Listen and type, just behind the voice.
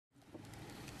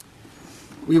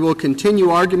We will continue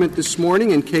argument this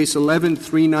morning in Case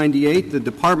 11-398, the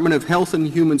Department of Health and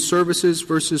Human Services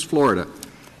versus Florida.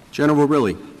 General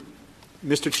Riley.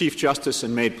 Mr. Chief Justice,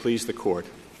 and may it please the Court,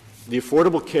 the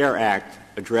Affordable Care Act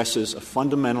addresses a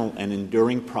fundamental and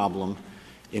enduring problem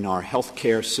in our health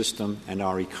care system and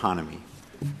our economy.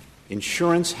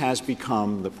 Insurance has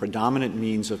become the predominant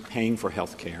means of paying for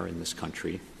health care in this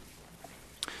country.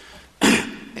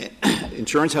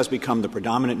 Insurance has become the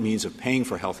predominant means of paying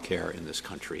for health care in this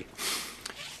country.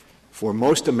 For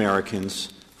most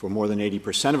Americans, for more than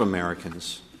 80% of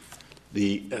Americans,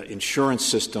 the insurance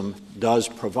system does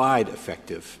provide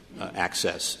effective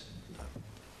access.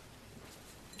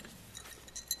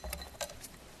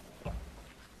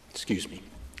 Excuse me.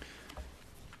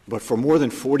 But for more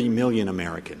than 40 million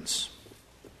Americans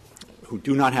who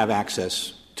do not have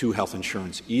access to health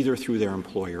insurance, either through their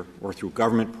employer or through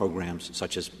government programs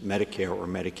such as Medicare or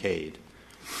Medicaid,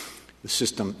 the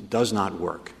system does not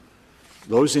work.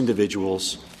 Those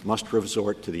individuals must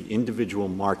resort to the individual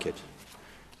market,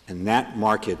 and that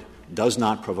market does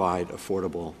not provide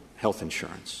affordable health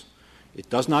insurance. It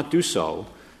does not do so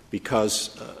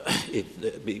because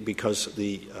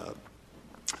the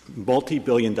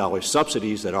multi-billion-dollar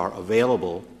subsidies that are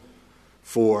available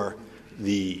for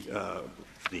the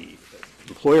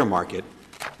employer market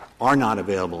are not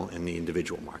available in the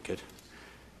individual market.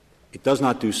 It does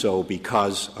not do so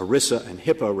because ERISA and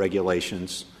HIPAA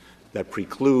regulations that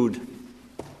preclude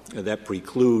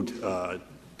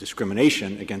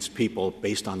discrimination against people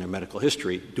based on their medical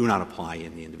history do not apply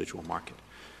in the individual market.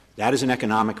 That is an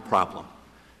economic problem,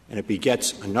 and it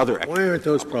begets another economic problem. Why aren't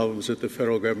those problems that the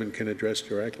federal government can address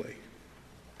directly?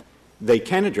 They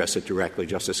can address it directly,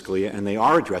 Justice Scalia, and they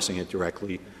are addressing it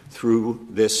directly through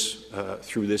this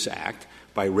act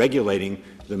by regulating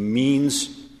the means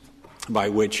by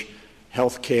which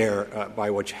health care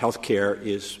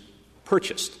is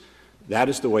purchased. That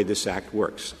is the way this act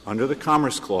works. Under the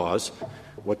Commerce Clause,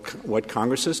 what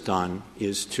Congress has done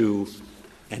is to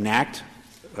enact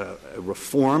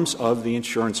reforms of the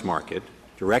insurance market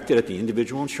directed at the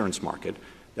individual insurance market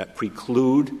that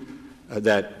preclude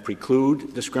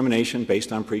discrimination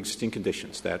based on pre-existing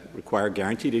conditions, that require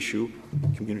guaranteed issue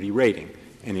community rating.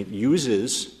 And it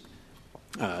uses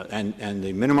and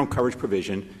the minimum coverage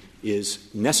provision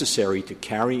is necessary to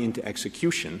carry into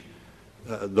execution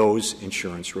those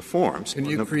insurance reforms. Can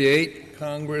you create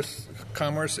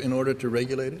commerce in order to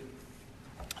regulate it?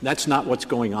 That's not what's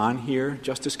going on here,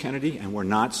 Justice Kennedy, and we're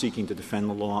not seeking to defend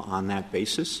the law on that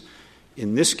basis.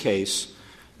 In this case,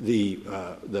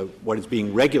 what is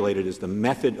being regulated is the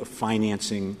method of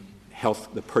financing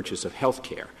the purchase of health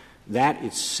care. That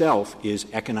itself is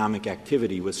economic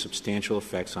activity with substantial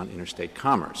effects on interstate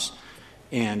commerce.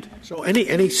 And so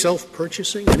any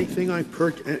self-purchasing, anything I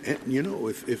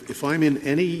if I'm in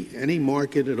any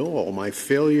market at all, my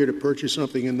failure to purchase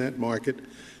something in that market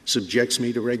subjects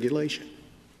me to regulation.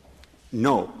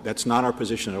 No, that's not our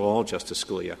position at all, Justice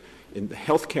Scalia. In the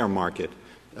healthcare market,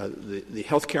 the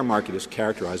healthcare market is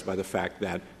characterized by the fact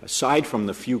that, aside from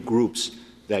the few groups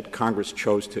that Congress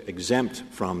chose to exempt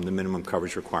from the minimum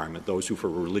coverage requirement, those who for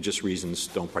religious reasons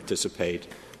don't participate,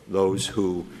 those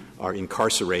who are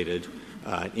incarcerated,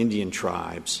 Indian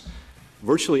tribes,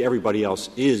 virtually everybody else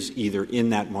is either in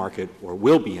that market or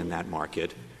will be in that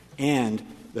market. And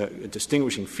the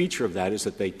distinguishing feature of that is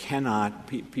that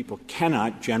people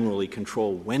cannot generally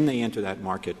control when they enter that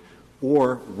market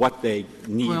or what they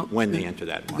need when they enter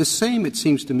that market. The same, it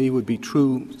seems to me, would be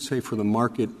true, say, for the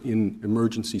market in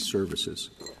emergency services.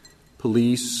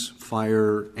 Police,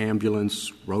 fire,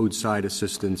 ambulance, roadside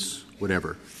assistance,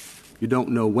 whatever. You don't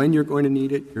know when you're going to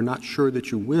need it. You're not sure that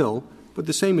you will. But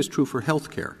the same is true for health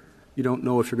care. You don't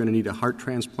know if you're going to need a heart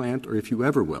transplant or if you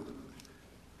ever will.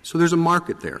 So there's a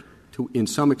market there. In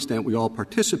some extent, we all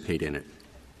participate in it.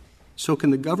 So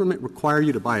can the government require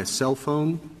you to buy a cell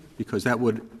phone because that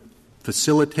would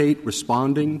facilitate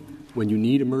responding when you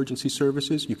need emergency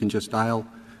services? You can just dial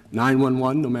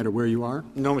 911 no matter where you are?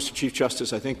 No, Mr. Chief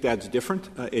Justice, I think that's different.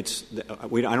 I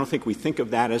don't think we think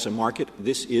of that as a market.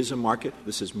 This is a market.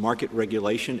 This is market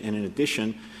regulation. And in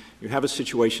addition, you have a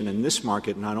situation in this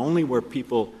market not only where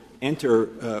people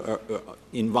enter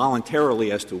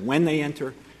involuntarily as to when they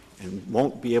enter and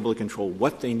won't be able to control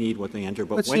what they need, what they enter.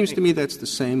 But it seems to me that's the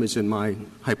same as in my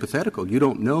hypothetical. You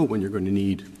don't know when you're going to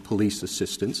need police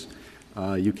assistance.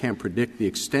 You can't predict the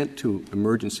extent to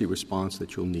emergency response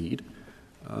that you'll need.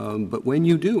 But when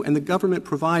you do, and the government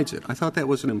provides it, I thought that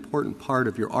was an important part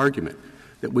of your argument,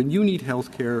 that when you need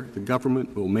health care, the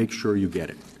government will make sure you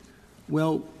get it.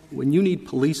 Well, when you need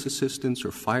police assistance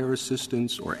or fire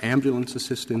assistance or ambulance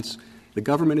assistance, the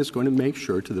government is going to make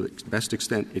sure, to the best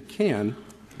extent it can,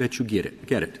 that you get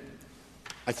it.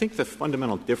 I think the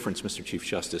fundamental difference, Mr. Chief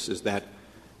Justice, is that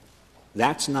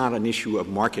that's not an issue of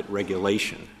market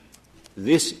regulation.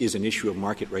 This is an issue of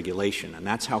market regulation, and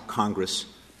that's how Congress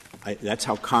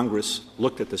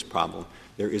looked at this problem.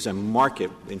 There is a market.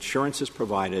 Insurance is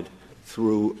provided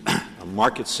through a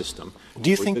market system. Do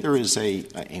you think there is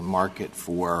a market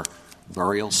for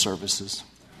burial services?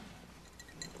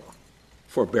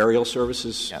 For burial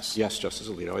services? Yes. Yes, Justice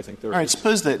Alito, I think there is. All right,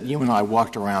 suppose that you and I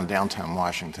walked around downtown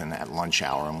Washington at lunch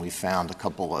hour and we found a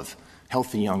couple of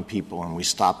healthy young people and we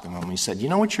stopped them and we said, you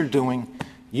know what you're doing?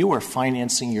 You are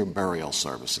financing your burial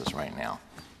services right now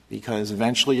because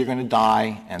eventually you're going to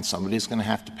die and somebody's going to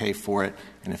have to pay for it.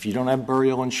 And if you don't have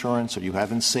burial insurance or you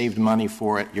haven't saved money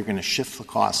for it, you're going to shift the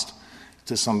cost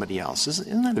to somebody else.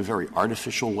 Isn't that a very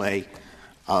artificial way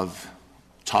of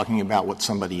talking about what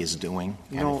somebody is doing?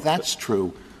 And if that's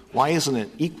true, why isn't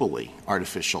it equally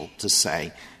artificial to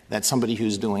say that somebody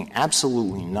who's doing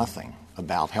absolutely nothing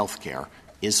about health care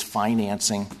is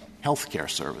financing health care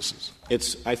services?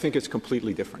 I think it's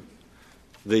completely different.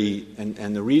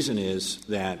 And the reason is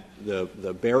that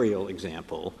the burial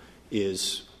example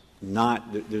is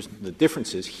not the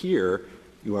difference is here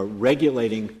you are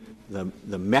regulating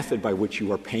the method by which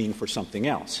you are paying for something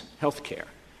else, health care.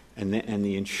 And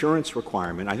the insurance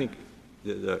requirement, I think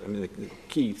the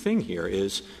key thing here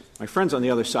is my friends on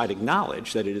the other side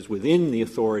acknowledge that it is within the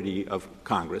authority of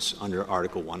Congress under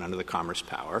Article I, under the Commerce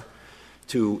Power,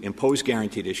 to impose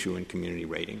guaranteed issue and community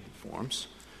rating forms,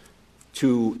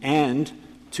 to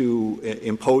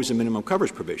impose a minimum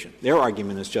coverage provision. Their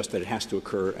argument is just that it has to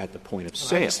occur at the point of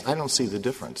sale. I don't see the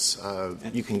difference.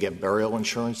 You can get burial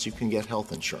insurance, you can get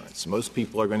health insurance. Most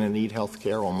people are going to need health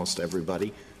care, almost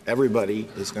everybody. Everybody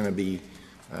is going to be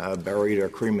buried or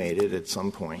cremated at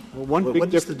some point. Well,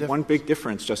 one big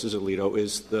difference, Justice Alito,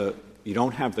 is you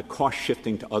don't have the cost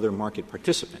shifting to other market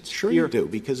participants. Sure you do,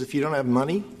 because if you don't have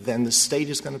money, then the state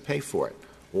is going to pay for it.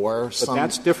 Or a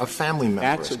family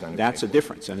member is going to pay That's for a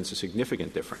difference, and it's a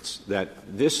significant difference. That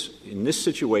in this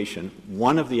situation,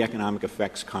 one of the economic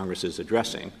effects Congress is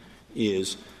addressing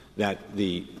is that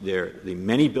the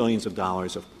many billions of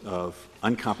dollars of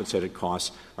uncompensated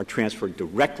costs are transferred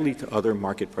directly to other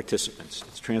market participants.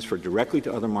 It's transferred directly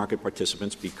to other market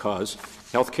participants because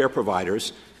health care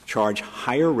providers charge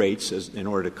higher rates in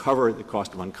order to cover the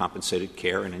cost of uncompensated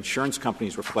care, and insurance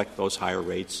companies reflect those higher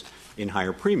rates in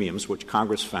higher premiums, which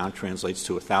Congress found translates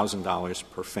to $1,000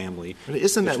 per family. But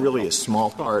isn't that really a small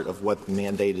part of what the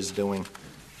mandate is doing?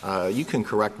 You can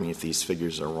correct me if these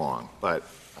figures are wrong, but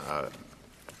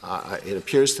it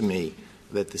appears to me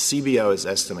that the CBO has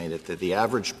estimated that the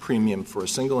average premium for a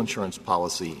single insurance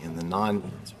policy in the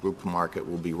non-group market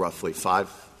will be roughly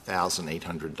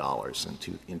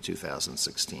 $5,800 in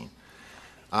 2016.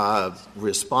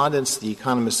 Respondents, the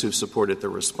economists who supported the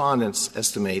respondents,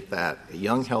 estimate that a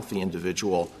young, healthy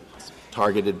individual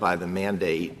targeted by the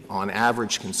mandate on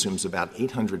average consumes about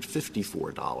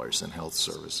 $854 in health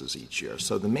services each year.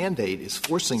 So the mandate is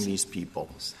forcing these people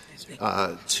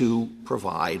to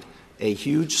provide a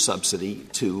huge subsidy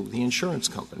to the insurance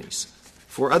companies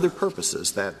for other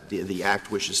purposes that the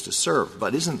Act wishes to serve.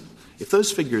 But if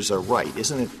those figures are right,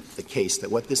 isn't it the case that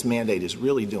what this mandate is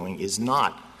really doing is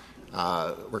not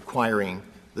requiring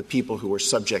the people who are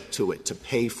subject to it to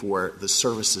pay for the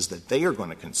services that they are going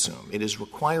to consume? It is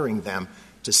requiring them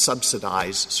to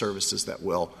subsidize services that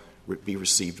will be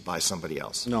received by somebody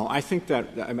else. No, I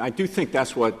do think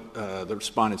that's what the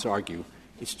respondents argue.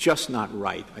 It's just not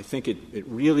right. I think it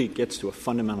really gets to a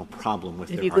fundamental problem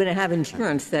with If you're going to have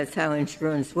insurance, that's how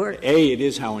insurance works. A, it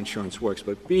is how insurance works.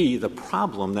 But B, the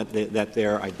problem that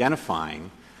they're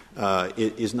identifying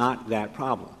is not that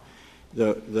problem.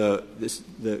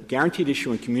 The guaranteed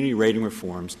issue and community rating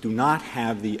reforms do not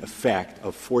have the effect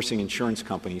of forcing insurance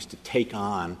companies to take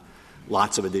on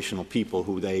lots of additional people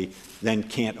who they then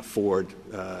can't afford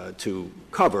to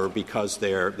cover because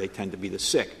they tend to be the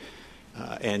sick.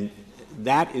 And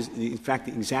that is, in fact,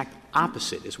 the exact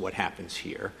opposite is what happens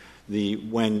here.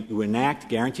 When you enact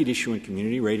guaranteed issue and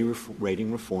community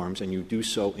rating reforms and you do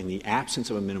so in the absence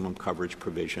of a minimum coverage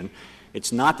provision,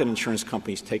 it's not that insurance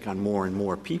companies take on more and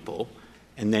more people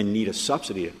and then need a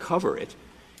subsidy to cover it.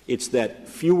 It's that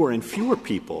fewer and fewer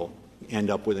people end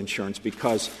up with insurance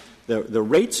because the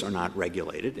rates are not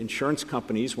regulated. Insurance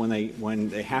companies, when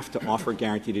they have to offer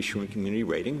guaranteed issue and community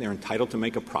rating, they're entitled to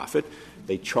make a profit.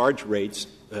 They charge rates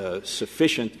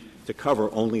sufficient to cover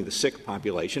only the sick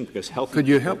population because health. Could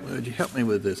you help me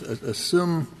with this?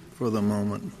 Assume for the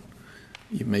moment,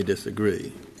 you may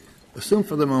disagree, assume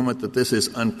for the moment that this is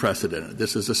unprecedented.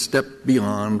 This is a step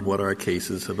beyond what our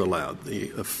cases have allowed,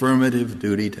 the affirmative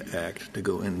duty to act to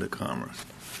go into commerce.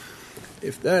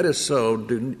 if that is so,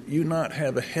 do you not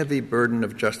have a heavy burden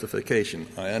of justification?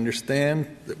 I understand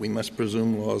that we must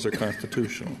presume laws are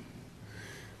constitutional.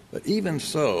 But even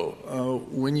so,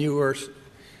 when you are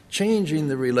changing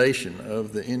the relation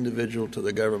of the individual to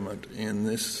the government in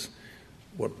this,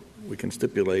 what we can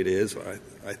stipulate is,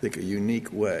 I think, a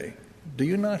unique way, do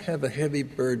you not have a heavy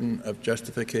burden of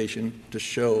justification to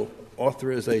show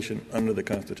authorization under the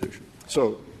Constitution?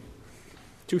 So,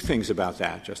 two things about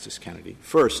that, Justice Kennedy.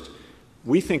 First,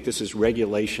 we think this is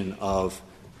regulation of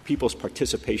people's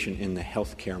participation in the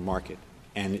health care market.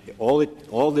 And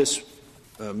all this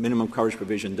minimum coverage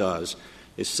provision does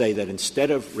is say that instead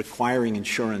of requiring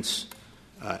insurance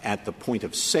at the point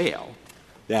of sale,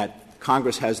 that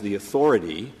Congress has the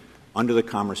authority under the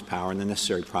commerce power and the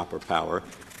necessary proper power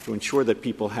to ensure that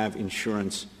people have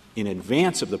insurance in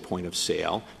advance of the point of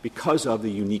sale because of the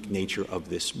unique nature of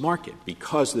this market,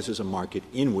 because this is a market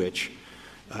in which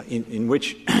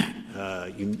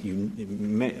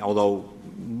although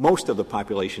most of the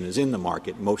population is in the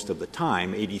market most of the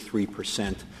time,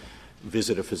 83%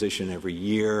 visit a physician every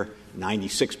year,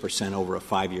 96% over a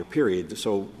 5-year period.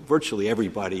 So virtually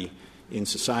everybody in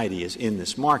society is in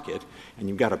this market, and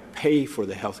you've got to pay for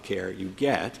the health care you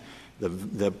get.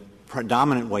 The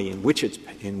predominant way in which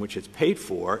it's paid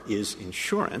for is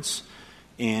insurance,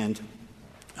 and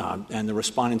the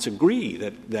respondents agree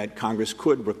that Congress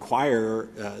could require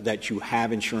that you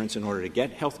have insurance in order to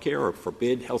get health care or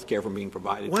forbid health care from being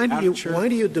provided. Why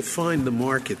do you define the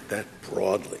market that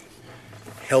broadly?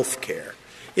 Health care.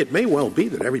 It may well be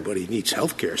that everybody needs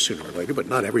health care sooner or later, but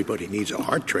not everybody needs a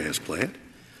heart transplant.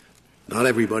 Not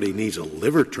everybody needs a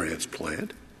liver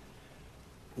transplant.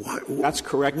 That's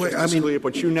correct, Scalia,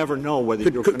 but you never know whether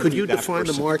you're going to Could be you that define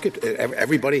person. the market?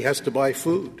 Everybody has to buy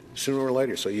food sooner or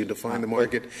later, so you define the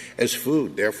market as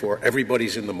food. Therefore,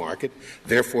 everybody's in the market.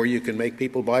 Therefore, you can make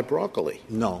people buy broccoli.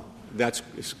 No,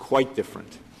 it's quite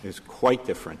different. It's quite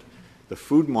different. The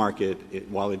food market,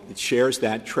 while it shares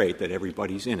that trait that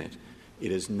everybody's in it,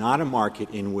 it is not a market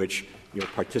in which your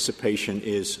participation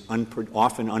is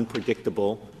often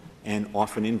unpredictable and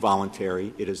often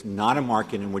involuntary. It is not a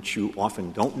market in which you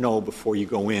often don't know before you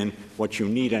go in what you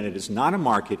need, and it is not a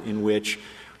market in which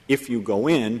if you go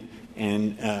in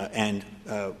and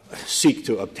seek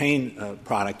to obtain a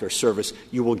product or service,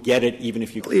 you will get it even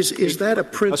if you — Is that a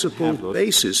principled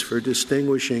basis for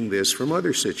distinguishing this from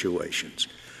other situations?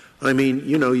 I mean,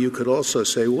 you could also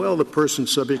say, well, the person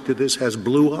subject to this has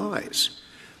blue eyes.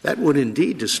 That would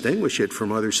indeed distinguish it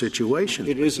from other situations.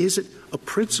 Is it a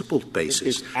principled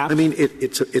basis?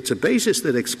 It's a basis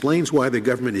that explains why the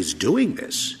government is doing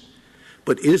this,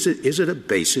 but is it a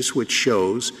basis which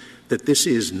shows that this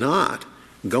is not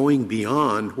going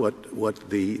beyond what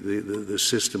the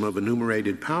system of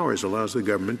enumerated powers allows the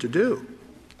government to do?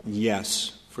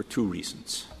 Yes, for two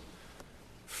reasons.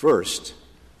 First,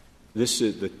 this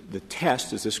is the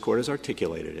test, as this Court has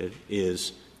articulated it,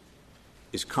 is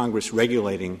Congress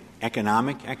regulating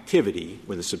economic activity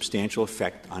with a substantial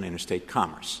effect on interstate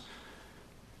commerce.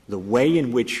 The way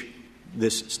in which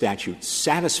this statute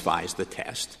satisfies the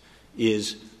test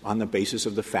is on the basis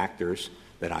of the factors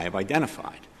that I have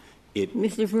identified.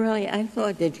 Mr. Verrilli, I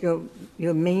thought that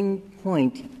your main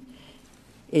point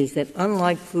is that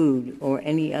unlike food or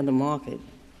any other market,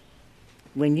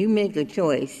 when you make a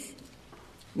choice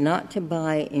not to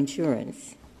buy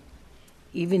insurance,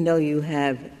 even though you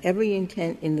have every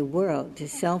intent in the world to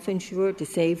self-insure, to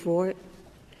save for it,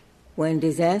 when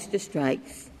disaster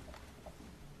strikes,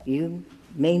 you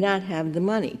may not have the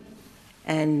money.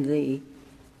 And the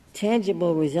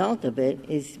tangible result of it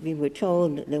is, we were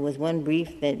told, there was one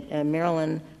brief that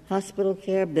Maryland hospital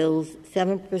care bills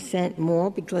 7%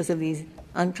 more because of these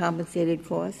uncompensated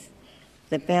costs.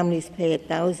 The families pay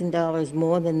 $1,000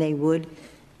 more than they would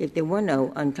if there were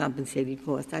no uncompensated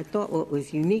costs. I thought what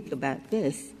was unique about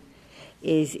this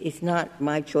is it's not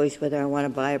my choice whether I want to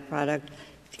buy a product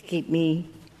to keep me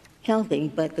healthy,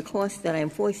 but the cost that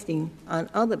I'm foisting on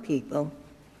other people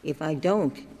if I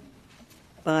don't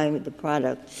buy the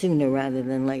product sooner rather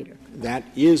than later. That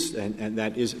is, and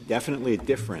that is definitely a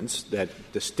difference that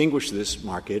distinguishes this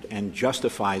market and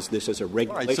justifies this as a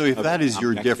regulation. Right, so if that is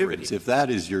your activity.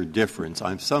 difference,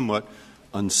 I'm somewhat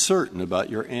uncertain about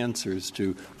your answers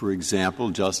to, for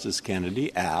example, Justice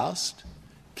Kennedy asked,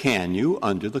 can you,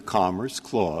 under the Commerce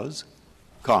Clause,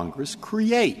 Congress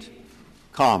create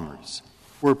commerce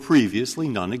where previously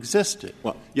none existed?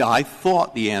 Well, I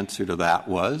thought the answer to that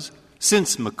was,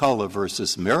 since McCulloch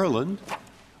versus Maryland,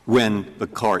 when the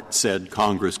court said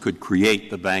Congress could create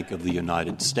the Bank of the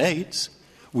United States,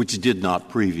 which did not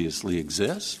previously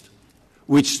exist,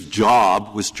 which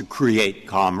job was to create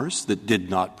commerce that did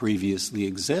not previously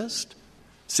exist.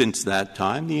 Since that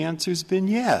time, the answer's been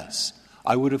yes.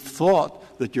 I would have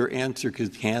thought that your answer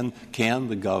can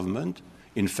the government,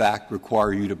 in fact,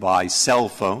 require you to buy cell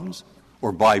phones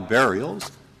or buy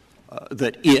burials,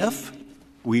 that if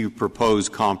we propose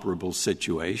comparable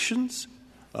situations,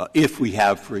 if we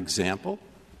have, for example,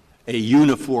 a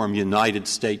uniform United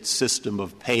States system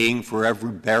of paying for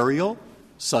every burial,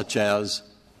 such as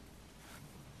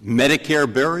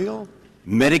Medicare burial,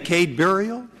 Medicaid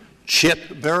burial,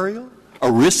 CHIP burial,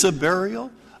 ERISA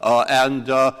burial, and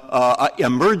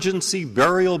emergency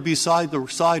burial beside the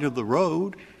side of the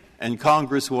road, and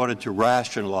Congress wanted to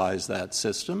rationalize that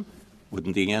system,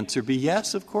 wouldn't the answer be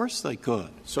yes? Of course they could.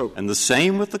 And the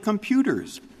same with the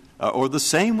computers, or the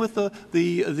same with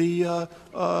the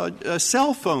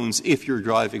cell phones if you're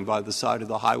driving by the side of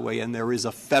the highway and there is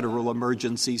a federal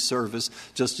emergency service,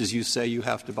 just as you say you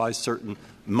have to buy certain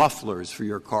mufflers for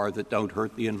your car that don't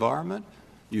hurt the environment.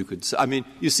 You could say, I mean,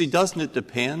 you see, doesn't it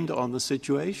depend on the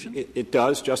situation? It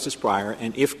does, Justice Breyer.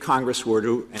 And if Congress were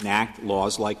to enact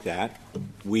laws like that,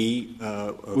 we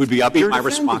would be up here my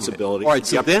responsibility. All right,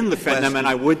 so then the defend them, and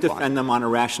I would defend them on a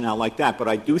rationale like that. But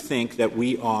I do think that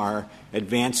we are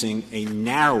advancing a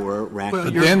narrower rationale.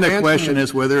 But then the question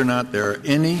is whether or not there are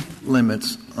any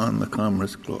limits on the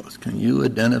Commerce Clause. Can you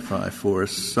identify for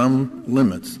us some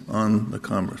limits on the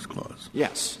Commerce Clause?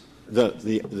 Yes.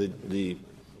 The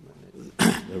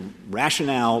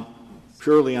rationale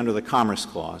purely under the Commerce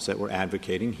Clause that we're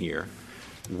advocating here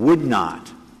would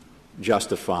not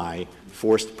justify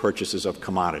forced purchases of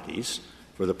commodities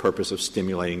for the purpose of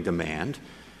stimulating demand.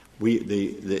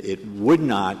 It would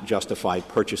not justify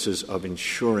purchases of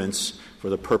insurance for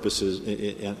the purposes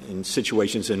in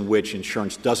situations in which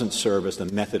insurance doesn't serve as the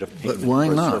method of payment. But why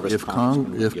for not? Service If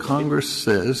Congress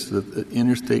says that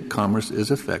interstate commerce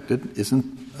is affected,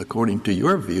 isn't, according to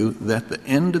your view, that the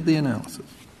end of the analysis?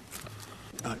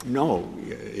 No.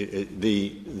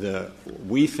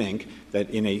 We think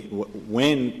that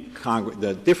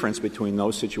the difference between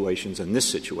those situations and this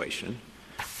situation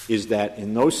is that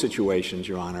in those situations,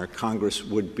 Your Honor, Congress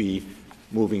would be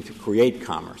moving to create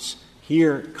commerce.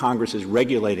 Here, Congress is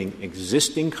regulating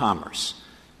existing commerce,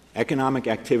 economic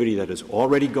activity that is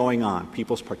already going on,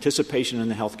 people's participation in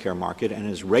the healthcare market, and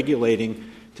is regulating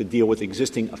to deal with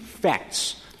existing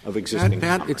effects of existing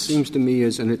commerce. That, it seems to me,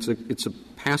 is, and it's a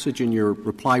passage in your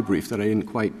reply brief that I didn't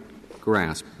quite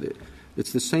grasp.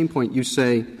 It's the same point. You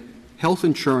say health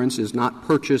insurance is not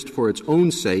purchased for its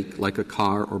own sake, like a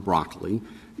car or broccoli.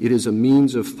 It is a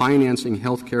means of financing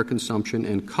healthcare consumption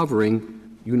and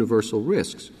covering universal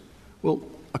risks. Well,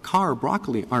 a car or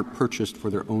broccoli aren't purchased for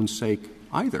their own sake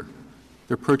either.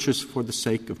 They're purchased for the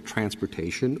sake of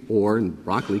transportation or, in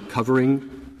broccoli,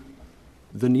 covering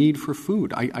the need for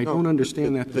food. I don't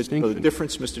understand that distinction. The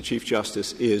difference, Mr. Chief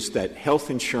Justice, is that health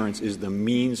insurance is the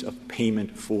means of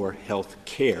payment for health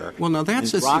care. Well, now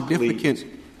that's a significant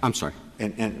 — I'm sorry.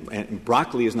 And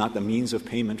broccoli is not the means of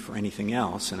payment for anything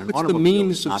else. And it's the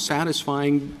means of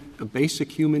satisfying a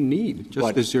basic human need,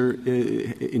 just as your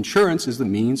insurance is the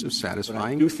means of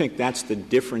satisfying. I do think that's the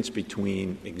difference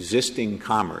between existing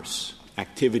commerce,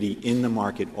 activity in the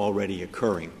market already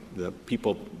occurring, the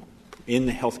people in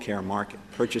the healthcare market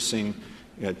purchasing,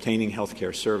 obtaining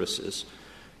healthcare services,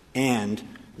 and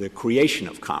the creation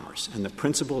of commerce. And the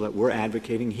principle that we're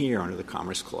advocating here under the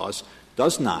Commerce Clause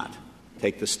does not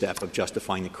take the step of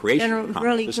justifying the creation of commerce.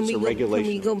 Really, this can is a we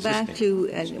regulation. go back to,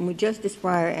 and Justice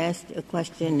Breyer asked a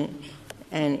question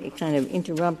and it kind of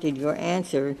interrupted your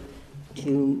answer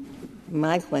to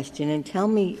my question, and tell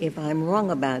me if I'm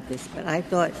wrong about this, but I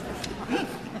thought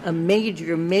a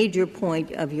major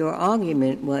point of your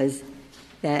argument was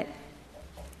that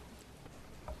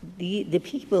the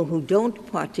people who don't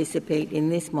participate in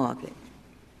this market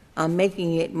are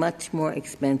making it much more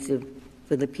expensive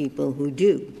for the people who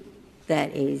do.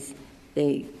 That is,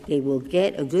 they will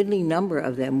get, a goodly number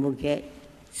of them will get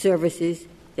services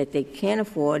that they can't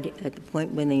afford at the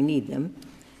point when they need them,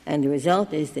 and the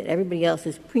result is that everybody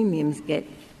else's premiums get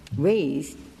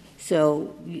raised.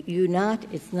 So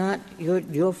it's not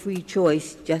your free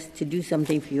choice just to do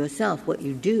something for yourself. What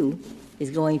you do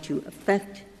is going to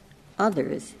affect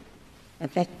others,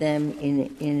 affect them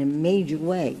in a major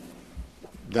way.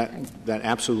 That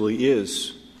absolutely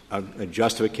is a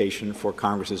justification for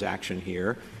Congress's action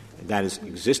here. That is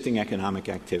existing economic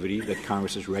activity that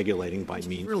Congress is regulating by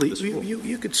means of this rule.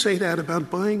 You could say that about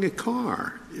buying a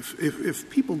car. If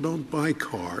people don't buy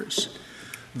cars,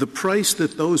 the price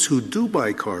that those who do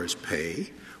buy cars pay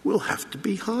will have to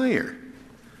be higher.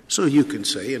 So you can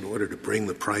say, in order to bring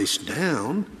the price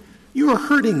down, you're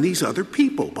hurting these other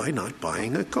people by not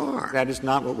buying a car. That is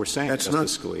not what we're saying,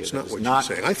 Justice Scalia. That's not what you're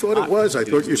saying. I thought it was. I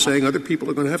thought you're saying other people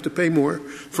are going to have to pay more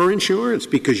for insurance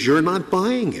because you're not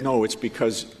buying it. No, it's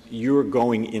because you're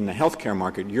going in the healthcare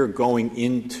market. You're going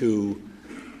into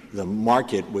the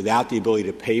market without the ability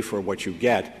to pay for what you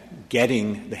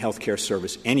getting the healthcare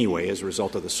service anyway as a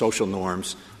result of the social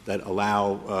norms that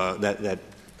allow that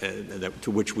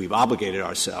to which we've obligated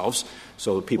ourselves.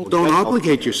 So that people don't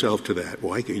obligate yourself to that.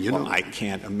 Why? I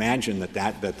can't imagine that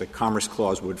the Commerce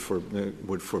Clause would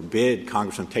forbid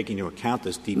Congress from taking into account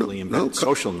this deeply embedded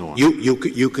social norm.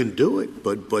 You can do it,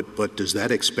 but does that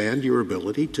expand your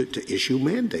ability to issue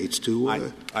mandates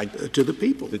to the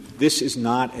people? This is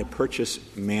not a purchase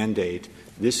mandate.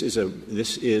 This is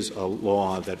a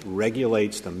law that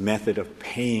regulates the method of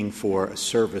paying for a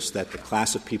service that the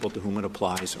class of people to whom it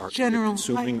applies are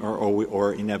consuming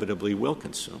or inevitably will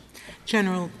consume.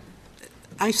 General,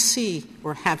 I see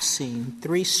or have seen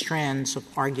 3 strands of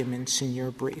arguments in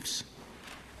your briefs,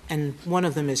 and one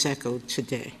of them is echoed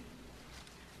today.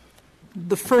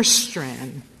 The first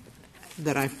strand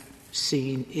that I've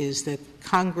seen is that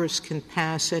Congress can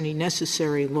pass any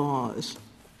necessary laws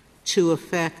to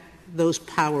affect those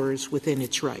powers within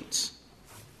its rights,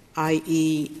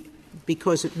 i.e.,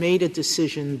 because it made a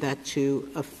decision that to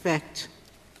affect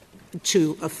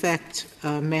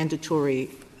mandatory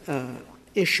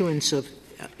issuance of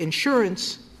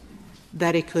insurance,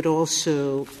 that it could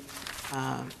also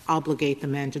obligate the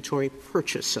mandatory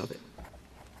purchase of it.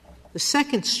 The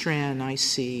second strand I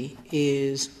see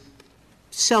is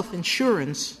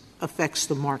self-insurance affects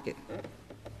the market,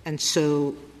 and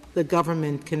so the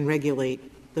government can regulate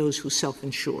those who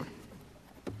self-insure.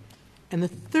 And the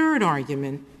third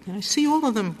argument, and I see all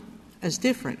of them as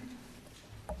different,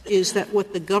 is that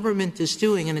what the government is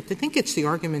doing, and I think it's the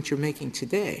argument you're making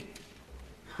today,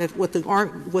 that what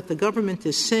the government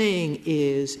is saying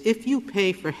is if you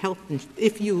pay for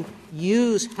if you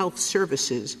use health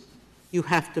services, you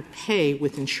have to pay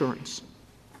with insurance,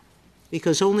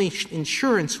 because only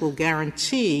insurance will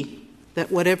guarantee that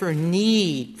whatever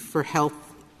need for health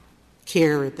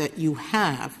care that you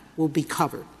have will be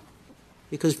covered,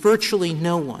 because virtually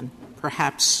no one,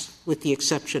 perhaps with the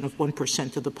exception of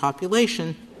 1% of the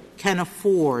population, can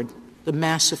afford the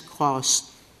massive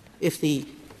cost if the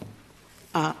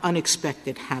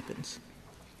unexpected happens.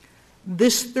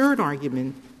 This third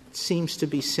argument seems to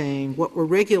be saying what we're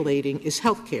regulating is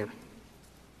health care,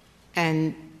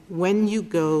 and when you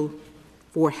go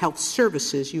for health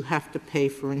services, you have to pay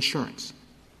for insurance.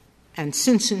 And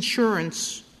since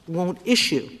insurance won't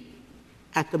issue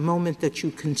at the moment that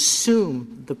you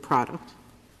consume the product,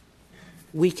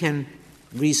 we can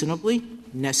reasonably,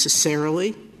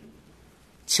 necessarily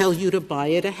tell you to buy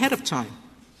it ahead of time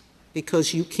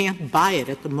because you can't buy it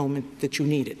at the moment that you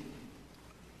need it.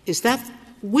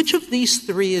 Which of these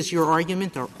 3 is your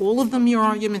argument? Are all of them your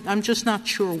argument? I'm just not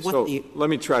sure what let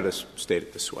me try to state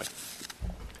it this way.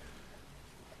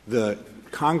 The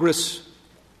Congress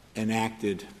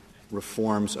enacted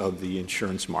reforms of the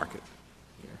insurance market,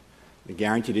 the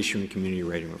guaranteed issue and community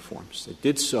rating reforms. It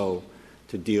did so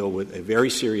to deal with a very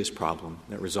serious problem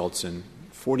that results in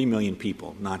 40 million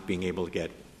people not being able to get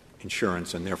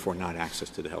insurance and therefore not access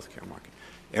to the health care market.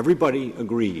 Everybody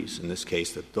agrees in this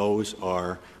case that those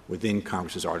are within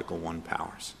Congress's Article I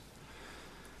powers.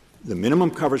 The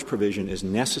minimum coverage provision is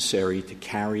necessary to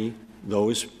carry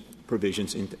those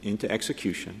provisions into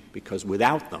execution, because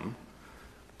without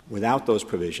those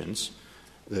provisions,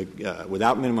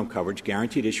 without minimum coverage,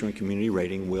 guaranteed issue and community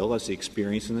rating will, as the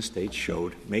experience in the states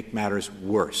showed, make matters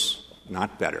worse,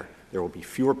 not better. There will be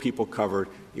fewer people covered.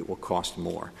 It will cost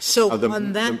more. So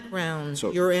on that ground,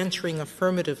 you're answering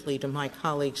affirmatively to my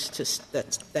colleagues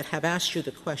that have asked you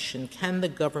the question, can the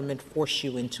government force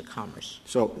you into commerce?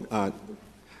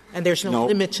 And there's no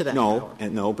limit to that power.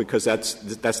 No, because that's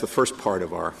the first part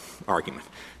of our argument.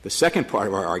 The second part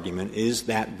of our argument is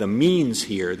that the means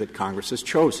here that Congress has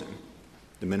chosen,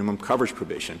 the minimum coverage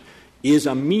provision, is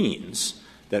a means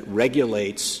that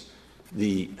regulates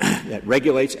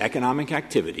economic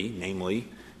activity, namely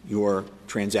your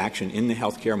transaction in the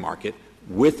healthcare market,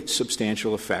 with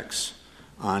substantial effects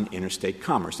on interstate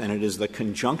commerce. And it is the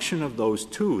conjunction of those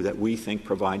two that we think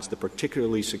provides the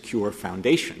particularly secure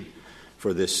foundation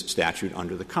for this statute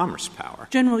under the commerce power.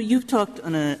 General, you've talked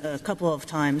on a couple of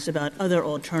times about other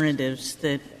alternatives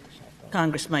that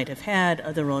Congress might have had,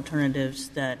 other alternatives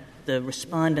that the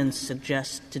respondents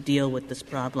suggest to deal with this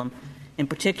problem, in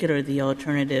particular the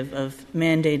alternative of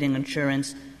mandating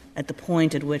insurance at the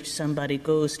point at which somebody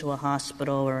goes to a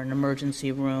hospital or an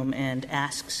emergency room and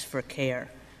asks for care.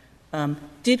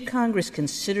 Did Congress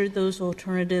consider those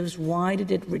alternatives? Why did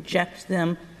it reject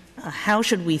them? how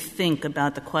should we think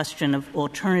about the question of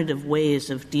alternative ways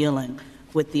of dealing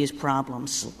with these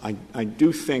problems? I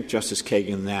do think, Justice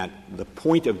Kagan, that the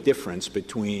point of difference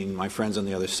between my friends on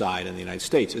the other side and the United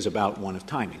States is about one of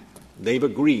timing. They've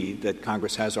agreed that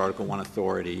Congress has Article I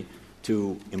authority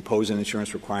to impose an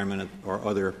insurance requirement or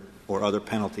other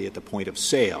penalty at the point of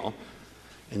sale,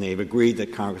 and they've agreed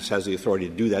that Congress has the authority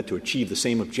to do that to achieve the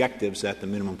same objectives that the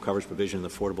minimum coverage provision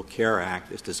of the Affordable Care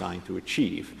Act is designed to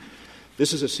achieve.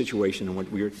 This is a situation in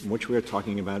which we are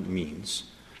talking about means.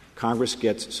 Congress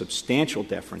gets substantial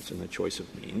deference in the choice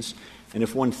of means, and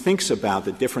if one thinks about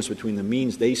the difference between the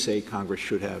means they say Congress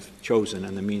should have chosen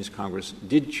and the means Congress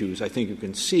did choose, I think you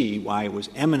can see why it was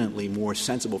eminently more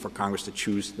sensible for Congress to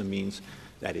choose the means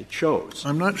that it chose.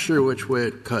 I'm not sure which way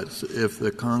it cuts if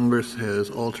the Congress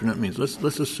has alternate means.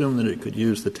 Let's assume that it could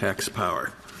use the tax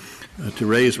power to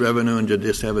raise revenue and to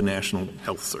just have a national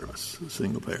health service, a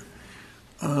single payer.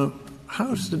 How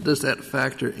does that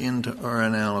factor into our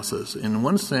analysis? In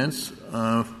one sense,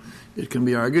 it can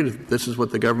be argued if this is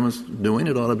what the government's doing,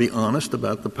 it ought to be honest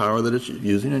about the power that it's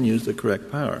using and use the correct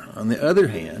power. On the other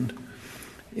hand,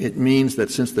 it means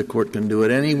that since the court can do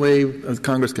it anyway,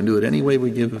 Congress can do it anyway, we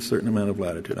give a certain amount of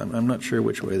latitude. I'm not sure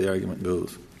which way the argument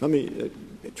goes. Let me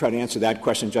try to answer that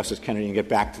question, Justice Kennedy, and get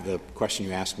back to the question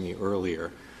you asked me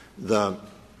earlier. I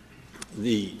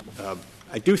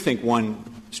do think one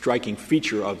striking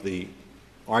feature of the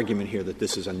argument here that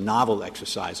this is a novel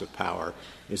exercise of power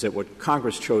is that what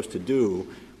Congress chose to do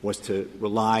was to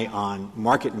rely on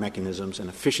market mechanisms and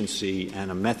efficiency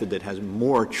and a method that has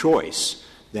more choice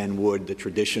than would the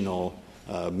traditional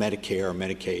Medicare or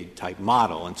Medicaid type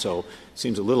model. And so it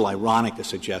seems a little ironic to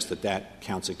suggest that that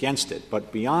counts against it.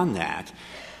 But beyond that,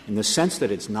 in the sense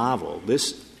that it's novel,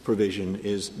 this provision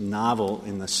is novel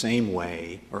in the same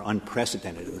way, or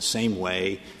unprecedented in the same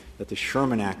way, that the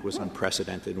Sherman Act was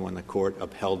unprecedented when the court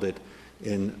upheld it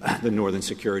in the Northern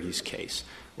Securities case,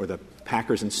 or the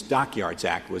Packers and Stockyards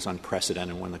Act was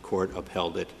unprecedented when the court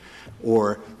upheld it,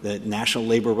 or the National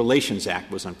Labor Relations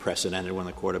Act was unprecedented when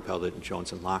the court upheld it in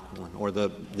Jones and Lockwood, or the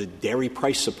dairy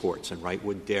price supports in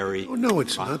Wrightwood Dairy. Oh, no,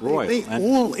 it's not. They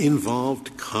all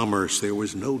involved commerce. There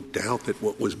was no doubt that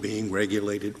what was being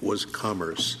regulated was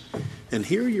commerce. And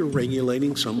here you're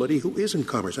regulating somebody who isn't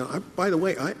commerce. Now, by the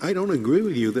way, I don't agree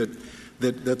with you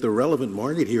that the relevant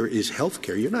market here is health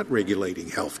care. You're not regulating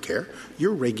health care.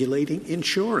 You're regulating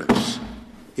insurance.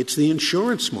 It's the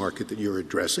insurance market that you're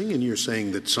addressing, and you're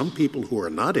saying that some people who are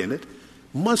not in it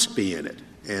must be in it.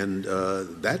 And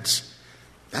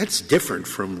that's different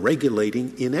from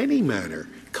regulating in any manner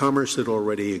commerce that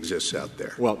already exists out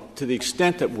there. Well, to the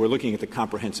extent that we're looking at the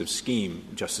comprehensive scheme,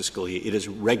 Justice Scalia, it is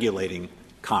regulating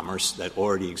commerce that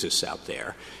already exists out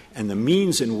there. And the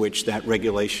means in which that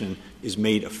regulation is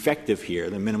made effective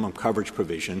here, the minimum coverage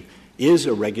provision, is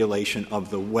a regulation of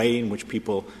the way in which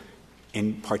people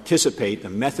participate, the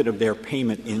method of their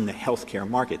payment in the health care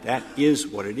market. That is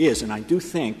what it is. And I do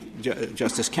think,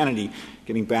 Justice Kennedy,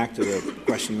 getting back to the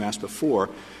question you asked before,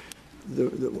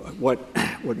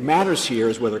 what matters here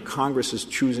is whether Congress is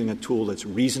choosing a tool that's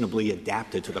reasonably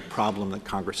adapted to the problem that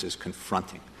Congress is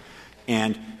confronting.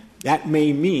 And that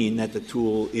may mean that the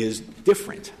tool is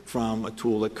different from a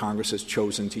tool that Congress has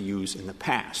chosen to use in the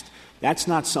past. That's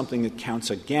not something that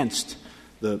counts against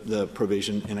the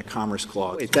provision in a Commerce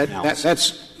Clause.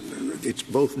 It's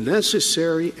both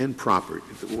necessary and proper.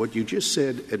 What you just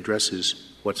said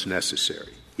addresses what's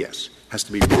necessary. Yes, has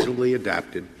to be reasonably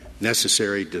adapted.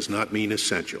 Necessary does not mean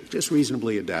essential, just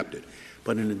reasonably adapted.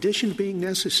 But in addition to being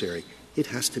necessary, it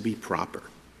has to be proper.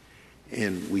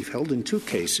 And we've held in two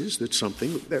cases that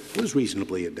something that was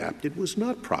reasonably adapted was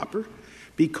not proper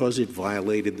because it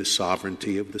violated the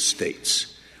sovereignty of the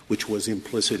states, which was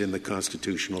implicit in the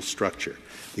constitutional structure.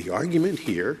 The argument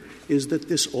here is that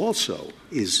this also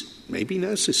is maybe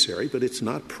necessary, but it's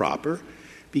not proper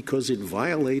because it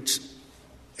violates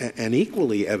an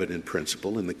equally evident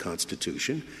principle in the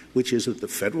Constitution, which is that the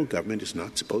federal government is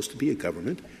not supposed to be a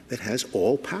government that has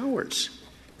all powers,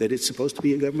 that it's supposed to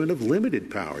be a government of limited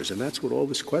powers. And that's what all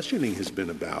this questioning has been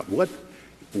about.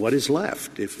 What is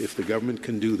left? If the government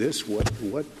can do this,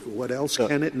 what else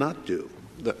can it not do?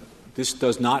 This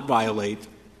does not violate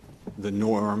the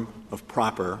norm of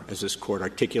proper, as this Court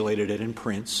articulated it in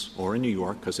Prince or in New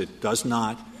York, because it does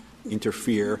not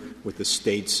interfere with the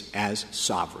states as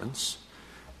sovereigns.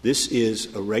 This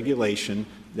is a regulation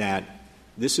that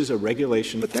This is a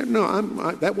regulation. But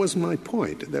that wasn't my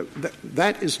point.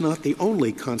 That is not the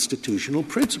only constitutional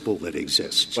principle that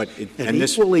exists. An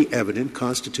equally evident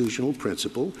constitutional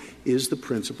principle is the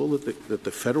principle that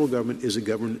the federal government is a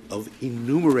government of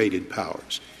enumerated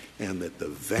powers. and that the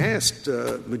vast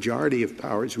majority of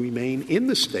powers remain in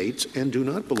the states and do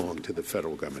not belong to the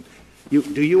federal government.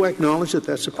 Do you acknowledge that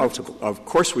that's a principle? Of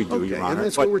course we do, Your Honor. And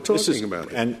that's what we're talking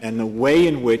about. And the way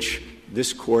in which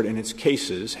this Court, in its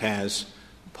cases, has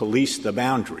policed the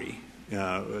boundary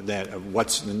of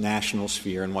what's in the national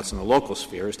sphere and what's in the local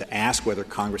sphere is to ask whether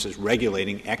Congress is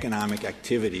regulating economic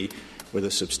activity with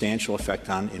a substantial effect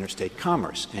on interstate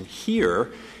commerce. And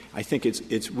here, I think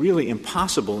it's really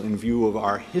impossible in view of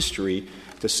our history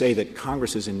to say that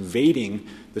Congress is invading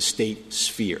the state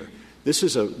sphere. This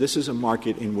is a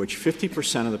market in which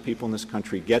 50% of the people in this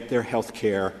country get their health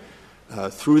care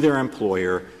through their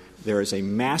employer. There is a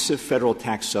massive federal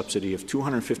tax subsidy of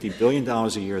 $250 billion a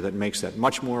year that makes that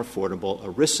much more affordable.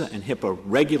 ERISA and HIPAA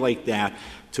regulate that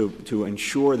to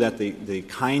ensure that the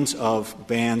kinds of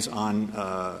bans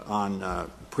on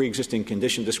pre-existing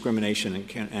condition discrimination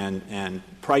and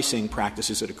pricing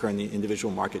practices that occur in the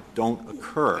individual market don't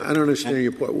occur. I don't understand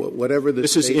your point. Whatever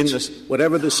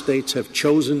the states have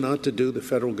chosen not to do, the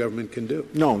federal government can do.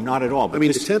 No, not at all. But the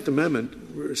 10th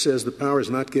Amendment says the powers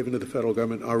not given to the federal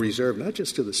government are reserved not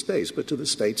just to the states, but to the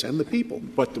states and the people.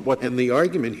 And the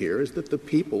argument here is that the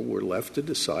people were left to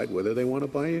decide whether they want to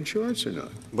buy insurance or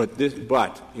not.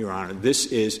 But, Your Honor, this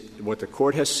is what the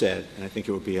Court has said, and I think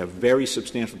it would be a very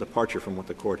substantial departure from what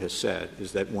the Court has said,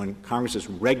 is that when Congress is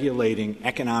regulating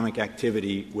economic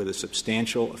activity with a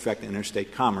substantial effect on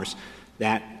interstate commerce,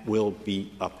 that will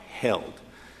be upheld.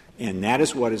 And that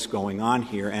is what is going on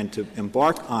here. And to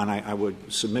embark on, I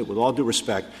would submit with all due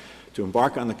respect, to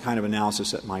embark on the kind of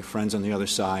analysis that my friends on the other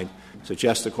side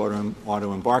suggest the Court ought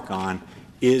to embark on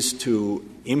is to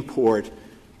import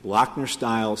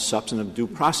Lochner-style substantive due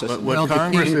process.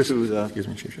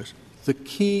 The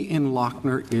key in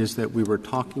Lochner is that we were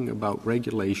talking about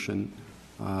regulation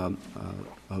of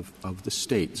the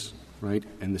states, right?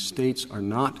 And the states are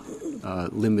not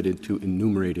limited to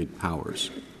enumerated powers.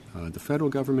 The federal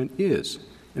government is.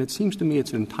 And it seems to me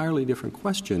it's an entirely different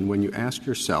question when you ask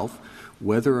yourself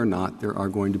whether or not there are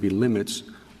going to be limits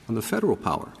on the federal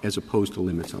power as opposed to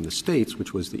limits on the states,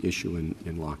 which was the issue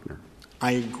in Lochner.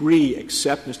 I agree,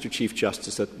 except, Mr. Chief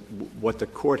Justice, that what the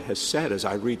Court has said, as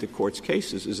I read the Court's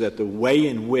cases, is that the way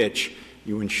in which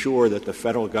you ensure that the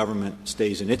federal government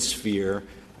stays in its sphere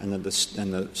and that the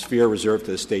sphere reserved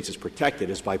to the states is protected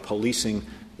is by policing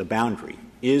the boundary.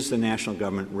 Is the national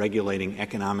government regulating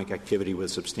economic activity with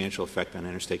substantial effect on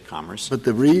interstate commerce? But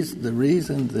the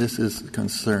reason this is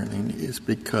concerning is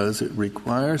because it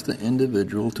requires the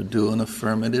individual to do an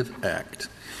affirmative act.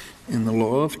 In the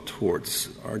law of torts,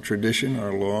 our tradition,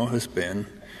 our law has been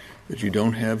that you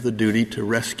don't have the duty to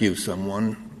rescue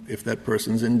someone if that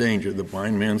person's in danger. The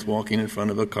blind man's walking in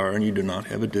front of a car and you do not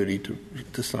have a duty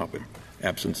to stop him,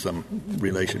 absent some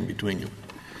relation between you.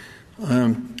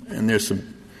 And there's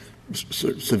some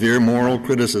severe moral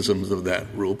criticisms of that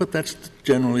rule, but that's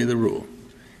generally the rule.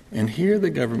 And here the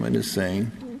government is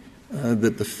saying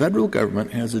that the federal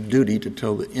government has a duty to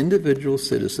tell the individual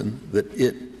citizen that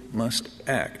it must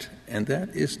act, and that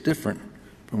is different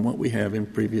from what we have in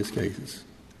previous cases.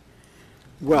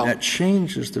 Well, that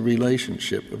changes the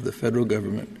relationship of the federal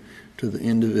government to the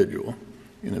individual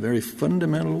in a very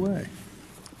fundamental way.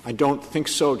 I don't think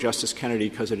so, Justice Kennedy,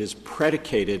 because it is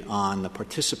predicated on the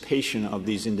participation of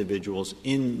these individuals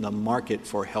in the market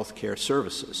for health care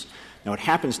services. Now, it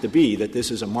happens to be that this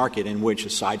is a market in which,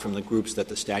 aside from the groups that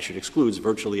the statute excludes,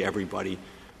 virtually everybody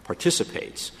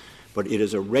participates. But it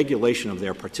is a regulation of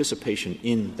their participation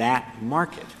in that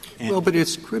market. But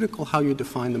it's critical how you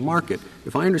define the market.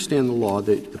 If I understand the law,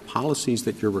 the policies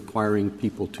that you're requiring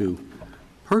people to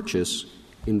purchase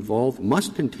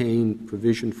must contain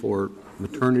provision for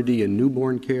maternity and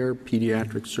newborn care,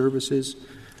 pediatric services,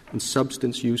 and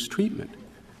substance use treatment.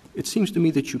 It seems to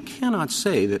me that you cannot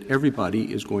say that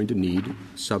everybody is going to need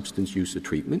substance use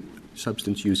treatment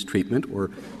or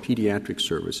pediatric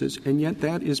services, and yet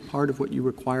that is part of what you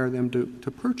require them to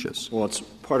purchase. Well, it's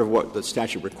part of what the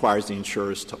statute requires the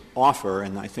insurers to offer,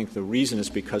 and I think the reason is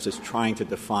because it's trying to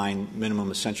define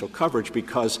minimum essential coverage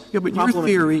because... Yeah, but your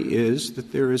theory is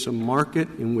that there is a market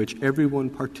in which everyone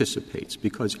participates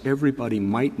because everybody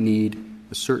might need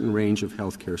a certain range of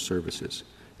health care services.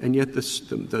 And yet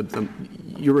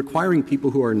you're requiring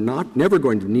people who are never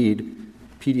going to need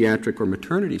pediatric or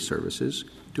maternity services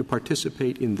to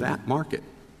participate in that market.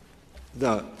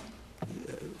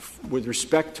 With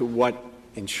respect to what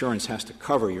insurance has to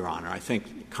cover, Your Honor, I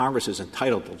think Congress is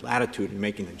entitled to latitude in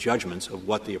making the judgments of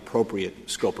what the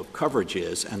appropriate scope of coverage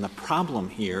is. And the problem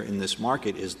here in this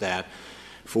market is that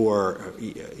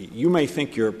You may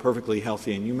think you're perfectly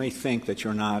healthy, and you may think that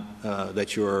you're not,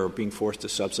 that you're being forced to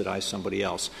subsidize somebody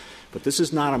else. But this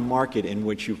is not a market in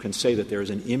which you can say that there is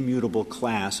an immutable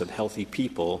class of healthy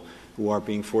people who are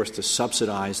being forced to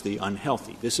subsidize the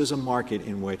unhealthy. This is a market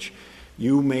in which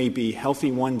you may be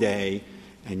healthy one day,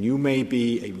 and you may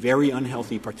be a very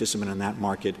unhealthy participant in that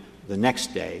market the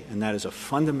next day, and that is a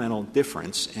fundamental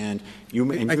difference. And you're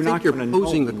not going to know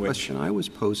posing the question I was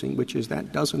posing, which is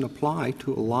that doesn't apply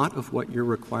to a lot of what you're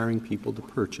requiring people to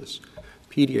purchase.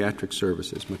 Pediatric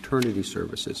services, maternity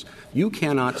services. You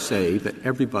cannot say that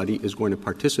everybody is going to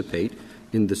participate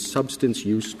in the substance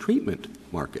use treatment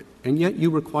market, and yet you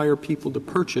require people to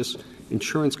purchase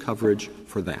insurance coverage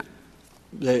for that.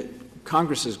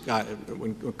 Congress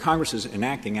when Congress is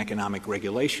enacting economic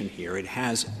regulation here, it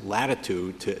has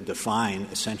latitude to define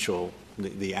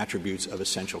the attributes of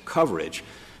essential coverage.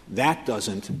 That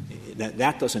doesn't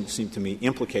seem to me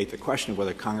implicate the question of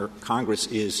whether Congress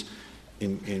is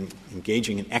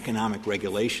engaging in economic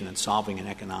regulation and solving an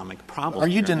economic problem. Are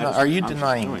you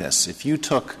denying this? If you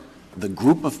took the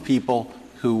group of people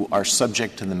who are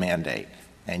subject to the mandate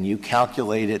and you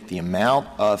calculated the amount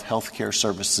of health care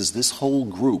services this whole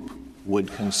group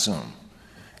would consume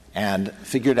and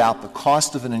figured out the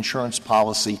cost of an insurance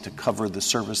policy to cover the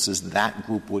services that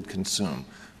group would consume,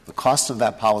 the cost of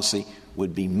that policy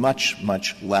would be much,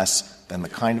 much less than the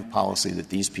kind of policy that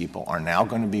these people are now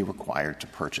going to be required to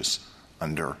purchase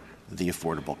under the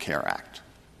Affordable Care Act.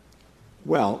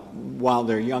 Well, while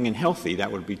they're young and healthy,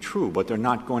 that would be true, but they're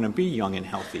not going to be young and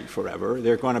healthy forever.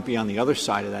 They're going to be on the other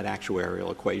side of that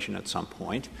actuarial equation at some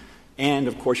point. And,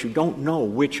 of course, you don't know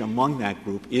which among that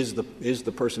group is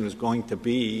the person who's going to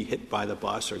be hit by the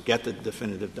bus or get the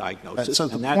definitive diagnosis. So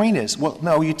the point is, well,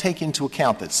 no, you take into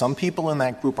account that some people in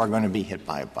that group are going to be hit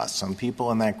by a bus. Some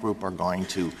people in that group are going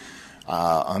to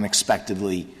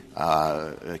unexpectedly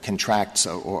contract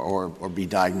or be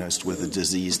diagnosed with a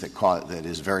disease that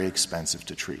is very expensive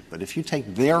to treat. But if you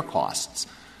take their costs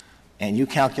and you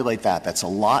calculate that's a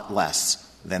lot less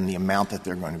than the amount that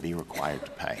they're going to be required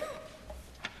to pay.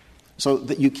 So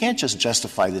that you can't just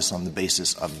justify this on the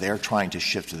basis of they're trying to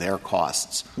shift their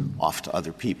costs off to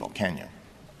other people, can you?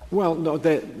 Well, no,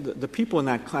 the people in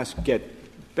that class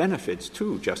get benefits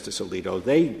too, Justice Alito.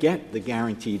 They get the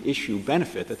guaranteed issue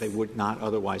benefit that they would not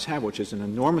otherwise have, which is an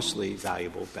enormously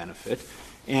valuable benefit.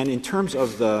 And in terms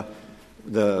of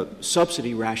the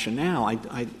subsidy rationale,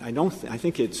 I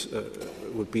think it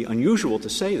would be unusual to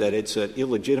say that it's an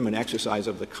illegitimate exercise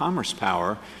of the commerce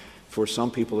power for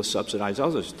some people to subsidize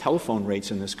others. Telephone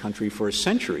rates in this country for a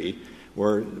century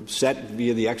were set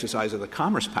via the exercise of the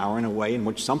commerce power in a way in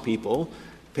which some people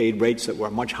paid rates that were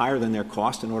much higher than their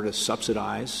cost in order to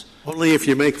subsidize. Only if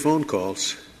you make phone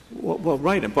calls. Well,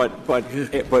 right, but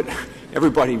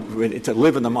everybody, to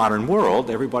live in the modern world,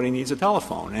 everybody needs a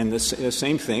telephone. And the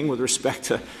same thing with respect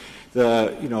to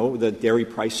the dairy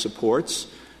price supports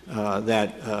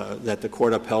that the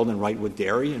court upheld in Wrightwood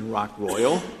Dairy and Rock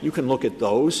Royal. You can look at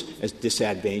those as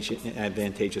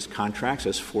disadvantageous contracts,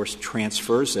 as forced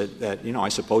transfers that I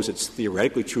suppose it's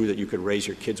theoretically true that you could raise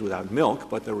your kids without milk,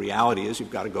 but the reality is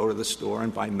you've got to go to the store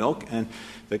and buy milk, and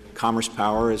the commerce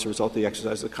power, as a result of the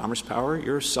exercise of the commerce power,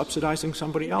 you're subsidizing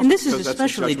somebody else. And this is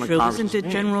especially true, isn't it,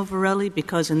 General Varelli?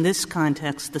 Because in this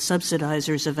context, the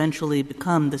subsidizers eventually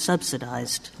become the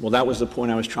subsidized. Well, that was the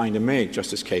point I was trying to make,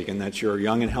 Justice Kagan, that you're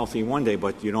young and healthy one day,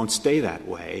 but you don't stay that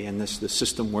way, and the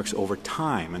system works over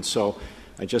time. And so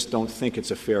I just don't think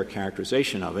it's a fair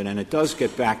characterization of it. And it does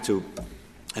get back to,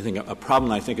 I think, a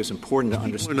problem I think is important to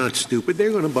understand. We're not stupid.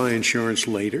 They're going to buy insurance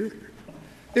later.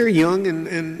 They're young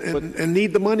and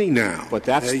need the money now. But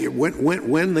that's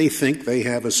when they think they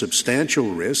have a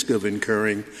substantial risk of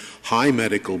incurring high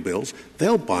medical bills,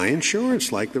 they'll buy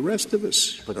insurance like the rest of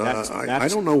us. But I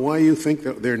don't know why you think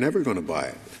that they're never going to buy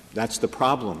it. That's the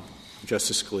problem,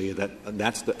 Justice Scalia.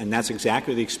 That's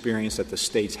exactly the experience that the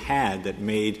states had that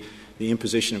made the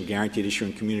imposition of guaranteed issue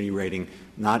and community rating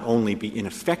not only be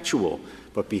ineffectual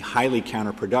but be highly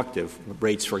counterproductive.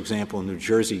 Rates, for example, in New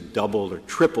Jersey doubled or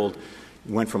tripled.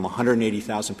 Went from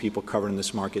 180,000 people covered in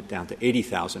this market down to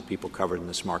 80,000 people covered in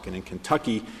this market. In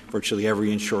Kentucky, virtually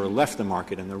every insurer left the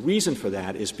market. And the reason for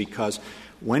that is because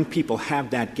when people have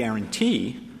that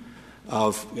guarantee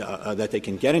of that they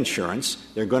can get insurance,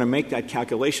 they're going to make that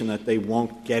calculation that they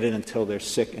won't get it until they're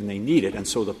sick and they need it. And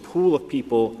so the pool of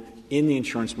people in the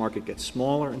insurance market gets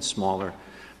smaller and smaller.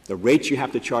 The rates you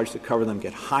have to charge to cover them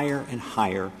get higher and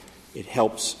higher. It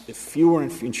helps if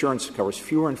insurance covers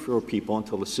fewer and fewer people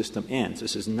until the system ends.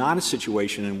 This is not a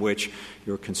situation in which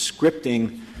you're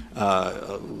conscripting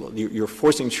you're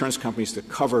forcing insurance companies to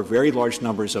cover very large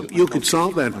numbers of. You could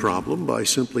solve that problem by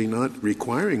simply not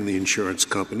requiring the insurance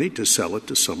company to sell it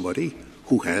to somebody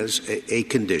who has a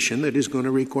condition that is going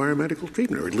to require medical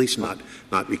treatment, or at least not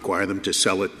require them to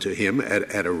sell it to him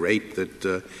at a rate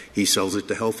that he sells it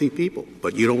to healthy people.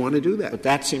 But you don't want to do that. But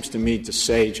that seems to me to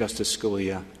say, Justice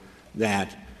Scalia,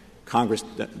 that Congress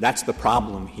that's the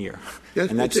problem here. Yes,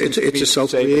 and that's it's a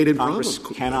self-created problem. Congress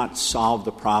cannot solve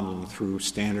the problem through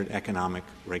standard economic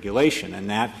regulation,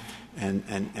 and I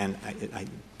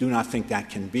do not think that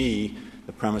can be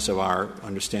the premise of our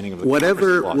understanding of the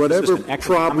whatever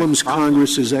problems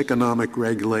Congress's economic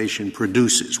regulation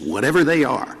produces, whatever they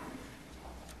are,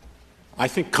 I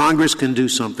think Congress can do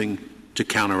something to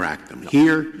counteract them.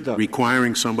 Here,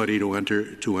 requiring somebody to enter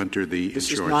the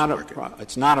insurance market.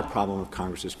 It's not a problem of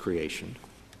Congress's creation.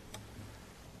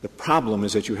 The problem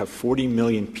is that you have 40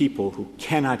 million people who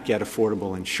cannot get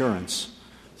affordable insurance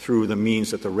through the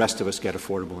means that the rest of us get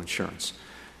affordable insurance.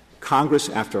 Congress,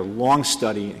 after long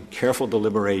study and careful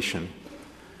deliberation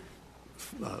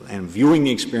and viewing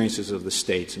the experiences of the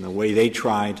states and the way they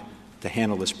tried to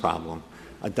handle this problem,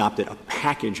 adopted a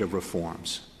package of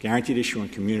reforms, guaranteed issue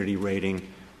and community rating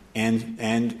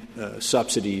and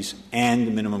subsidies and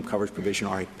the minimum coverage provision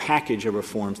are a package of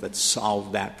reforms that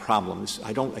solve that problem.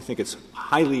 I think it's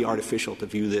highly artificial to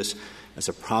view this as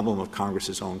a problem of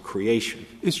Congress's own creation.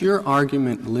 Is your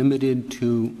argument limited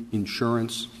to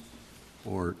insurance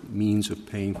or means of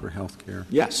paying for health care?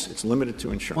 Yes, it's limited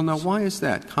to insurance. Well, now, why is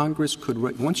that? Congress could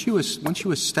once you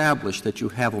establish that you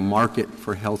have a market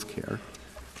for health care,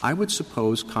 I would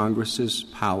suppose Congress's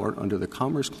power under the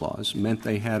Commerce Clause meant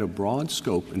they had a broad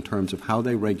scope in terms of how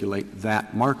they regulate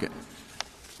that market.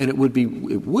 And it would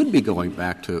be going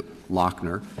back to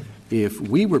Lochner if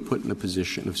we were put in the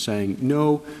position of saying,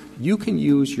 no, you can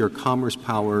use your commerce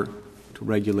power to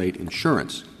regulate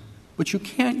insurance, but you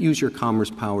can't use your commerce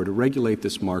power to regulate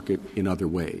this market in other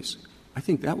ways. I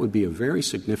think that would be a very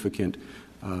significant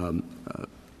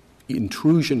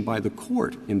intrusion by the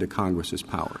court into Congress's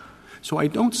power. So I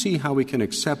don't see how we can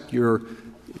accept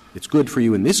it's good for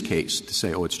you in this case to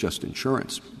say, oh, it's just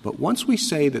insurance. But once we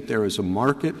say that there is a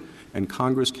market and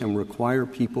Congress can require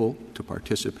people to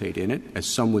participate in it, as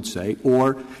some would say,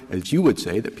 or as you would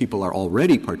say, that people are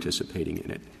already participating in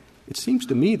it, it seems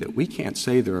to me that we can't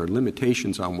say there are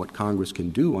limitations on what Congress can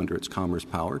do under its commerce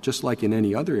power, just like in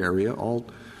any other area, all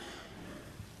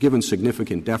given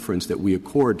significant deference that we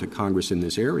accord to Congress in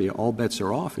this area, all bets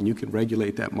are off, and you can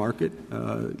regulate that market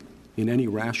in any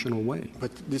rational way.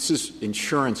 But this is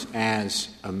insurance as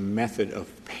a method of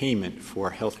payment for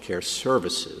health care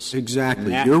services.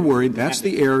 Exactly. You're worried. That's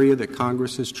the area that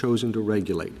Congress has chosen to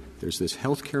regulate. There's this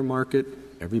health care market.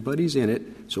 Everybody's in it,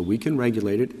 so we can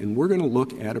regulate it, and we're going to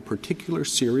look at a particular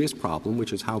serious problem,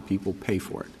 which is how people pay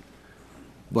for it.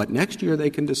 But next year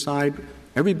they can decide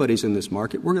everybody's in this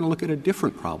market. We're going to look at a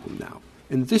different problem now,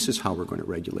 and this is how we're going to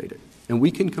regulate it. And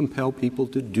we can compel people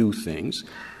to do things,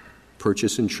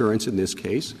 purchase insurance in this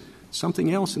case,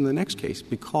 something else in the next case,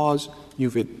 because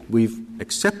we've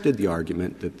accepted the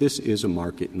argument that this is a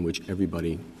market in which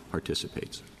everybody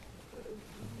participates.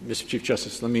 Mr. Chief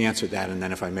Justice, let me answer that, and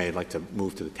then if I may, I'd like to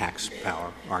move to the tax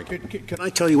power argument. Can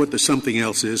I tell you what the something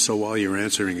else is, so while you're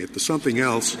answering it? The something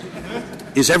else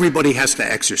is everybody has to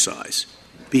exercise,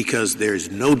 because there's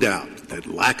no doubt that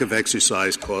lack of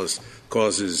exercise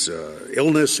causes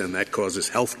illness, and that causes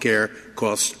health care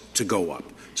costs to go up.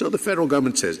 So the federal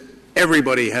government says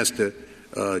everybody has to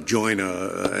join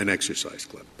an exercise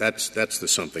club. That's the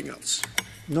something else.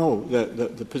 No,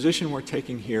 the position we're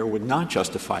taking here would not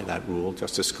justify that rule,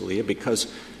 Justice Scalia,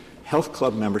 because health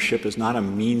club membership is not a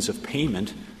means of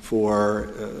payment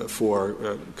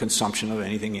for consumption of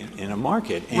anything in a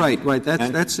market. Right.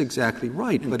 That's exactly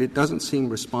right. But it doesn't seem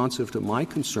responsive to my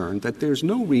concern that there's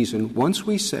no reason, once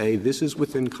we say this is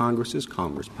within Congress's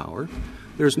commerce power,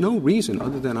 there's no reason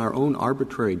other than our own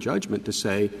arbitrary judgment to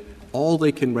say all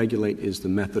they can regulate is the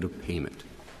method of payment.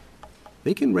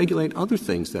 They can regulate other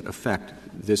things that affect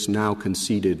this now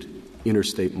conceded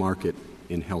interstate market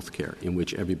in health care in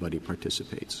which everybody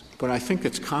participates. But I think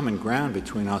it's common ground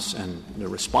between us and the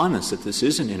respondents that this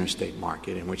is an interstate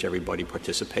market in which everybody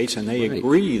participates, and they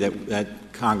agree that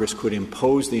Congress could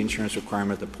impose the insurance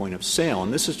requirement at the point of sale.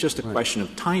 And this is just a question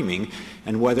of timing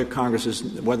and whether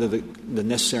the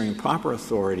necessary and proper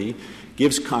authority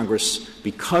gives Congress,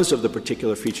 because of the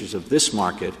particular features of this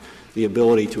market, the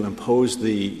ability to impose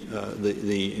the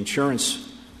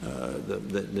insurance,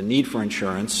 the need for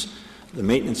insurance, the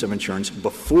maintenance of insurance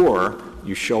before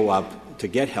you show up to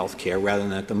get health care rather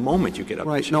than at the moment you get up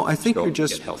right. to No, I think you're get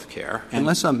just health care.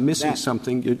 Unless I'm missing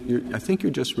something, I think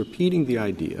you're just repeating the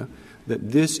idea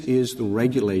that this is the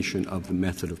regulation of the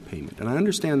method of payment. And I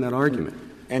understand that argument.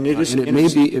 And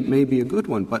it may be a good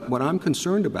one. But what I'm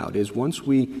concerned about is once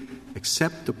we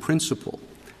accept the principle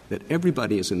that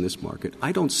everybody is in this market,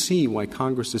 I don't see why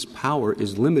Congress's power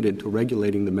is limited to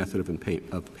regulating the method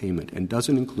of payment and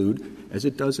doesn't include, as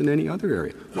it does in any other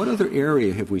area. What other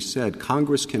area have we said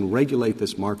Congress can regulate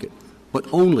this market, but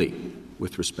only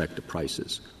with respect to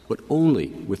prices, but only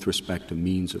with respect to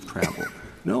means of travel?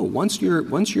 No, once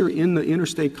you're in the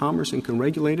interstate commerce and can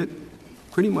regulate it,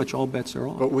 pretty much all bets are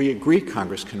off. But we agree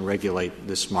Congress can regulate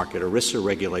this market. ERISA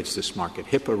regulates this market.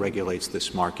 HIPAA regulates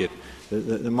this market.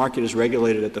 The market is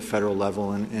regulated at the federal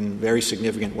level in very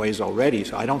significant ways already.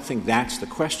 So I don't think that's the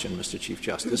question, Mr. Chief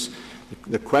Justice.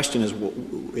 The question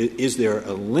is there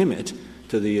a limit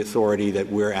to the authority that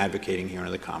we're advocating here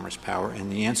under the Commerce Power?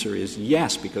 And the answer is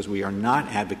yes, because we are not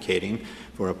advocating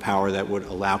for a power that would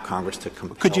allow Congress to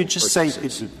compel Could you just say,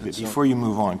 purchases. before you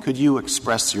move on, could you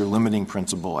express your limiting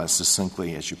principle as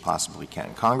succinctly as you possibly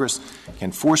can? Congress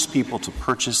can force people to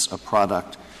purchase a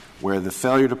product where the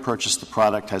failure to purchase the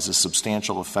product has a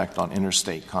substantial effect on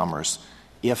interstate commerce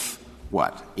if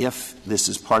what? If this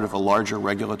is part of a larger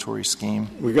regulatory scheme?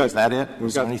 Is that it?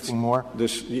 Is there anything more?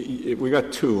 We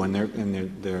got two, and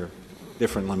they're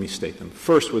different. Let me state them.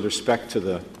 First, with respect to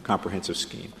the comprehensive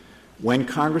scheme. When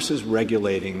Congress is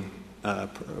regulating,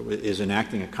 is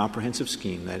enacting a comprehensive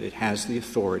scheme that it has the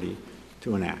authority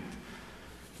to enact,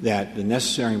 that the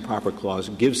necessary and proper clause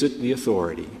gives it the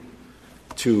authority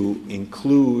to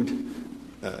include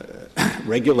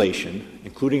regulation,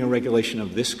 including a regulation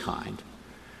of this kind,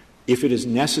 if it is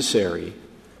necessary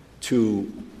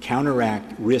to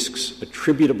counteract risks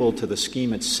attributable to the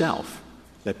scheme itself,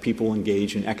 that people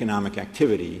engage in economic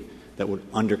activity that would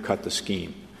undercut the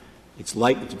scheme. It's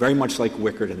very much like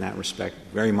Wickard in that respect,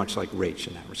 very much like Raich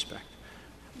in that respect.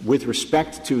 With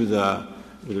respect to the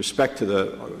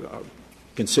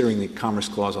considering the Commerce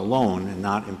Clause alone and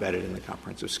not embedded in the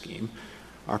comprehensive scheme,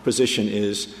 our position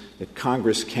is that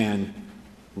Congress can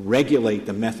regulate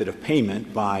the method of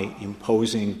payment by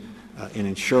imposing an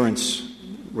insurance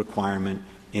requirement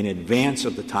in advance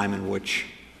of the time in which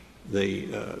the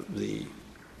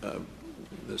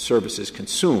service is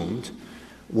consumed,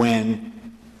 when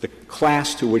the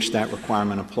class to which that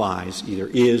requirement applies either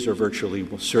is or virtually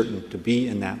will certain to be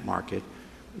in that market,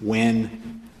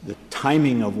 when the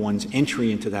timing of one's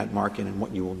entry into that market and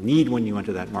what you will need when you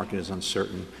enter that market is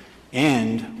uncertain,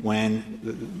 and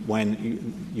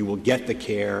when you will get the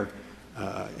care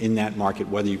in that market,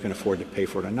 whether you can afford to pay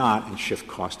for it or not, and shift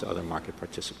costs to other market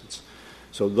participants.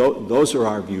 So those are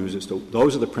our views.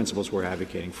 Those are the principles we're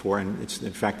advocating for, and it's,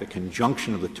 in fact, the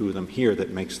conjunction of the two of them here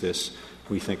that makes this,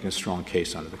 we think, a strong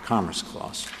case under the Commerce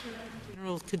Clause.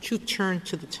 General, could you turn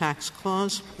to the tax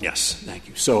clause? Yes, thank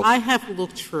you. So I have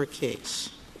looked for a case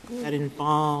that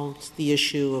involved the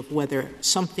issue of whether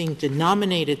something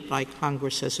denominated by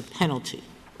Congress as a penalty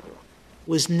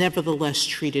was nevertheless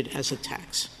treated as a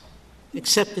tax,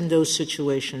 except in those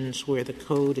situations where the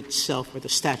code itself or the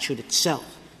statute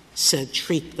itself said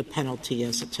treat the penalty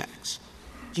as a tax.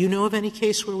 Do you know of any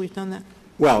case where we've done that?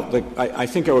 Well, I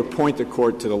think I would point the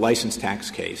Court to the license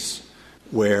tax case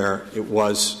where it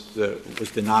was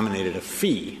denominated a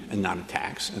fee and not a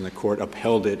tax, and the Court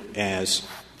upheld it as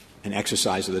an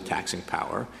exercise of the taxing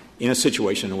power in a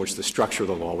situation in which the structure of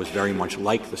the law was very much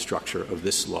like the structure of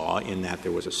this law, in that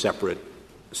there was a separate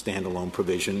standalone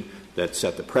provision that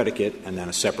set the predicate and then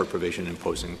a separate provision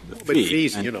imposing the fee. But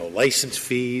fees, license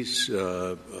fees,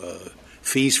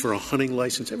 fees for a hunting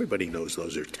license, everybody knows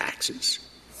those are taxes.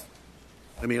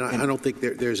 I mean, I don't think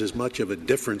there's as much of a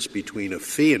difference between a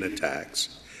fee and a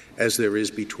tax as there is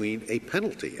between a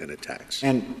penalty and a tax.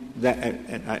 And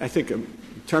I think in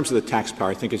terms of the tax power,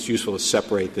 I think it's useful to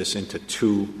separate this into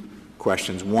two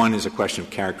questions. One is a question of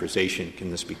characterization. Can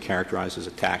this be characterized as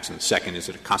a tax? And the second, is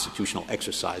it a constitutional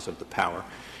exercise of the power?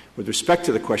 With respect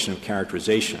to the question of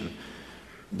characterization,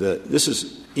 this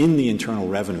is in the Internal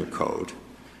Revenue Code.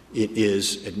 It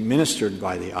is administered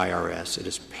by the IRS. It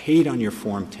is paid on your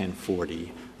Form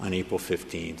 1040 on April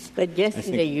 15th. But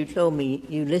yesterday you told me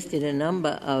you listed a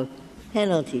number of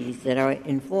penalties that are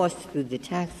enforced through the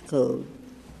tax code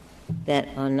that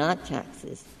are not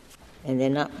taxes, and they're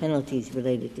not penalties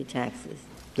related to taxes.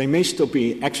 They may still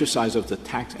be exercises of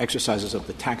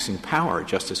the taxing power,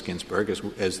 Justice Ginsburg,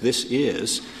 as this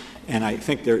is. And I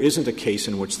think there isn't a case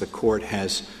in which the Court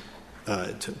has,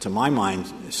 to my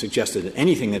mind, suggested that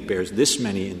anything that bears this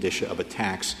many indicia of a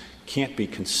tax can't be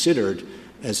considered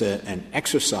as an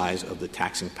exercise of the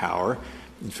taxing power.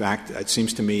 In fact, it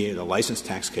seems to me the license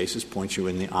tax cases point you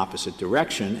in the opposite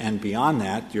direction, and beyond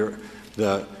that,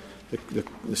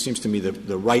 it seems to me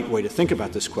the right way to think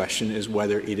about this question is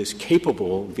whether it is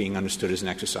capable of being understood as an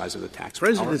exercise of the tax power.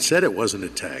 The President said it wasn't a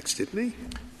tax, didn't he?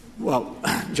 Well,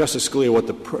 Justice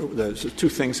Scalia, there's two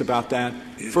things about that.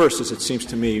 First is it seems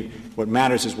to me what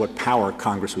matters is what power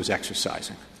Congress was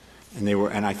exercising.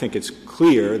 And I think it's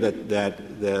clear that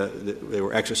they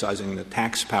were exercising the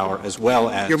tax power as well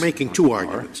as. You're making two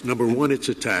arguments. Number one, it's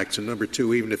a tax, and number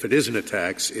two, even if it isn't a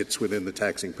tax, it's within the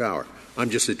taxing power. I'm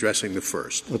just addressing the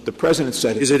first. What the President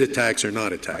said is it a tax or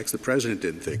not a tax? The President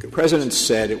didn't think it was. The President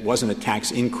said it wasn't a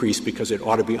tax increase because it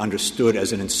ought to be understood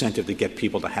as an incentive to get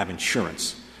people to have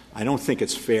insurance. I don't think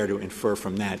it's fair to infer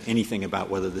from that anything about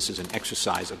whether this is an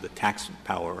exercise of the tax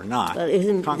power or not. Well,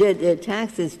 isn't the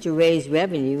tax is to raise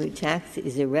revenue? Tax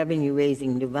is a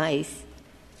revenue-raising device,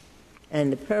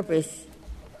 and the purpose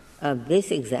of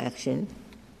this exaction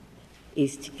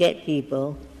is to get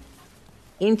people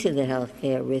into the health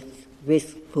care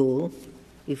risk pool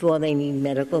before they need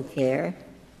medical care,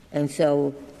 and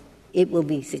so it will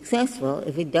be successful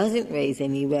if it doesn't raise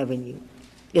any revenue,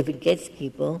 if it gets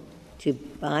people to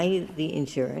buy the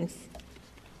insurance.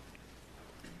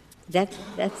 That's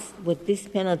what this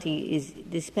penalty is.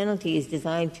 This penalty is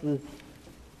designed to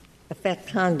affect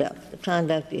conduct. The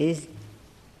conduct is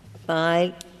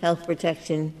buy health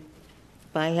protection,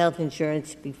 buy health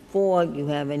insurance before you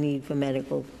have a need for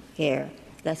medical care.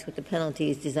 That's what the penalty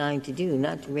is designed to do,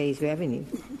 not to raise revenue.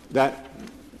 That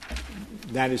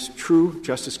is true,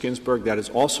 Justice Ginsburg. That is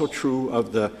also true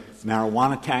of the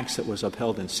marijuana tax that was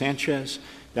upheld in Sanchez.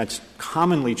 That's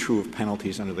commonly true of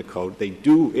penalties under the Code. They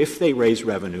do, if they raise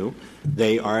revenue,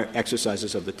 they are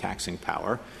exercises of the taxing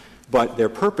power. But their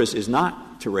purpose is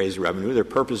not to raise revenue. Their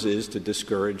purpose is to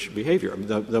discourage behavior.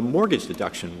 The mortgage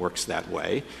deduction works that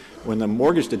way. When the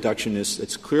mortgage deduction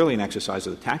it's clearly an exercise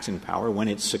of the taxing power. When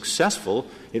it's successful,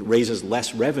 it raises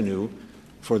less revenue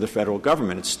for the federal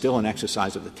government. It's still an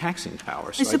exercise of the taxing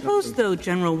power. So I suppose, though,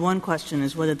 General, one question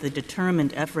is whether the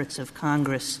determined efforts of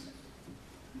Congress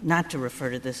not to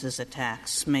refer to this as a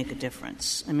tax make a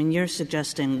difference. I mean, you're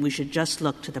suggesting we should just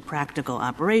look to the practical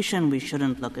operation, we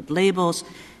shouldn't look at labels,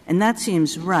 and that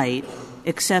seems right,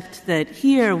 except that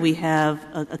here we have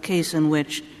a case in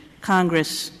which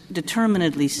Congress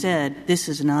determinedly said this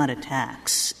is not a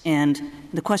tax, and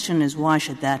the question is why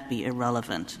should that be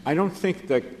irrelevant? I don't think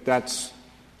that that's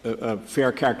a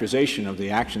fair characterization of the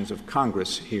actions of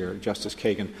Congress here, Justice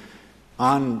Kagan.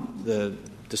 On the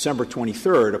December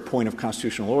 23rd, a point of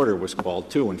constitutional order was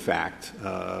called too, in fact,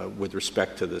 with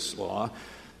respect to this law.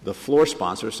 The floor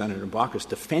sponsor, Senator Baucus,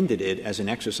 defended it as an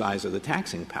exercise of the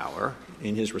taxing power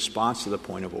in his response to the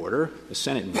point of order. The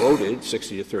Senate voted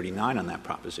 60-39 on that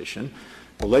proposition.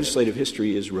 The legislative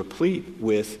history is replete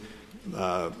with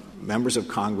members of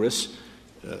Congress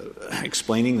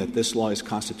explaining that this law is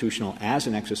constitutional as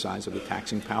an exercise of the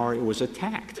taxing power. It was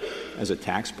attacked as a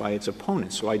tax by its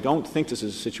opponents. So I don't think this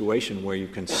is a situation where you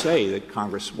can say that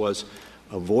Congress was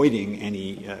avoiding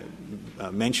any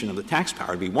mention of the tax power.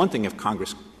 It would be one thing if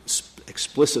Congress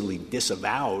explicitly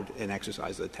disavowed an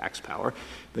exercise of the tax power,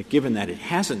 but given that it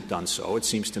hasn't done so, it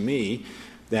seems to me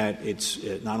that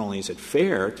not only is it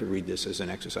fair to read this as an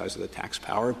exercise of the tax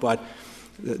power, but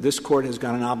this Court has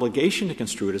got an obligation to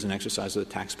construe it as an exercise of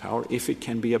the tax power if it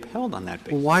can be upheld on that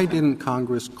basis. Well, why didn't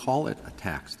Congress call it a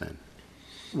tax then?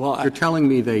 Well, you're telling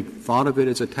me they thought of it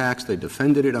as a tax, they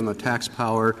defended it on the tax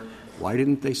power. Why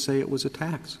didn't they say it was a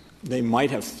tax? They might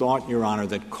have thought, Your Honor,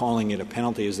 that calling it a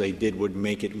penalty as they did would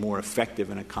make it more effective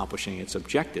in accomplishing its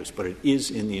objectives. But it is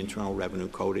in the Internal Revenue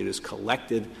Code. It is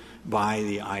collected by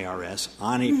the IRS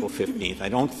on April 15th. I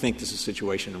don't think this is a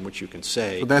situation in which you can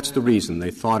say. So that's the reason. They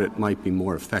thought it might be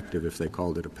more effective if they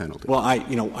called it a penalty. Well,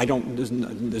 I don't,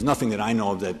 there's nothing that I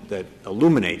know of that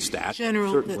illuminates that.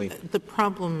 General, certainly. The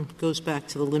problem goes back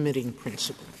to the limiting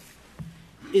principle.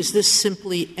 Is this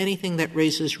simply anything that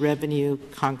raises revenue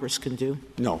Congress can do?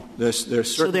 No. There's certainly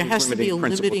so there has to be a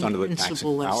limiting under the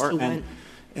principle taxing power. as to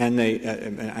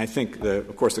and I think,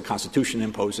 of course, the Constitution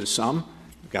imposes some.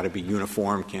 It's got to be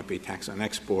uniform, can't be tax on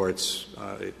exports.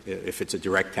 If it's a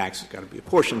direct tax, it's got to be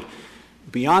apportioned.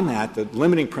 Beyond that, the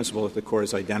limiting principle that the Court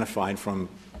has identified from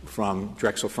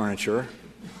Drexel Furniture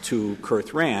to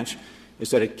Kurth Ranch is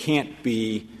that it can't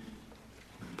be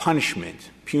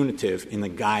punishment, punitive, in the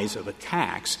guise of a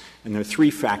tax. And there are three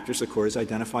factors the Court has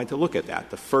identified to look at that.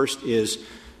 The first is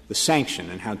the sanction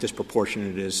and how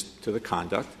disproportionate it is to the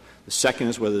conduct. The second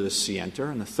is whether there's scienter.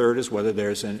 And the third is whether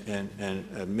there's an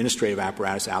administrative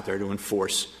apparatus out there to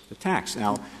enforce the tax.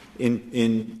 Now,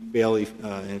 In Bailey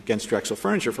against Drexel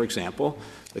Furniture, for example,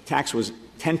 the tax was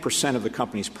 10% of the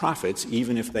company's profits,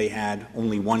 even if they had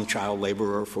only one child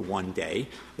laborer for one day.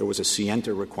 There was a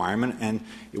scienter requirement, and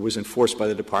it was enforced by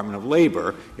the Department of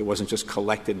Labor. It wasn't just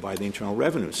collected by the Internal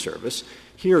Revenue Service.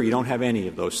 Here, you don't have any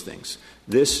of those things.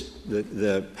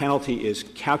 The penalty is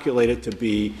calculated to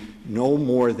be no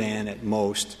more than, at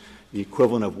most, the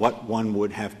equivalent of what one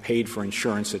would have paid for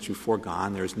insurance that you've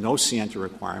foregone. There's no scienter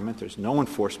requirement. There's no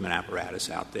enforcement apparatus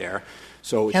out there.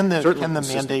 So can the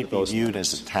mandate be viewed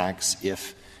as a tax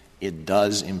if it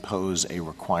does impose a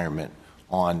requirement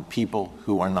on people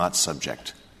who are not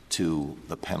subject to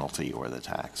the penalty or the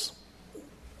tax?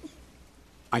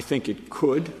 I think it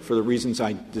could, for the reasons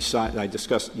I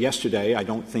discussed yesterday. I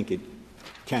don't think it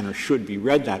can or should be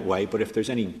read that way. But if there's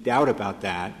any doubt about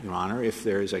that, Your Honor, if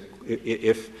it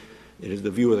is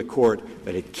the view of the Court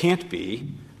that it can't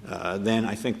be, then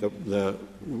I think the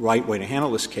right way to handle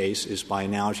this case is by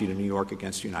analogy to New York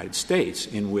against the United States,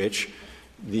 in which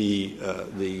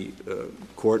the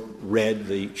Court read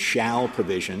the shall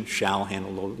provision, shall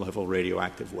handle low-level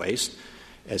radioactive waste,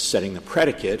 as setting the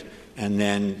predicate, and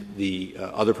then the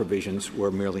other provisions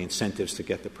were merely incentives to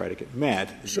get the predicate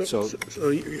met. So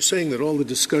you're saying that all the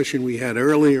discussion we had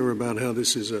earlier about how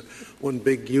this is one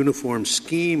big uniform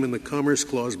scheme in the Commerce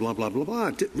Clause, blah, blah, blah, blah,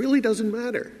 it really doesn't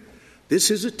matter.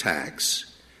 This is a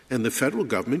tax, and the federal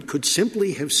government could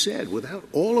simply have said, without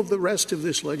all of the rest of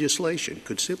this legislation,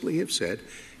 could simply have said,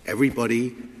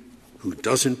 everybody who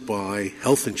doesn't buy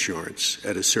health insurance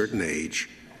at a certain age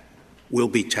will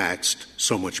be taxed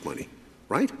so much money,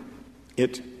 right?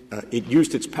 It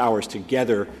used its powers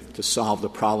together to solve the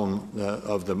problem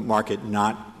of the market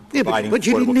not providing but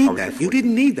you didn't need that. You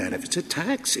didn't need that. If it's a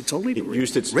tax, it's only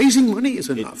raising money is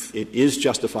enough. It is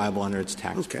justifiable under its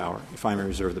tax power. If I may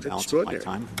reserve the balance of my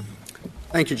time.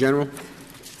 Thank you, General.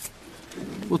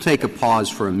 We'll take a pause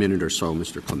for a minute or so,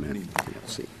 Mr. Clement.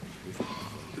 Let's see.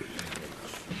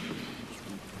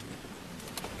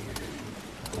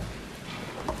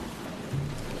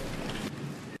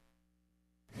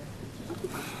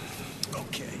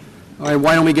 Okay. All right,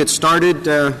 why don't we get started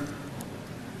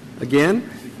again?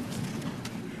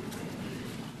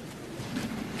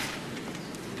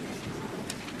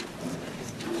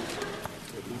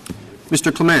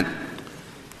 Mr. Clement.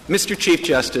 Mr. Chief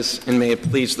Justice, and may it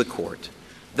please the Court,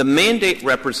 the mandate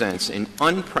represents an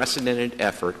unprecedented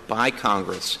effort by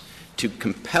Congress to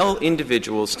compel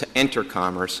individuals to enter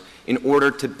commerce in order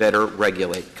to better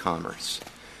regulate commerce.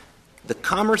 The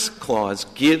Commerce Clause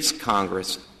gives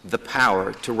Congress the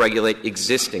power to regulate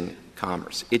existing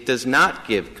commerce. It does not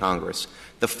give Congress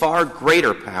the far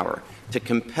greater power to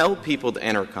compel people to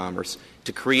enter commerce,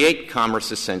 to create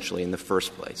commerce essentially in the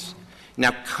first place.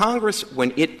 Now, Congress,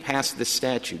 when it passed this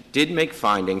statute, did make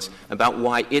findings about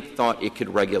why it thought it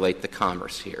could regulate the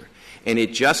commerce here. And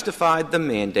it justified the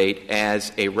mandate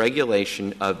as a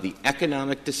regulation of the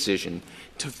economic decision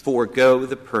to forego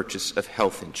the purchase of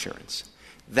health insurance.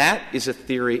 That is a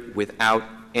theory without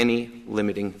any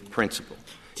limiting principle.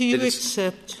 Do you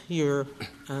accept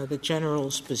the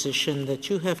General's position that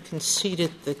you have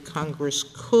conceded that Congress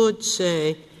could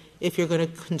say, if you're going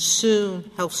to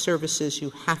consume health services, you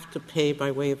have to pay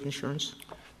by way of insurance?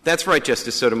 That's right,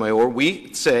 Justice Sotomayor.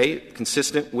 We say,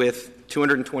 consistent with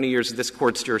 220 years of this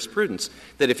Court's jurisprudence,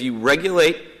 that if you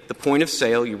regulate the point of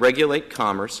sale, you regulate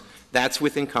commerce, that's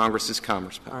within Congress's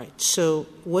commerce power. All right. So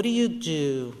what do you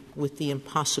do with the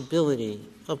impossibility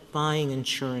of buying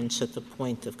insurance at the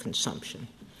point of consumption?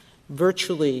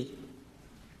 Virtually,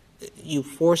 you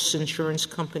force insurance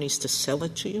companies to sell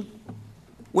it to you?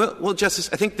 Well, Justice,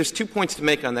 I think there's 2 points to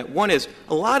make on that. One is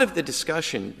a lot of the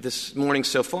discussion this morning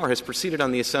so far has proceeded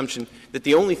on the assumption that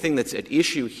the only thing that's at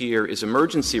issue here is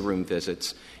emergency room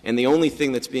visits, and the only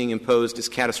thing that's being imposed is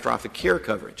catastrophic care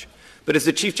coverage. But as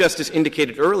the Chief Justice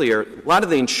indicated earlier, a lot of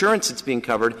the insurance that's being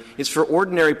covered is for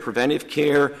ordinary preventive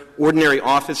care, ordinary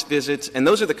office visits, and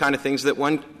those are the kind of things that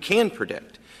one can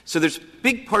predict. So there's a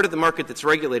big part of the market that's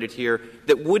regulated here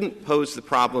that wouldn't pose the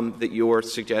problem that you're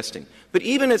suggesting. But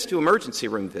even as to emergency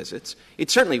room visits, it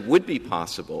certainly would be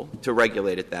possible to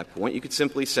regulate at that point. You could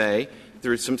simply say,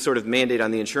 through some sort of mandate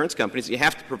on the insurance companies, you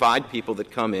have to provide people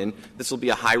that come in. This will be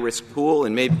a high-risk pool,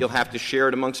 and maybe you'll have to share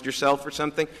it amongst yourself or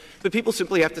something. But people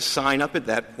simply have to sign up at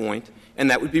that point, and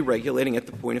that would be regulating at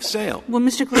the point of sale. Well,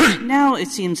 Mr. Clement, now it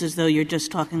seems as though you're just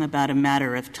talking about a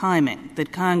matter of timing,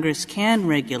 that Congress can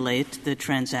regulate the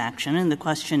transaction, and the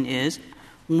question is,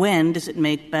 when does it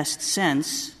make best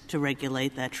sense to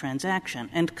regulate that transaction?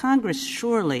 And Congress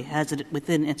surely has it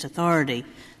within its authority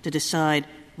to decide,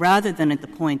 rather than at the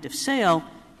point of sale,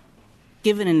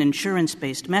 given an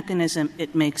insurance-based mechanism,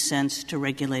 it makes sense to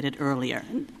regulate it earlier.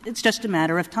 It's just a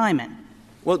matter of timing.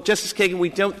 Well, Justice Kagan, we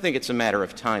don't think it's a matter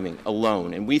of timing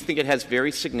alone, and we think it has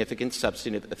very significant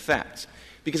substantive effects.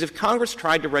 Because if Congress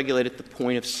tried to regulate at the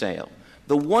point of sale,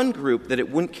 the one group that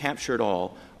it wouldn't capture at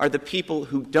all are the people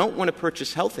who don't want to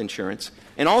purchase health insurance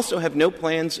and also have no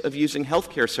plans of using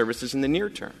health care services in the near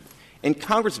term. And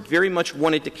Congress very much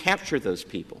wanted to capture those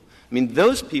people. I mean,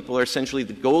 those people are essentially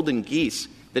the golden geese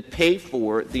that pay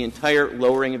for the entire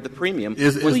lowering of the premium.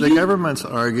 Is the government's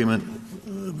argument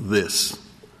this,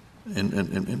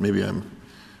 and maybe I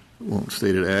won't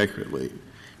state it accurately,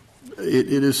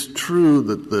 it is true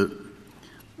that the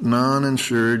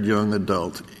non-insured young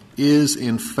adult is,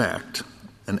 in fact,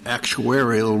 an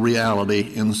actuarial reality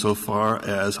insofar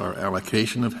as our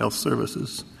allocation of health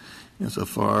services,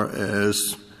 insofar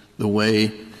as the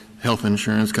way health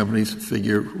insurance companies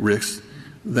figure risks.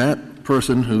 That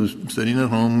person who's sitting at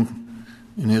home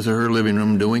in his or her living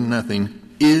room doing nothing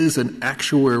is an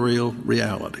actuarial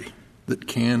reality that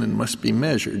can and must be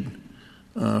measured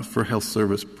for health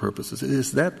service purposes.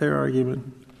 Is that their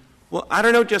argument? Well, I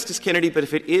don't know, Justice Kennedy, but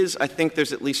if it is, I think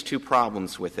there's at least two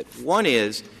problems with it. One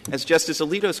is, as Justice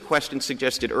Alito's question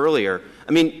suggested earlier,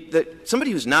 I mean,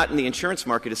 somebody who's not in the insurance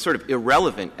market is sort of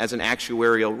irrelevant as an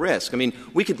actuarial risk. I mean,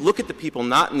 we could look at the people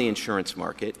not in the insurance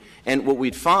market, and what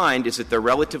we'd find is that they're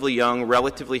relatively young,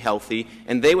 relatively healthy,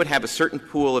 and they would have a certain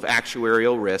pool of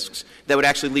actuarial risks that would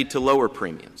actually lead to lower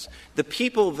premiums. The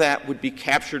people that would be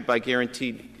captured by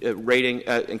guaranteed rating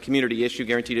and community issue,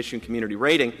 guaranteed issue and community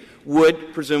rating,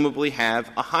 would presumably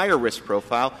have a higher risk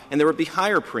profile, and there would be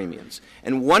higher premiums.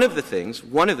 And one of the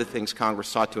things Congress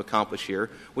sought to accomplish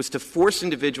here was to force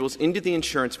individuals into the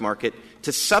insurance market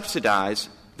to subsidize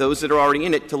those that are already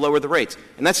in it to lower the rates.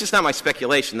 And that's just not my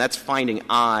speculation. That's finding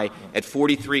I at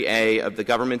 43A of the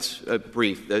government's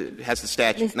brief that has the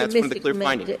statute, and that's one of the clear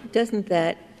findings. Doesn't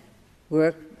that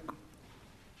work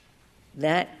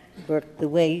the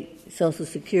way Social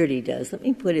Security does? Let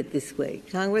me put it this way.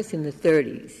 Congress in the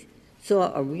 30s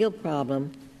saw a real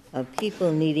problem of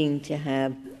people needing to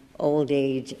have old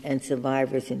age and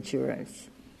survivors insurance.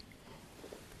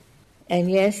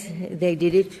 And yes, they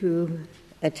did it through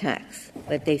a tax,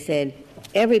 but they said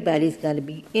everybody's got to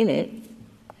be in it,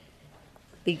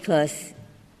 because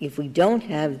if we don't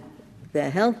have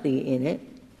the healthy in it,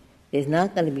 there's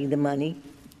not going to be the money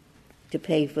to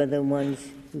pay for the ones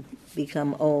who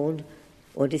become old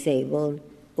or disabled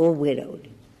or widowed.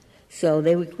 So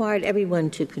they required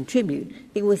everyone to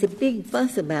contribute. There was a big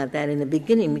fuss about that in the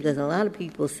beginning because a lot of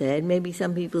people said, maybe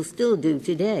some people still do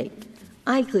today,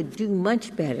 I could do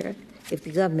much better if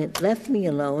the government left me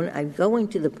alone. I'd go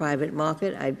into the private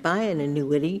market, I'd buy an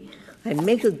annuity, I'd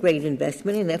make a great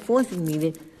investment, and they're forcing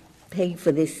me to pay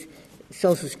for this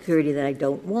Social Security that I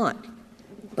don't want.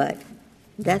 But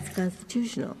that's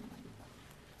constitutional.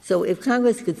 So if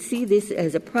Congress could see this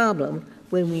as a problem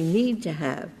when we need to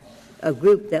have a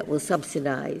group that will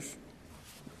subsidize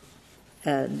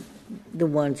the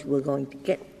ones who are going to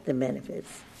get the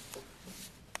benefits,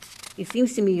 it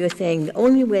seems to me you're saying the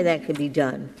only way that could be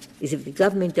done is if the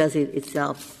government does it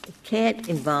itself. It can't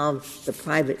involve the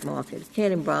private market. It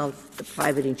can't involve the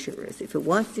private insurers. If it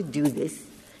wants to do this,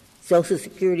 Social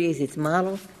Security is its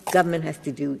model. Government has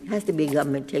to be a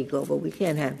government takeover. We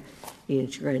can't have the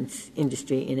insurance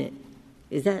industry in it.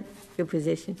 Is that your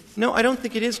position? No, I don't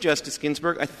think it is, Justice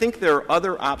Ginsburg. I think there are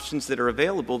other options that are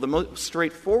available. The most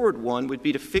straightforward one would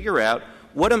be to figure out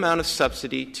what amount of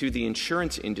subsidy to the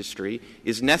insurance industry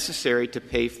is necessary to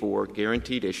pay for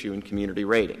guaranteed issue and community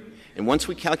rating. And once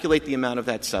we calculate the amount of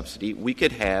that subsidy, we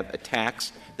could have a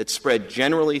tax that's spread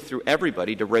generally through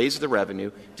everybody to raise the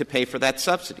revenue to pay for that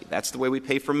subsidy. That's the way we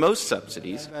pay for most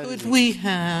subsidies. Could we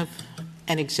have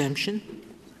an exemption?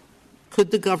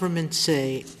 Could the government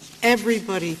say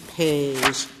everybody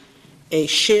pays a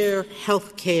share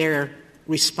health care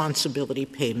responsibility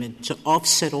payment to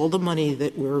offset all the money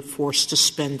that we're forced to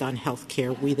spend on health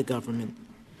care, we the government?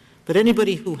 But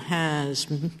anybody who has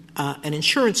an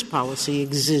insurance policy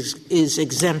is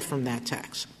exempt from that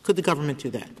tax. Could the government do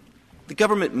that? The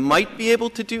government might be able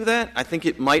to do that. I think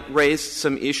it might raise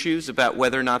some issues about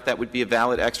whether or not that would be a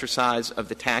valid exercise of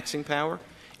the taxing power.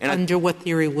 And under what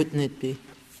theory wouldn't it be?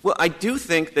 Well, I do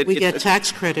think that we get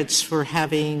tax credits for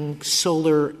having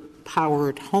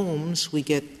solar-powered homes. We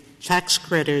get tax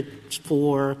credits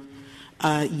for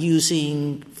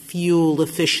using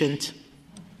fuel-efficient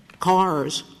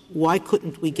cars. Why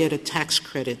couldn't we get a tax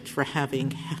credit for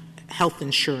having health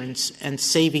insurance and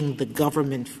saving the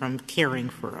government from caring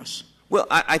for us? Well,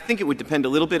 I think it would depend a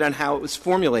little bit on how it was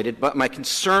formulated, but my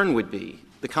concern would be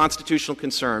the constitutional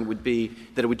concern would be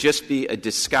that it would just be a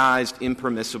disguised,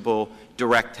 impermissible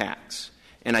direct tax.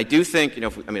 And I do think, I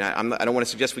don't want to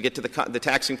suggest we get to the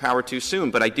taxing power too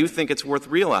soon, but I do think it's worth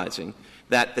realizing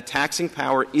that the taxing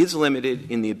power is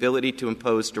limited in the ability to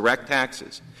impose direct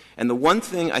taxes. And the one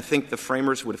thing I think the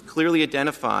framers would have clearly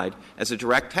identified as a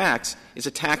direct tax is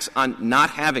a tax on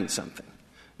not having something.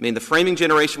 I mean, the framing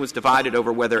generation was divided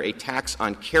over whether a tax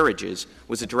on carriages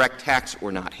was a direct tax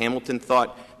or not. Hamilton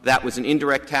thought that was an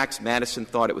indirect tax. Madison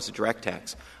thought it was a direct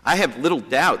tax. I have little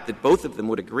doubt that both of them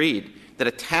would agree that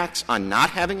a tax on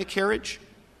not having a carriage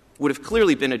would have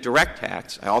clearly been a direct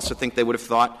tax. I also think they would have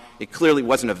thought it clearly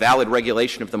wasn't a valid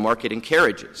regulation of the market in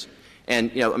carriages.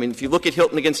 And, if you look at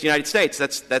Hilton against the United States,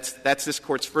 that's this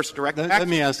Court's first direct tax. Let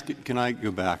me ask, can I go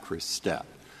back for a step?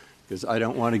 Because I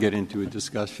don't want to get into a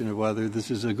discussion of whether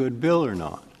this is a good bill or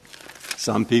not.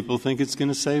 Some people think it's going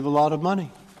to save a lot of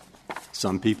money.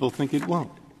 Some people think it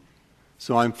won't.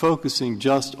 So I'm focusing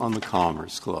just on the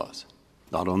Commerce Clause,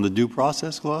 not on the Due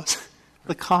Process Clause,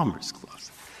 the Commerce Clause.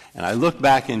 And I look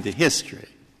back into history,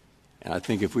 and I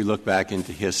think if we look back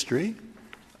into history,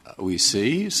 we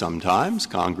see sometimes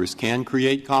Congress can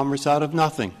create commerce out of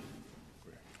nothing.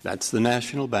 That's the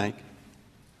National Bank,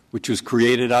 which was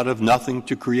created out of nothing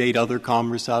to create other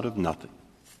commerce out of nothing.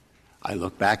 I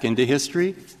look back into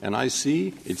history, and I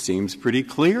see it seems pretty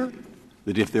clear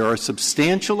that if there are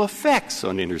substantial effects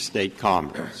on interstate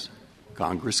commerce,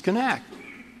 Congress can act.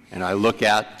 And I look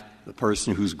at the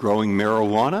person who's growing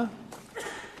marijuana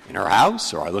in her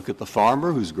house, or I look at the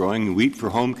farmer who's growing wheat for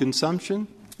home consumption.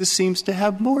 This seems to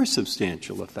have more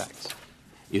substantial effects.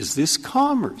 Is this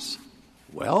commerce?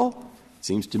 Well, it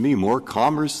seems to me more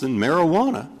commerce than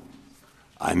marijuana.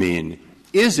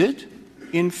 Is it,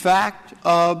 in fact,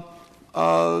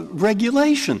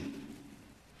 regulation?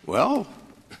 Well,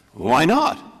 why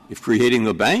not? If creating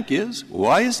the bank is,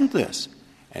 why isn't this?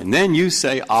 And then you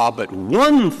say, but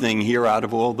one thing here out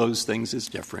of all those things is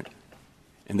different,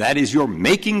 and that is you're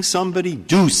making somebody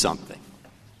do something.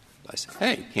 I say,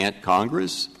 hey, can't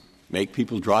Congress make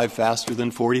people drive faster than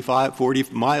 40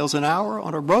 miles an hour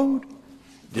on a road?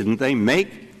 Didn't they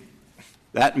make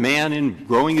that man in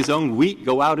growing his own wheat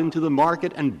go out into the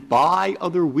market and buy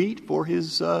other wheat for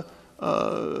his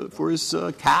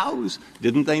cows?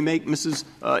 Didn't they make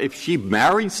if she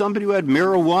married somebody who had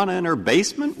marijuana in her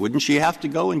basement, wouldn't she have to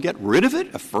go and get rid of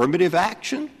it? Affirmative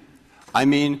action?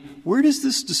 Where does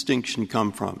this distinction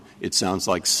come from? It sounds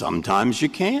like sometimes you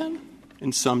can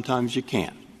and sometimes you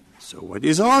can't. So what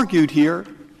is argued here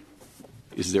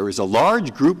is there is a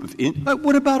large group of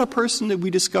what about a person that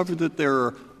we discovered that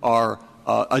there are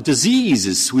a disease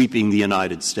is sweeping the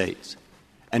United States,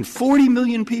 and 40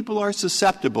 million people are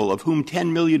susceptible, of whom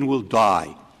 10 million will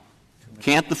die?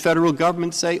 Can't the federal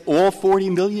government say all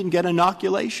 40 million get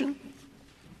inoculation?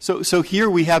 So here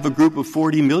we have a group of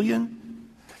 40 million,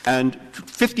 and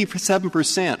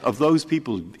 57% of those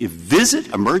people visit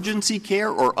emergency care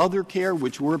or other care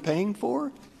which we're paying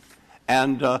for,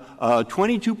 and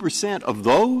 22% of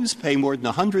those pay more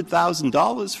than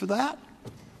 $100,000 for that.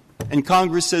 And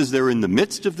Congress says they're in the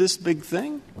midst of this big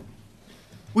thing.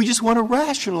 We just want to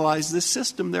rationalize this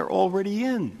system they're already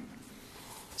in.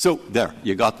 So there,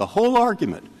 you got the whole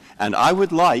argument. And I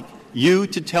would like you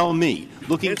to tell me,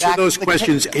 looking back... Answer those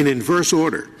questions in inverse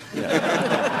order.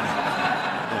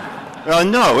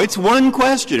 No, it's one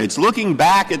question. It's looking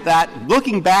back at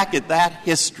that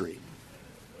history.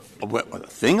 The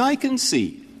thing I can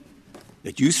see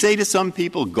that you say to some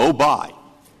people, go buy,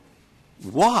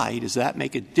 why does that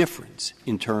make a difference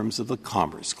in terms of the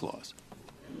Commerce Clause?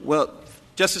 Well,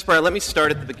 Justice Breyer, let me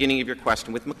start at the beginning of your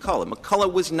question with McCulloch.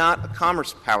 McCulloch was not a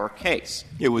commerce power case.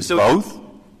 It was both?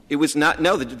 It was not.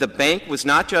 No, the bank was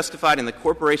not justified and the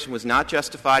corporation was not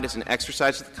justified as an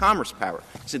exercise of the commerce power.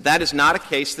 So that is not a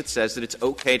case that says that it's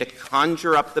okay to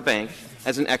conjure up the bank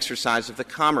as an exercise of the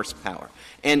commerce power.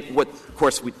 And what, of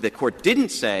course, the Court didn't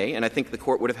say, and I think the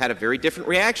Court would have had a very different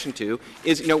reaction to,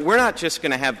 is, we're not just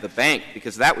going to have the bank,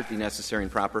 because that would be necessary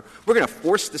and proper. We're going to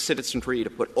force the citizenry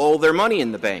to put all their money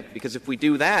in the bank, because if we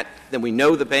do that, then we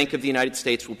know the Bank of the United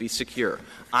States will be secure.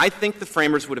 I think the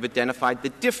framers would have identified the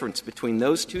difference between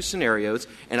those two scenarios,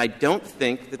 and I don't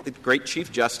think that the great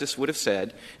Chief Justice would have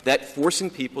said that forcing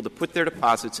people to put their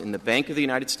deposits in the Bank of the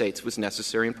United States was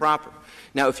necessary and proper.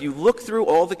 Now, if you look through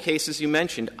all the cases you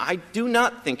mentioned, I do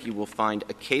not think you will find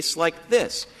a case like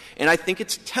this. And I think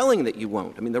it's telling that you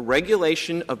won't. The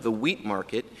regulation of the wheat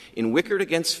market in Wickard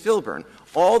against Filburn,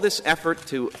 all this effort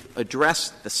to address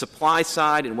the supply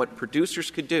side and what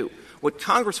producers could do, what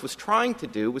Congress was trying to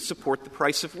do was support the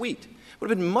price of wheat. would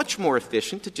have been much more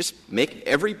efficient to just make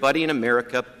everybody in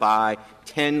America buy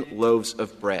 10 loaves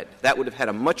of bread. That would have had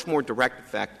a much more direct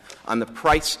effect on the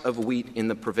price of wheat in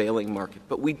the prevailing market.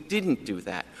 But we didn't do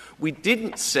that. We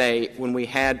didn't say, when we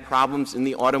had problems in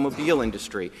the automobile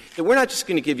industry, that we're not just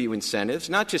going to give you incentives,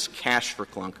 not just cash for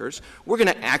clunkers. We're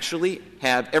going to actually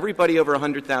have everybody over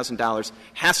 $100,000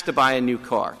 has to buy a new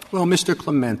car. Well, Mr.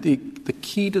 Clement, the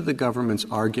key to the government's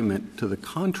argument to the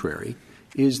contrary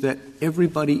is that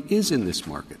everybody is in this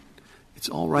market. It's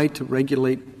all right to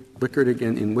regulate Wickard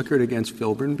against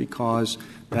Filburn because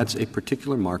that's a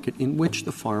particular market in which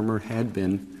the farmer had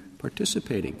been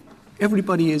participating.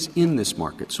 Everybody is in this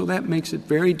market, so that makes it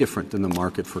very different than the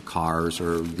market for cars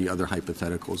or the other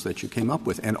hypotheticals that you came up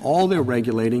with. And all they're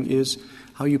regulating is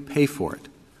how you pay for it.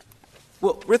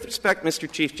 Well, with respect,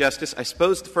 Mr. Chief Justice, I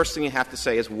suppose the first thing you have to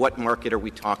say is what market are we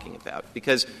talking about?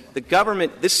 Because the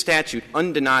government, this statute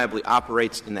undeniably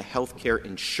operates in the health care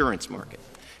insurance market.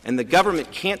 And the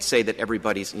government can't say that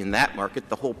everybody's in that market.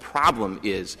 The whole problem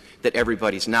is that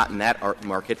everybody's not in that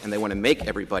market, and they want to make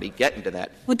everybody get into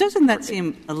that. Well, doesn't that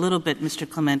seem a little bit, Mr.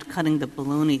 Clement, cutting the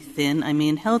baloney thin? I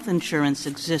mean, health insurance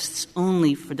exists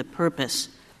only for the purpose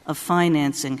of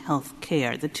financing health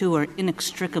care. The two are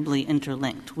inextricably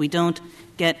interlinked. We don't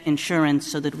get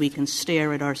insurance so that we can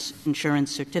stare at our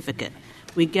insurance certificate.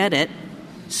 We get it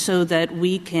so that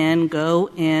we can go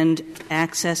and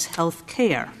access health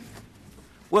care.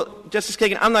 Well, Justice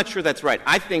Kagan, I'm not sure that's right.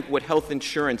 I think what health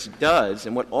insurance does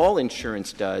and what all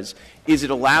insurance does is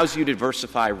it allows you to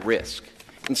diversify risk.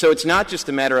 And so it's not just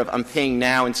a matter of I'm paying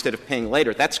now instead of paying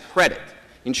later. That's credit.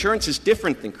 Insurance is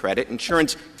different than credit.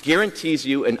 Insurance guarantees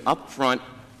you an upfront,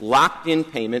 locked-in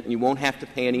payment, and you won't have to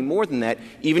pay any more than that,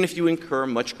 even if you incur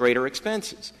much greater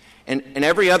expenses. And in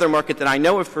every other market that I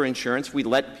know of for insurance, we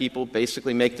let people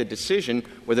basically make the decision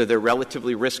whether they're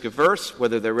relatively risk-averse,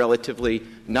 whether they're relatively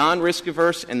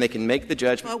non-risk-averse, and they can make the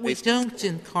judgment. But we don't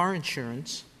in car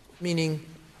insurance, meaning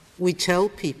we tell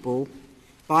people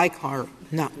buy car,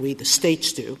 not we, the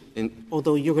states do,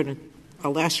 although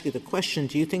I'll ask you the question,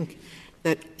 do you think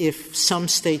that if some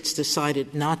states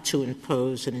decided not to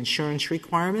impose an insurance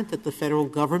requirement, that the federal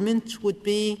government would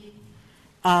be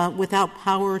without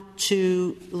power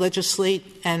to legislate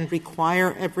and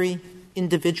require every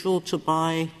individual to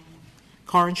buy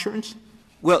car insurance?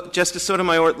 Well, Justice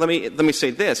Sotomayor, let me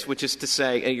say this, which is to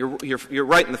say, you're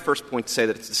right in the first point to say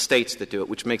that it's the states that do it,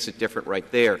 which makes it different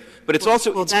right there. But it's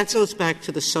also that goes back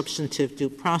to the substantive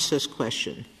due process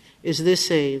question. Is this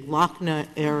a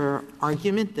Lochner-era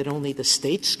argument that only the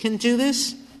states can do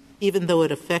this, even though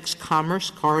it affects commerce?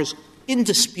 Cars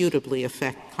indisputably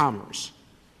affect commerce.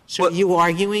 So are you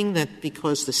arguing that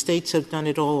because the states have done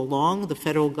it all along, the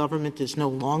federal government is no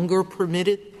longer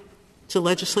permitted to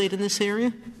legislate in this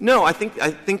area? No, I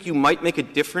think you might make a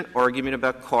different argument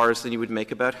about cars than you would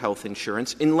make about health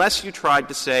insurance, unless you tried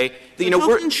to say that,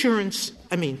 health insurance,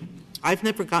 I've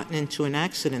never gotten into an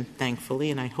accident, thankfully,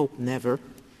 and I hope never.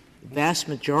 The vast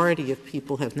majority of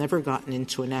people have never gotten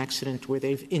into an accident where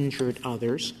they've injured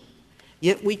others.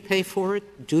 Yet we pay for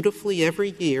it dutifully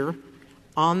every year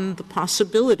on the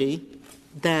possibility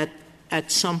that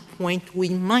at some point we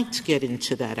might get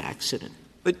into that accident.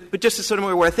 But Justice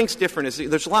Sotomayor, what I think is different is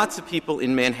there's lots of people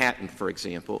in Manhattan, for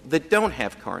example, that don't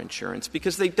have car insurance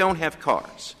because they don't have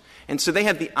cars. And so they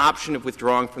have the option of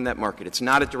withdrawing from that market. It's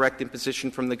not a direct imposition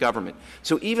from the government.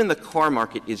 So even the car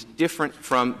market is different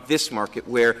from this market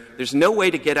where there's no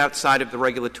way to get outside of the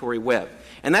regulatory web.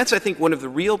 And that's, I think, one of the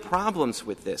real problems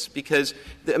with this because,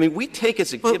 we take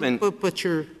as a given. But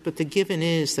the given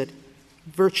is that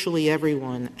virtually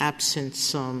everyone, absent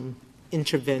some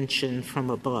intervention from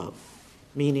above,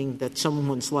 meaning that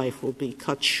someone's life will be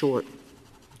cut short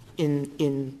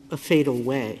in a fatal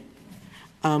way,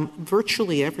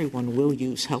 virtually everyone will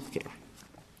use health care.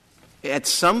 At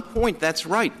some point, that's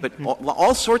right. But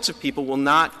all sorts of people will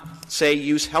not, say,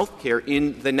 use health care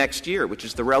in the next year, which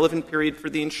is the relevant period for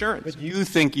the insurance. But you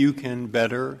think you can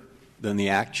better than the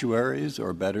actuaries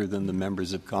or better than the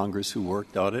members of Congress who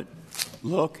worked on it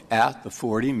look at the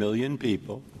 40 million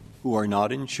people who are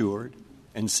not insured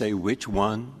and say which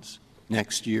ones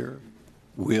next year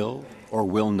will or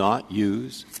will not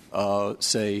use,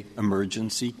 say,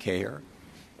 emergency care?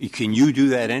 Can you do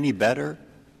that any better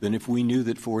than if we knew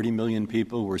that 40 million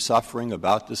people were suffering,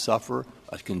 about to suffer,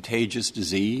 a contagious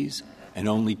disease, and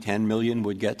only 10 million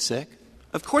would get sick?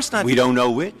 Of course not. We don't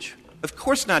know which. Of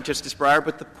course not, Justice Breyer,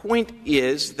 but the point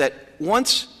is that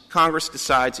once Congress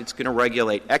decides it's going to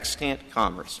regulate extant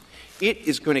commerce, it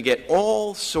is going to get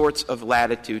all sorts of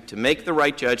latitude to make the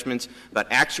right judgments about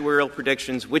actuarial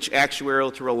predictions, which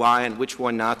actuarial to rely on, which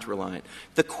one not to rely on.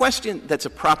 The question that's a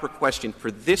proper question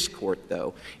for this Court,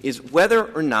 though, is whether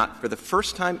or not, for the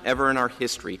first time ever in our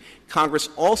history, Congress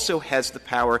also has the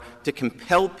power to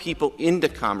compel people into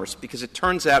commerce, because it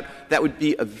turns out that would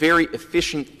be a very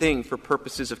efficient thing for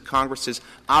purposes of Congress's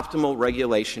optimal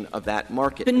regulation of that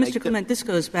market. But, Mr. Clement, this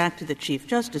goes back to the Chief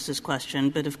Justice's question,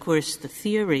 but of course the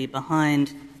theory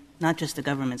behind not just the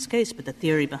government's case, but the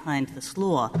theory behind this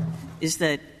law is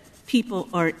that people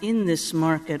are in this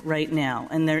market right now,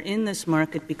 and they're in this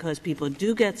market because people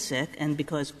do get sick, and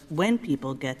because when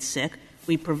people get sick,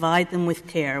 we provide them with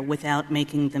care without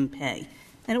making them pay.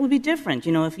 And it would be different,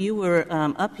 if you were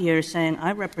up here saying,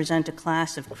 I represent a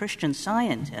class of Christian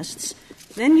Scientists,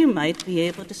 then you might be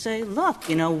able to say, look,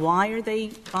 why are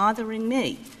they bothering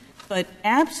me? But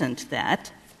absent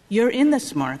that, you're in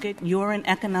this market, you're an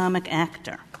economic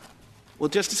actor. Well,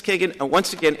 Justice Kagan,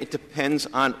 once again, it depends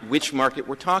on which market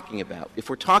we're talking about. If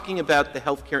we're talking about the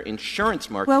health care insurance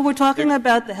market... Well, we're talking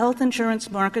about the health insurance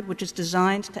market, which is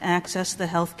designed to access the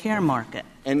health care market.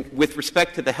 And with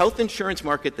respect to the health insurance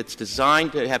market that's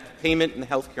designed to have payment in the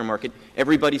health care market,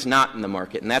 everybody's not in the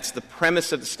market. And that's the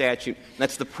premise of the statute. And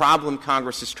that's the problem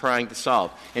Congress is trying to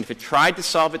solve. And if it tried to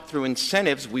solve it through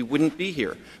incentives, we wouldn't be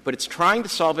here. But it's trying to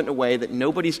solve it in a way that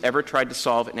nobody's ever tried to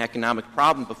solve an economic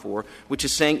problem before, which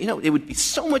is saying, it would be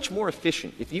so much more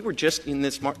efficient if you were just in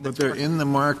this market. But they're in the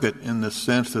market in the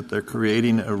sense that they're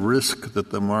creating a risk that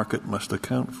the market must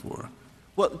account for.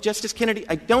 Well, Justice Kennedy,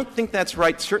 I don't think that's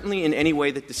right, certainly in any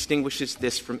way that distinguishes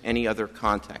this from any other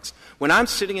context. When I'm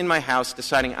sitting in my house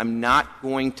deciding I'm not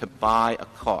going to buy a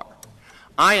car,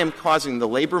 I am causing the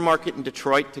labor market in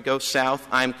Detroit to go south.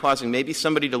 I am causing maybe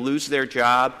somebody to lose their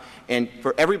job and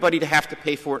for everybody to have to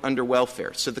pay for it under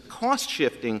welfare. So the cost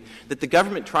shifting that the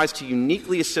government tries to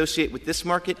uniquely associate with this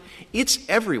market, it's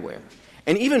everywhere.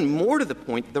 And even more to the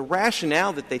point, the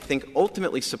rationale that they think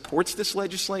ultimately supports this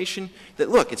legislation, that,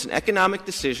 look, it's an economic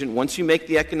decision. Once you make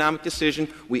the economic decision,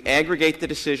 we aggregate the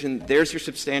decision. There's your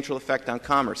substantial effect on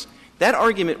commerce. That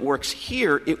argument works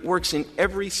here. It works in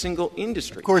every single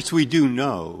industry. Of course, we do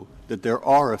know that there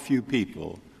are a few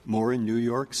people, more in New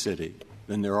York City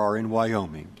than there are in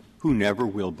Wyoming, who never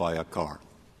will buy a car.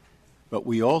 But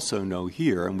we also know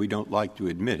here, and we don't like to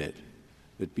admit it,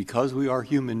 that because we are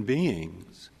human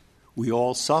beings, we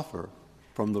all suffer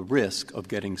from the risk of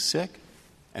getting sick,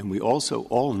 and we also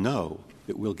all know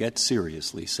that we'll get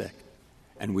seriously sick.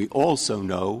 And we also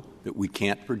know that we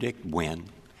can't predict when.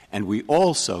 And we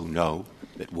also know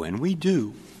that when we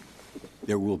do,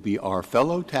 there will be our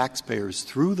fellow taxpayers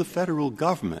through the federal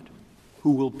government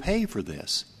who will pay for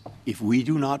this. If we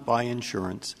do not buy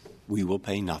insurance, we will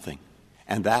pay nothing.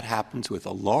 And that happens with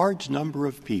a large number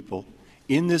of people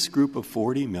in this group of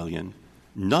 40 million,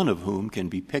 none of whom can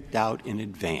be picked out in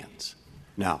advance.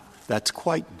 Now, that's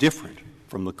quite different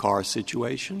from the car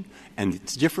situation, and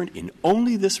it's different in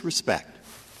only this respect.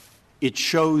 It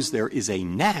shows there is a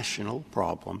national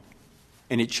problem,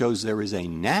 and it shows there is a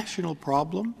national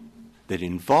problem that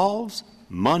involves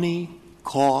money,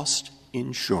 cost,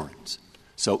 insurance.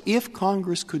 So if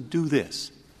Congress could do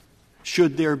this,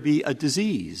 should there be a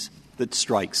disease that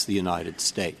strikes the United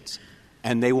States,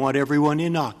 and they want everyone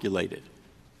inoculated,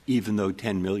 even though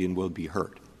 10 million will be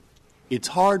hurt, it's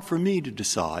hard for me to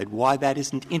decide why that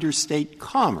isn't interstate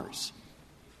commerce,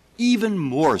 even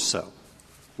more so,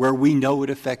 where we know it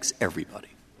affects everybody.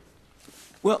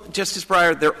 Well, Justice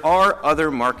Breyer, there are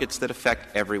other markets that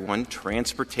affect everyone: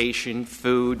 transportation,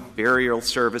 food, burial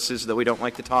services, though we don't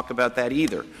like to talk about that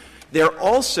either. There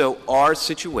also are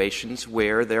situations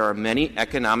where there are many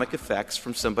economic effects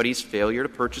from somebody's failure to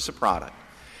purchase a product.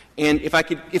 And if I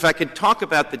could talk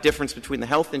about the difference between the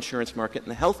health insurance market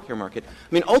and the health care market,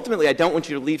 I mean, ultimately, I don't want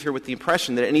you to leave here with the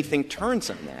impression that anything turns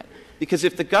on that. Because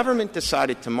if the government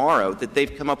decided tomorrow that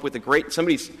they've come up with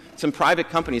some private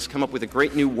companies come up with a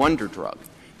great new wonder drug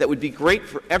that would be great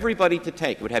for everybody to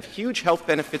take, it would have huge health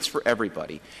benefits for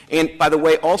everybody. And by the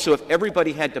way, also, if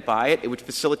everybody had to buy it, it would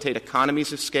facilitate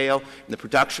economies of scale, and the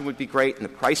production would be great, and the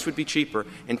price would be cheaper,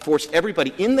 and force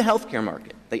everybody in the healthcare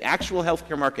market, the actual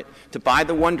healthcare market, to buy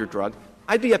the wonder drug.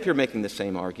 I'd be up here making the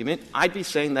same argument. I'd be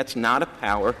saying that's not a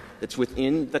power that's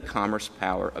within the commerce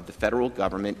power of the federal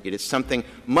government. It is something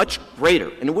much greater,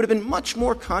 and it would have been much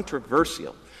more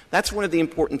controversial. That's one of the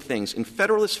important things. In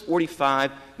Federalist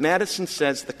 45, Madison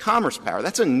says the commerce power,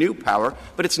 that's a new power,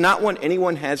 but it's not one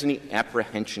anyone has any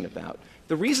apprehension about.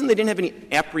 The reason they didn't have any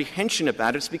apprehension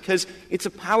about it is because it's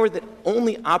a power that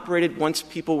only operated once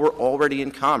people were already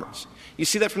in commerce. You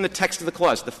see that from the text of the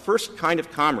clause. The first kind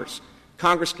of commerce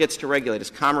Congress gets to regulate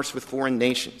is commerce with foreign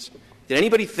nations. Did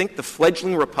anybody think the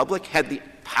fledgling republic had the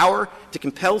power to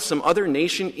compel some other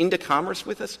nation into commerce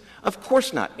with us? Of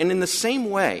course not. And in the same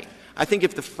way, I think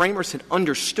if the framers had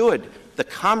understood the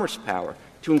commerce power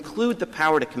to include the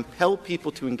power to compel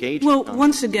people to engage in commerce.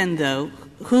 Once again, though,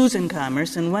 who's in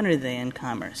commerce and when are they in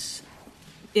commerce?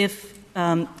 If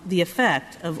the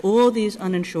effect of all these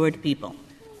uninsured people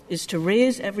is to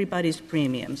raise everybody's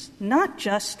premiums, not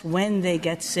just when they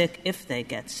get sick, if they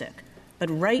get sick, but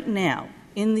right now,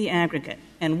 in the aggregate.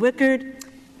 And Wickard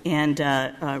and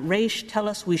Raish tell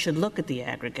us we should look at the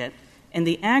aggregate. And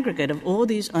the aggregate of all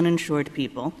these uninsured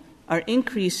people are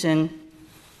increasing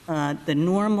the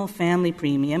normal family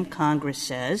premium, Congress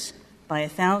says, by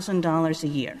 $1,000 a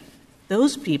year.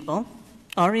 Those people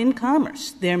are in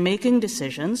commerce. They're making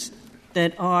decisions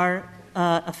that are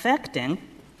affecting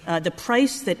the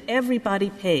price that everybody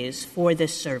pays for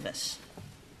this service.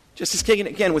 Justice Kagan,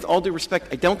 again, with all due respect,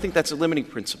 I don't think that's a limiting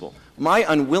principle. My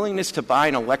unwillingness to buy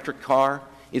an electric car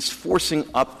is forcing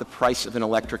up the price of an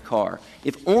electric car.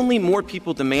 If only more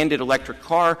people demanded electric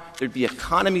car, there'd be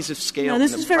economies of scale. No,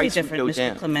 this and is the very price different, would go Mr.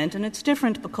 down. Clement, and it's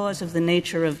different because of the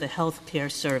nature of the health care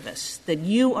service, that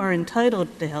you are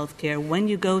entitled to health care when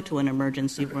you go to an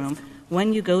emergency room,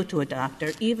 when you go to a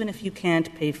doctor, even if you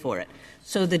can't pay for it.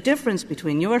 So the difference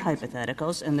between your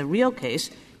hypotheticals and the real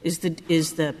case is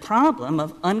the problem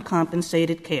of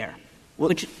uncompensated care,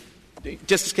 which —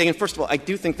 Justice Kagan, first of all, I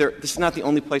do think this is not the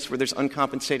only place where there's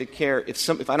uncompensated care.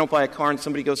 If I don't buy a car and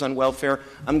somebody goes on welfare,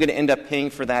 I'm going to end up paying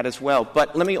for that as well.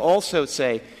 But let me also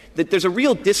say that there's a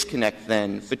real disconnect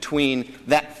then between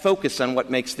that focus on what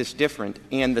makes this different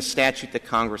and the statute that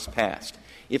Congress passed.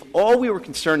 If all we were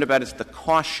concerned about is the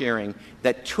cost sharing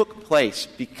that took place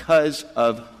because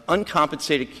of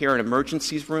uncompensated care in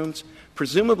emergencies rooms,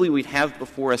 presumably we'd have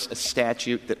before us a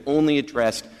statute that only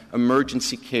addressed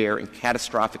emergency care and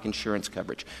catastrophic insurance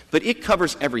coverage. But it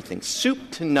covers everything,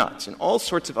 soup to nuts, and all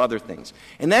sorts of other things.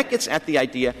 And that gets at the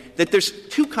idea that there's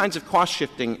two kinds of cost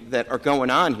shifting that are going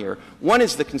on here. One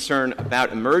is the concern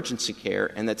about emergency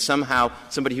care and that somehow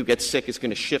somebody who gets sick is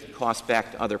going to shift costs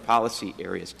back to other policy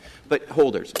areas. But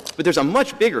there's a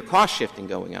much bigger cost shifting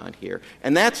going on here.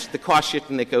 And that's the cost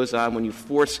shifting that goes on when you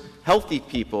force healthy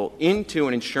people into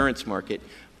an insurance market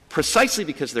precisely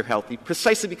because they're healthy,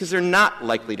 precisely because they're not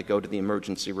likely to go to the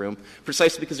emergency room,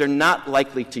 precisely because they're not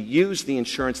likely to use the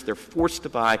insurance they're forced to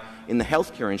buy in the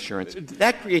health care insurance.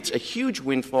 That creates a huge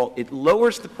windfall. It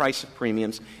lowers the price of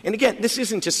premiums. And again, this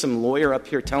isn't just some lawyer up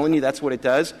here telling you that's what it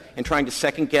does and trying to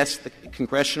second-guess the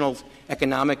congressional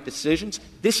economic decisions.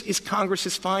 This is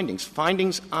Congress's findings.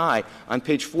 Findings I on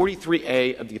page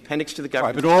 43A of the appendix to the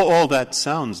government. Right, but all that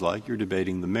sounds like you're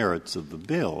debating the merits of the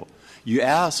bill. You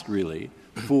asked, really,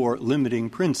 for limiting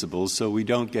principles so we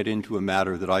don't get into a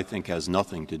matter that I think has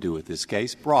nothing to do with this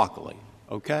case, broccoli,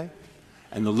 okay?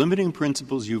 And the limiting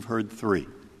principles, you've heard three.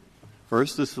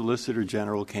 First, the Solicitor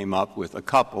General came up with a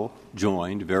couple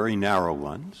joined, very narrow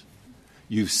ones.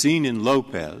 You've seen in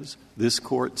Lopez this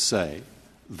Court say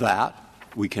that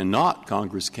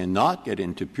Congress cannot get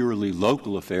into purely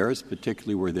local affairs,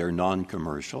 particularly where they're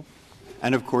non-commercial.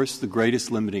 And, of course, the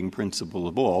greatest limiting principle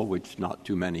of all, which not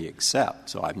too many accept,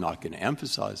 so I'm not going to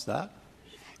emphasize that,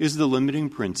 is the limiting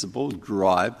principle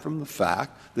derived from the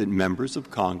fact that members of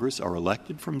Congress are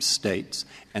elected from states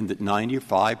and that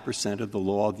 95% of the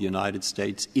law of the United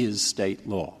States is state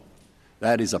law.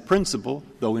 That is a principle,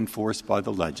 though enforced by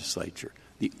the legislature.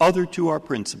 The other two are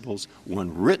principles,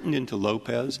 one written into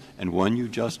Lopez and one you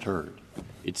just heard.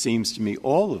 It seems to me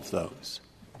all of those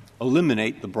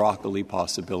eliminate the broccoli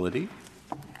possibility,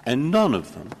 and none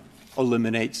of them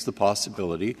eliminates the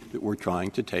possibility that we're trying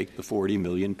to take the 40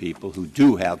 million people who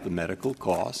do have the medical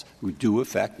costs, who do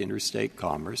affect interstate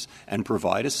commerce, and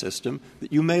provide a system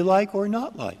that you may like or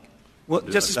not like. Well,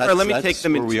 Justice Breyer, let me take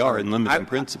them in turn. That's where we are in limiting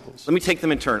principles. Let me take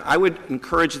them in turn. I would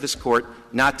encourage this Court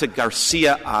not to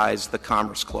Garcia-ize the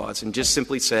Commerce Clause and just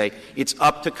simply say it's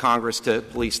up to Congress to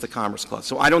police the Commerce Clause.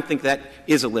 So I don't think that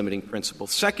is a limiting principle.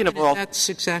 Second of all — That's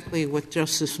exactly what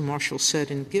Justice Marshall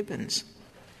said in Gibbons.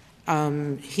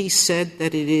 He said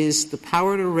that it is the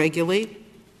power to regulate.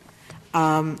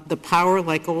 The power,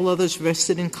 like all others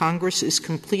vested in Congress, is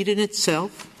complete in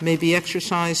itself, may be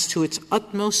exercised to its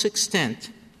utmost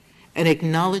extent, and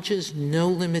acknowledges no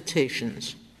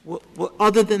limitations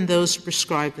other than those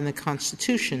prescribed in the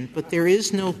Constitution. But there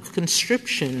is no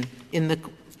conscription in the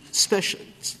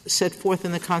set forth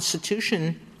in the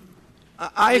Constitution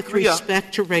I agree. With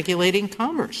respect to regulating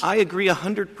commerce. I agree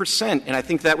 100%, and I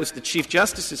think that was the Chief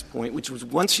Justice's point, which was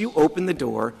once you open the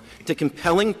door to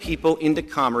compelling people into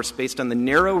commerce based on the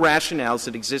narrow rationales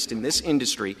that exist in this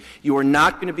industry, you are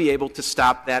not going to be able to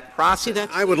stop that process.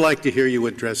 I would like to hear you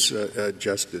address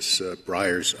Justice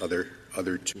Breyer's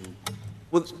other two.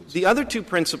 Well, the other two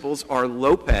principles are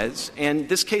Lopez, and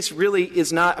this case really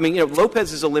is not —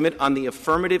 Lopez is a limit on the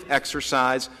affirmative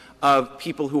exercise of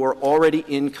people who are already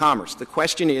in commerce. The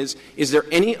question is there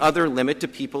any other limit to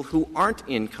people who aren't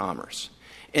in commerce?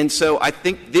 And so I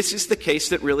think this is the case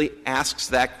that really asks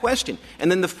that question. And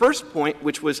then the first point,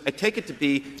 which was, I take it to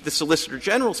be the Solicitor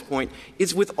General's point,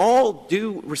 is with all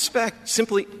due respect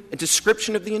simply a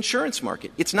description of the insurance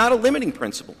market. It's not a limiting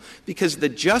principle, because the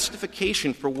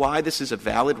justification for why this is a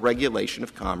valid regulation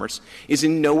of commerce is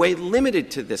in no way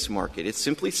limited to this market. It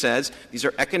simply says these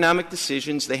are economic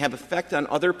decisions. They have effect on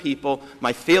other people.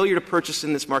 My failure to purchase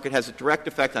in this market has a direct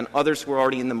effect on others who are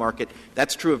already in the market.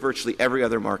 That's true of virtually every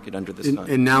other market under the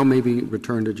sun. And now maybe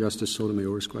return to Justice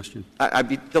Sotomayor's question. I'd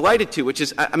be delighted to, which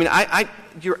is,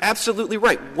 you're absolutely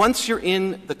right. Once you're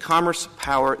in the commerce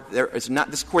power,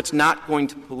 this Court's not going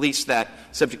to police that,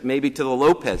 subject maybe to the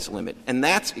Lopez limit. And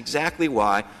that's exactly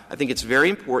why I think it's very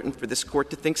important for this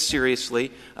Court to think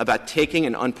seriously about taking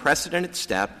an unprecedented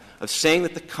step of saying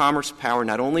that the commerce power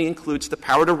not only includes the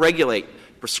power to regulate,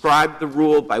 prescribe the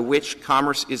rule by which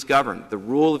commerce is governed, the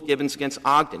rule of Gibbons against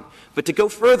Ogden, but to go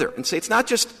further and say it's not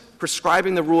just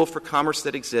prescribing the rule for commerce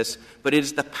that exists, but it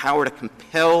is the power to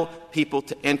compel people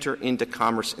to enter into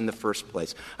commerce in the first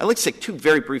place. I'd like to say two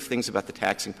very brief things about the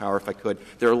taxing power, if I could.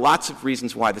 There are lots of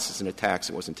reasons why this isn't a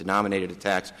tax. It wasn't denominated a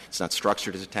tax. It's not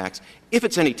structured as a tax. If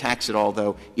it's any tax at all,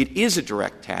 though, it is a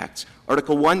direct tax.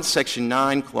 Article 1, Section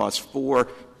 9, Clause 4,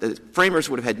 the framers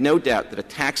would have had no doubt that a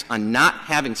tax on not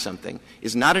having something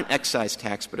is not an excise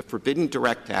tax, but a forbidden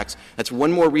direct tax. That's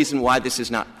one more reason why this is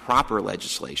not proper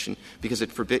legislation, because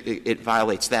it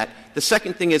violates that. The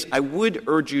second thing is I would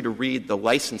urge you to read the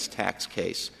license tax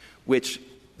case, which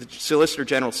the Solicitor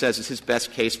General says is his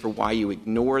best case for why you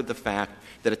ignore the fact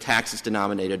that a tax is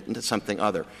denominated into something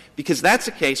other. Because that's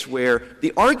a case where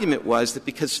the argument was that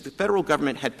because the federal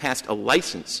government had passed a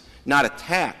license, not a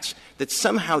tax, that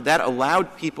somehow that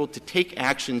allowed people to take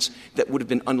actions that would have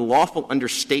been unlawful under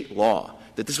state law,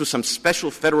 that this was some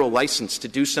special federal license to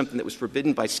do something that was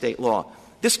forbidden by state law.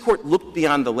 This Court looked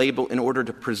beyond the label in order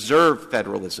to preserve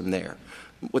federalism there.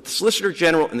 What the Solicitor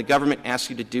General and the government ask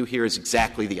you to do here is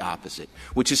exactly the opposite,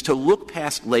 which is to look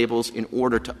past labels in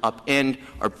order to upend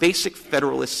our basic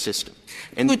federalist system.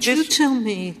 And Could you tell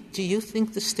me, do you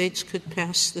think the states could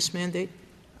pass this mandate?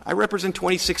 I represent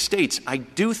 26 states. I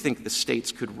do think the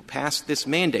states could pass this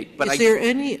mandate. But is there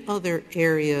any other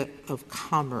area of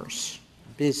commerce,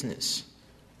 business,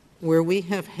 where we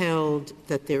have held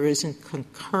that there isn't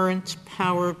concurrent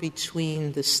power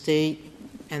between the state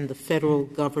and the federal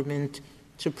government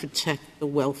to protect the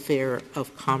welfare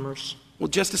of commerce? Well,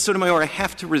 Justice Sotomayor, I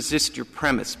have to resist your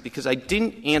premise, because I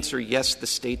didn't answer yes, the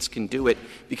states can do it,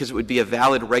 because it would be a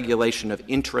valid regulation of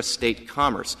intrastate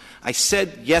commerce. I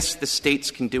said yes, the states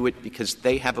can do it because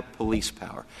they have a police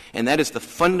power. And that is the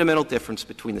fundamental difference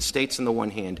between the states on the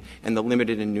one hand and the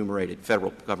limited and enumerated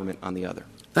federal government on the other.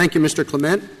 Thank you, Mr.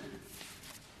 Clement.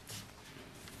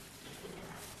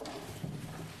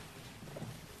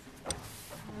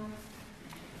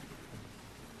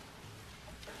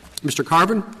 Mr.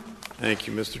 Carvin. Thank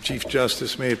you, Mr. Chief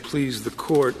Justice. May it please the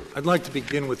Court, I'd like to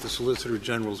begin with the Solicitor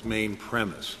General's main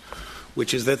premise,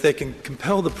 which is that they can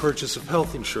compel the purchase of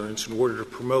health insurance in order to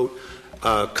promote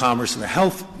commerce in the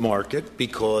health market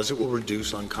because it will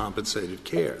reduce uncompensated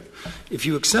care. If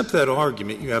you accept that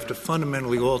argument, you have to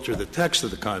fundamentally alter the text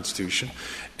of the Constitution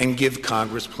and give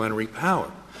Congress plenary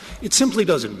power. It simply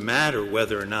doesn't matter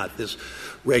whether or not this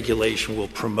regulation will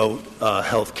promote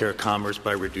health care commerce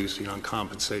by reducing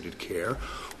uncompensated care.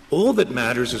 All that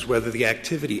matters is whether the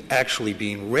activity actually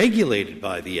being regulated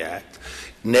by the Act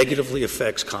negatively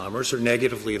affects commerce or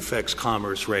negatively affects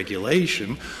commerce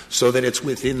regulation so that it's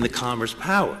within the commerce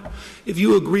power. If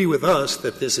you agree with us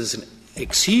that this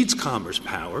exceeds commerce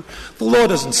power, the law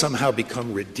doesn't somehow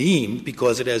become redeemed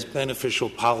because it has beneficial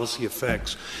policy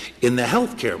effects in the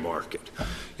health care market.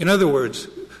 In other words,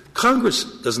 Congress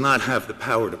does not have the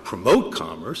power to promote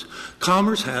commerce.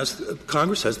 Congress has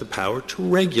the power to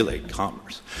regulate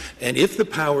commerce. And if the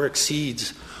power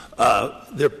exceeds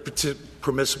their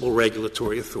permissible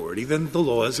regulatory authority, then the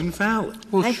law is invalid.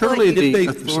 Well,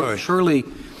 surely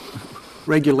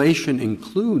regulation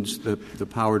includes the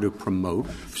power to promote.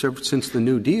 Since the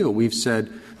New Deal, we've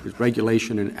said there's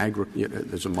regulation in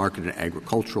there's a market in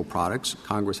agricultural products.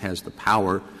 Congress has the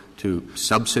power to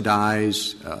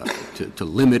subsidize, to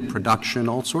limit production,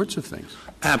 all sorts of things.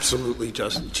 Absolutely,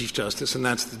 Chief Justice, and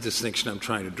that's the distinction I'm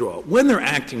trying to draw. When they're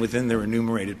acting within their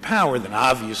enumerated power, then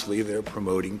obviously they're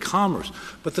promoting commerce.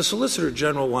 But the Solicitor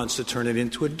General wants to turn it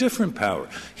into a different power.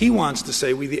 He wants to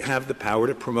say we have the power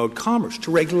to promote commerce,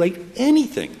 to regulate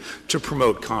anything to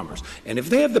promote commerce. And if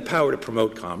they have the power to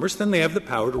promote commerce, then they have the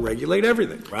power to regulate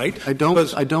everything, right? I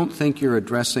don't think you're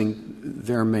addressing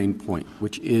their main point,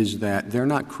 which is that they're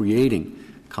not creating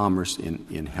commerce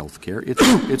in health care.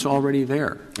 It's already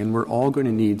there, and we're all going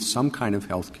to need some kind of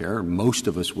health care, or most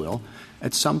of us will,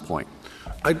 at some point.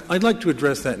 I'd like to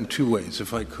address that in two ways,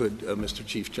 if I could, Mr.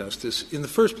 Chief Justice. In the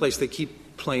first place, they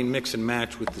keep playing mix and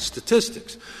match with the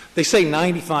statistics. They say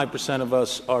 95% of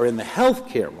us are in the health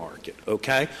care market,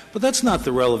 okay? But that's not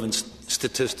the relevant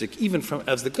statistic, even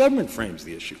as the government frames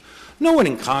the issue. No one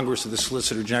in Congress or the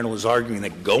Solicitor General is arguing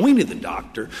that going to the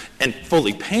doctor and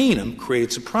fully paying him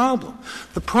creates a problem.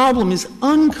 The problem is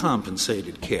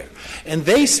uncompensated care. And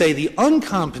they say the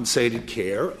uncompensated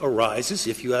care arises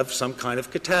if you have some kind of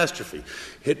catastrophe,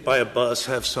 hit by a bus,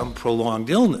 have some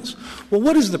prolonged illness. Well,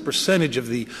 what is the percentage of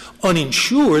the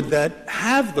uninsured that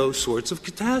have those sorts of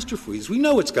catastrophes? We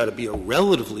know it's got to be a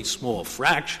relatively small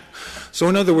fraction. So,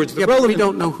 in other words, but we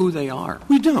don't know who they are.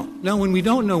 We don't. No, and we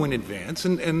don't know in advance,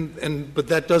 but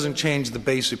that doesn't change the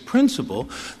basic principle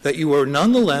that you are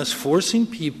nonetheless forcing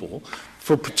people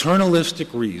for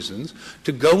paternalistic reasons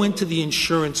to go into the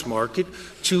insurance market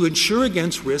to insure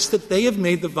against risks that they have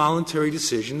made the voluntary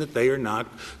decision that they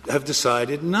have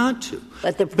decided not to.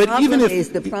 But the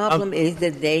problem is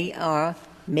that they are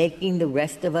making the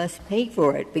rest of us pay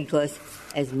for it, because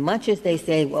as much as they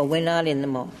say, well, we're not in the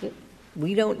market,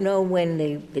 we don't know when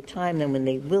the time when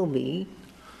they will be,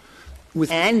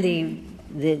 and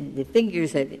the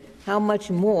figures of how much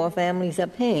more families are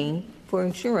paying for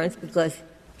insurance because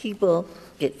people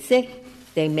get sick,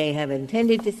 they may have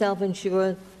intended to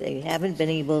self-insure, they haven't been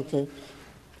able to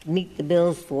meet the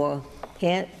bills for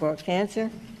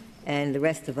cancer, and the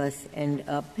rest of us end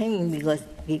up paying because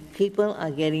people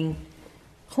are getting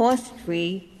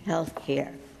cost-free health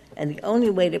care. And the only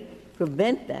way to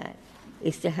prevent that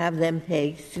is to have them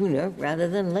pay sooner rather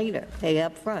than later, pay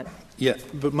up front. Yeah,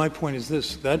 but my point is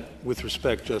this, that, with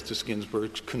respect, Justice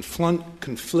Ginsburg,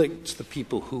 conflicts the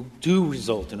people who do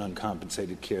result in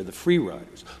uncompensated care, the free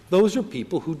riders. Those are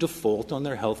people who default on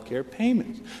their health care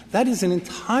payments. That is an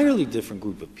entirely different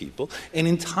group of people, an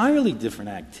entirely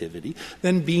different activity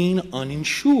than being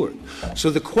uninsured. So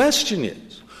the question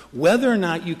is whether or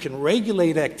not you can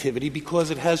regulate activity because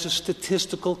it has a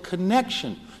statistical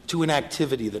connection to an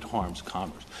activity that harms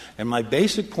commerce. And my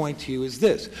basic point to you is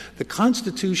this. The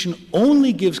Constitution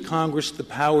only gives Congress the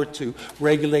power to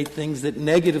regulate things that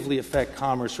negatively affect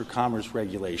commerce or commerce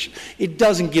regulation. It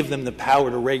doesn't give them the power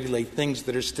to regulate things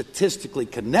that are statistically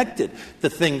connected to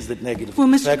things that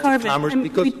negatively affect commerce.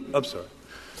 I'm sorry.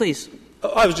 Please.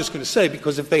 I was just going to say,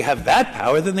 because if they have that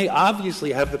power, then they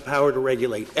obviously have the power to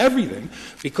regulate everything,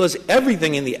 because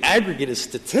everything in the aggregate is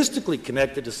statistically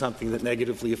connected to something that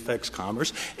negatively affects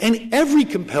commerce, and every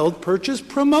compelled purchase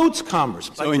promotes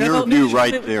commerce. So in your view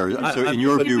right there, I'm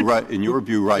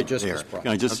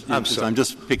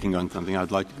just picking on something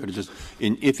I'd like to go to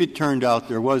if it turned out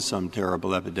there was some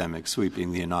terrible epidemic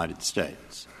sweeping the United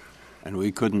States, and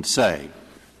we couldn't say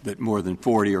that more than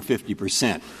 40 or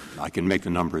 50%, I can make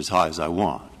the number as high as I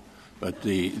want, but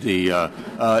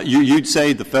you'd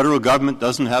say the federal government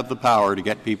doesn't have the power to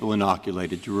get people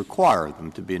inoculated, to require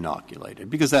them to be inoculated,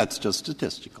 because that's just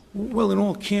statistical. Well, in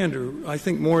all candor, I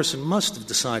think Morrison must have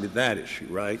decided that issue,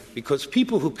 right? Because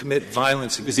people who commit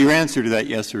violence... Is your answer to that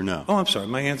yes or no? Oh, I'm sorry.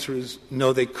 My answer is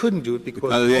no, they couldn't do it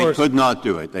because they could not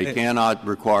do it. They cannot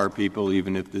require people,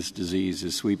 even if this disease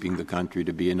is sweeping the country,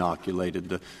 to be inoculated.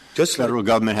 The federal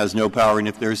government has no power, and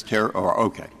if there's terror...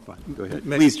 Okay, fine. Go ahead.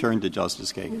 Please turn to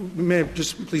Justice Kagan. May I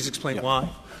just please explain why?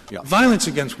 Yeah. Violence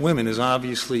against women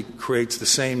obviously creates the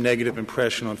same negative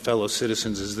impression on fellow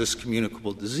citizens as this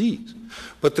communicable disease.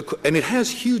 And it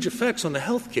has huge effects on the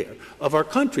health care of our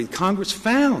country. Congress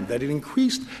found that it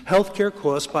increased health care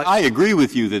costs by... I agree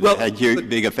with you that it had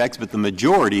big effects, but the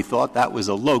majority thought that was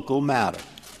a local matter.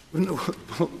 I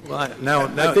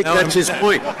think that's his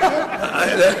point.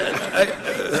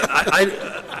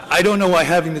 I don't know why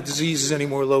having the disease is any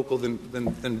more local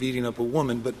than beating up a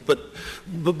woman, but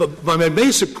my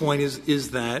basic point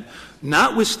is that,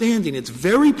 notwithstanding its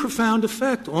very profound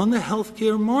effect on the health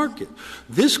care market,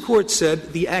 this Court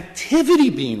said the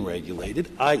activity being regulated,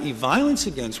 i.e. violence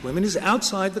against women, is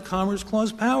outside the Commerce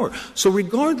Clause power. So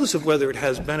regardless of whether it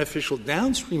has beneficial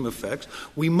downstream effects,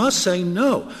 we must say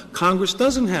no. Congress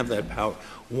doesn't have that power.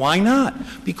 Why not?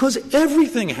 Because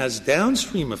everything has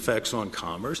downstream effects on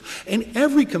commerce, and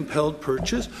every compelled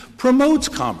purchase promotes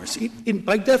commerce. It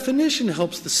by definition,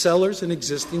 helps the sellers and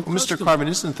existing customers. Mr. Carvin,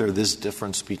 isn't there this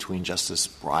difference between Justice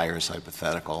Breyer's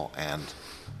hypothetical and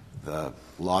the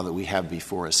law that we have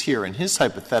before us here? In his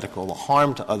hypothetical, the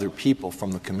harm to other people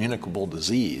from the communicable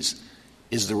disease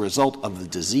is the result of the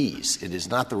disease. It is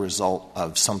not the result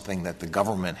of something that the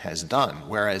government has done.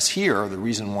 Whereas here, the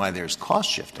reason why there's cost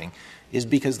shifting is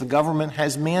because the government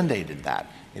has mandated that.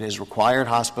 It has required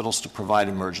hospitals to provide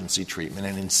emergency treatment,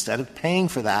 and instead of paying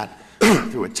for that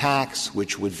through a tax,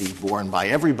 which would be borne by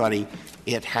everybody,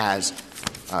 it has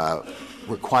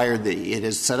it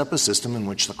has set up a system in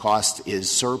which the cost is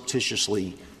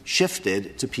surreptitiously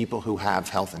shifted to people who have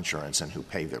health insurance and who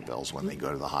pay their bills when they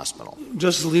go to the hospital.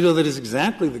 Justice Alito, that is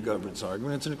exactly the government's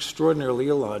argument. It's an extraordinarily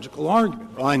illogical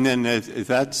argument. And then if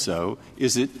that's so,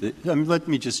 is it let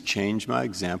me just change my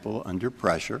example under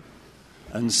pressure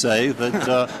and say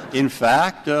that, in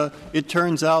fact, it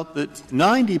turns out that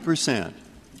 90%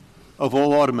 of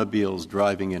all automobiles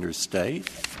driving interstate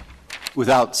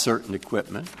without certain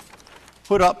equipment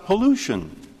put up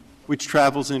pollution which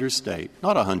travels interstate,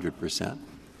 not 100%.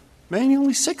 Maybe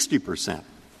only 60%.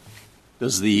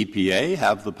 Does the EPA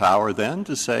have the power then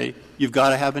to say you've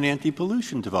got to have an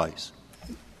anti-pollution device?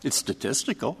 It's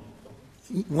statistical.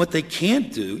 What they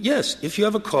can't do, yes, if you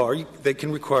have a car, they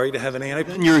can require you to have an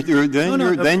anti-pollution.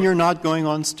 Then you're not going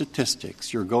on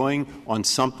statistics. You're going on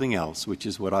something else, which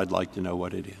is what I'd like to know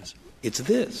what it is. It's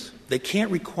this. They can't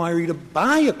require you to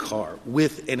buy a car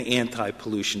with an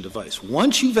anti-pollution device.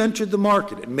 Once you've entered the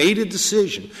market and made a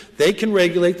decision, they can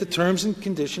regulate the terms and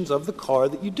conditions of the car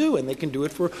that you do, and they can do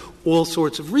it for all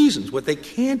sorts of reasons. What they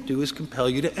can't do is compel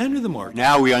you to enter the market.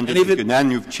 Now and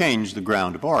then you've changed the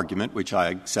ground of argument, which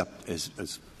I accept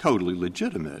as totally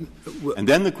legitimate. And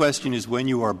then the question is, when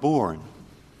you are born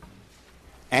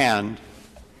and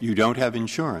you don't have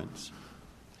insurance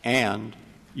and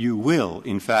you will,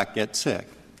 in fact, get sick,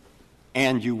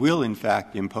 and you will, in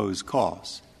fact, impose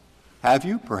costs. Have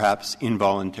you, perhaps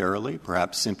involuntarily,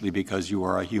 perhaps simply because you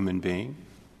are a human being,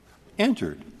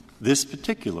 entered this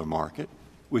particular market,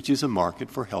 which is a market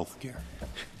for health care?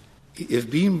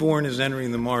 If being born is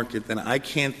entering the market, then I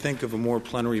can't think of a more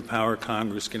plenary power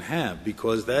Congress can have,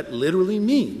 because that literally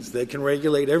means they can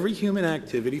regulate every human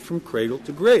activity from cradle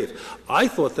to grave. I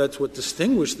thought that's what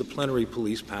distinguished the plenary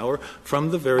police power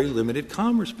from the very limited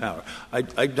commerce power. I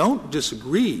don't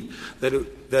disagree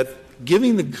that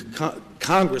giving the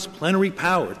Congress plenary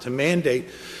power to mandate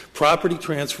property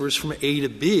transfers from A to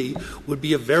B would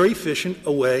be a very efficient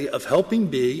way of helping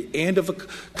B and of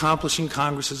accomplishing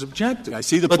Congress's objective. I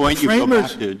see the point. You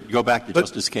go back to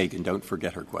Justice Kagan. Don't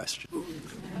forget her question.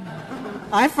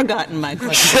 I've forgotten my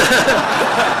question.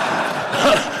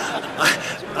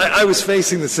 I was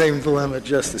facing the same dilemma,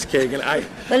 Justice Kagan.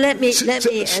 But let me ask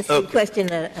the question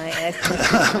that I asked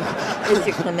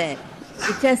Mr. Clement.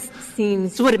 It just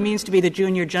seems... It's what it means to be the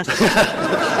junior justice.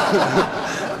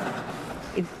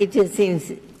 It just seems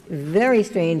very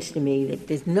strange to me that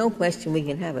there's no question we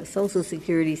can have a Social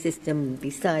Security system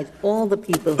besides all the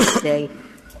people who say,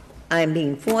 I'm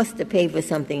being forced to pay for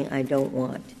something I don't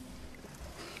want.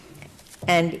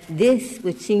 And this,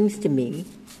 which seems to me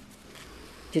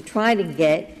to try to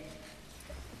get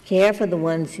care for the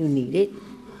ones who need it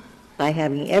by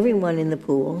having everyone in the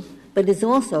pool, but is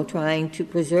also trying to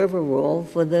preserve a role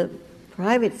for the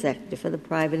private sector, for the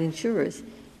private insurers.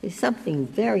 There's something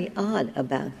very odd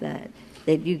about that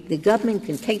the government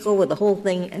can take over the whole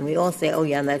thing and we all say, oh,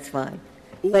 yeah, that's fine.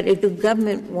 But if the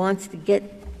government wants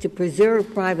to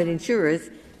preserve private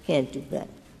insurers, can't do that.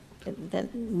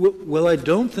 Well, I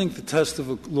don't think the test of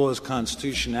a law's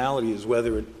constitutionality is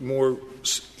whether it more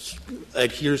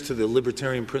adheres to the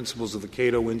libertarian principles of the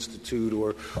Cato Institute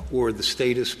or the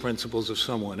statist principles of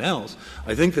someone else.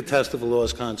 I think the test of a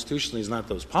law's constitutionality is not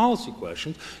those policy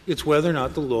questions. It's whether or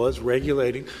not the law is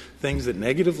regulating things that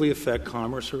negatively affect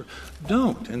commerce or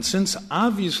don't. And since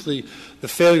obviously the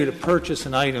failure to purchase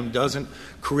an item doesn't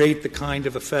create the kind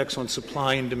of effects on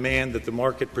supply and demand that the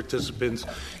market participants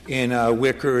in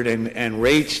Wickard and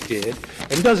Raich did,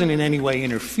 and doesn't in any way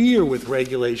interfere with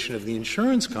regulation of the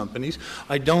insurance companies,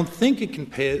 I don't think it can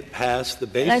pass the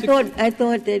basic... I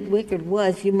thought that Wickard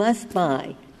was, you must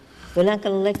buy. We're not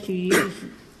going to let you use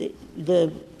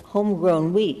the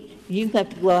homegrown wheat. You have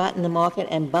to go out in the market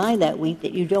and buy that wheat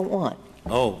that you don't want.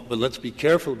 Oh, but let's be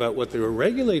careful about what they were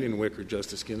regulating, Wicker,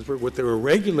 Justice Ginsburg. What they were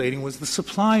regulating was the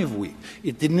supply of wheat.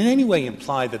 It didn't in any way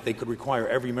imply that they could require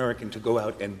every American to go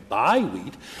out and buy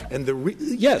wheat. And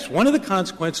yes, one of the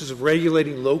consequences of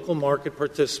regulating local market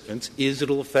participants is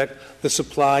it'll affect the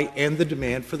supply and the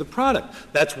demand for the product.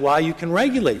 That's why you can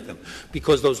regulate them,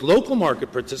 because those local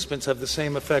market participants have the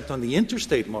same effect on the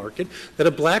interstate market that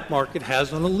a black market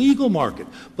has on a legal market.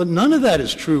 But none of that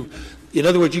is true. In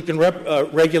other words, you can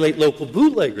regulate local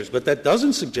bootleggers, but that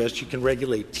doesn't suggest you can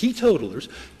regulate teetotalers,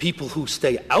 people who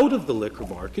stay out of the liquor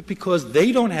market, because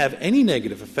they don't have any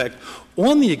negative effect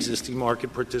on the existing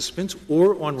market participants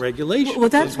or on regulation. Well,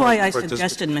 that's why I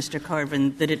suggested, Mr.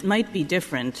 Carvin, that it might be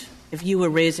different if you were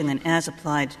raising an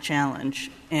as-applied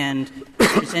challenge and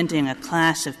presenting a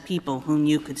class of people whom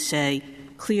you could say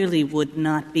clearly would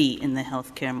not be in the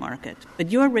health care market.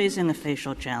 But you're raising a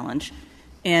facial challenge.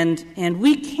 And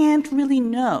we can't really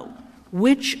know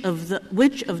which of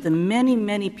the many,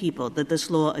 many people that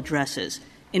this law addresses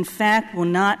in fact will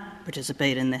not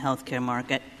participate in the health care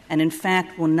market and in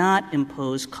fact will not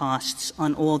impose costs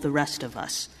on all the rest of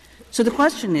us. So the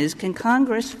question is, can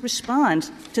Congress respond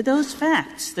to those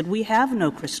facts that we have no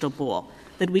crystal ball,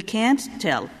 that we can't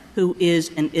tell who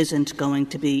is and isn't going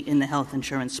to be in the health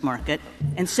insurance market,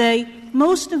 and say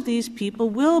most of these people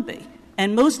will be?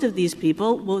 And most of these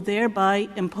people will thereby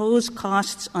impose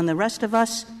costs on the rest of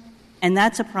us, and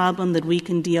that's a problem that we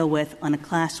can deal with on a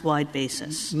class-wide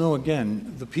basis. No,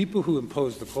 again, the people who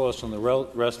impose the costs on the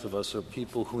rest of us are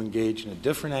people who engage in a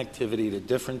different activity at a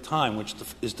different time, which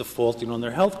is defaulting on their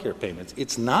health care payments.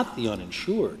 It's not the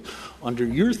uninsured. Under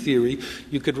your theory,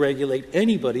 you could regulate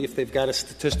anybody if they've got a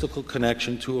statistical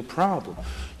connection to a problem.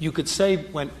 You could say,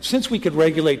 since we could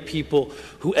regulate people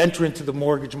who enter into the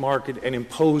mortgage market and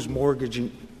impose mortgage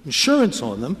insurance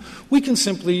on them, we can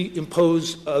simply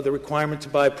impose the requirement to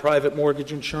buy private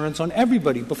mortgage insurance on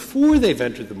everybody before they've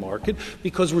entered the market,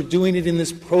 because we're doing it in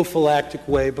this prophylactic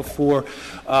way before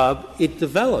it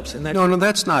develops. And No,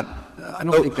 that's not. I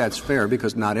don't think that's fair,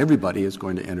 because not everybody is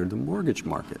going to enter the mortgage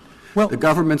market. Well, the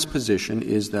government's position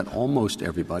is that almost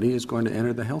everybody is going to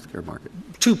enter the health care market.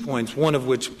 2 points, one of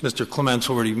which Mr. Clements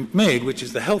already made, which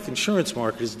is the health insurance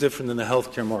market is different than the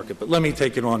health care market. But let me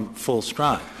take it on full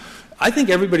stride. I think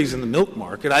everybody's in the milk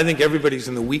market. I think everybody's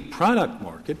in the wheat product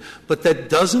market. But that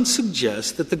doesn't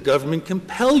suggest that the government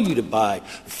compel you to buy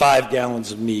 5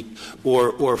 gallons of meat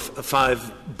or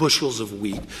 5 bushels of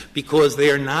wheat, because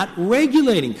they are not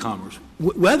regulating commerce.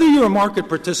 Whether you're a market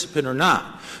participant or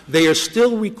not, they are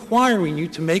still requiring you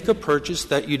to make a purchase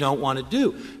that you don't want to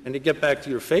do. And to get back to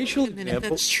your facial example...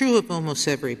 That's true of almost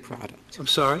every product. I'm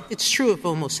sorry? It's true of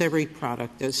almost every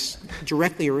product, as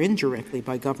directly or indirectly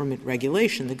by government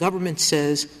regulation. The government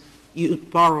says,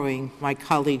 borrowing my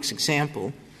colleague's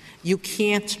example, you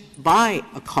can't buy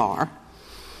a car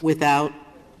without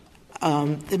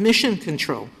emission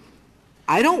control.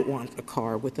 I don't want a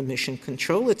car with emission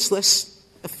control. It's less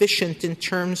efficient in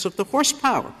terms of the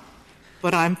horsepower.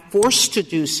 But I'm forced to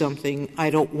do something I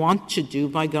don't want to do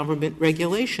by government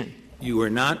regulation. You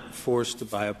are not forced to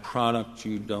buy a product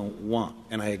you don't want.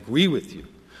 And I agree with you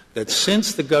that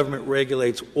since the government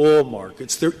regulates all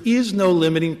markets, there is no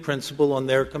limiting principle on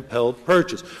their compelled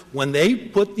purchase. When they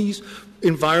put these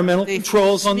environmental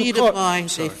controls on the car...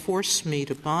 They force me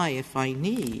to buy, if I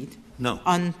need, No.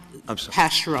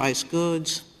 unpasteurized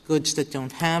goods that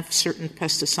don't have certain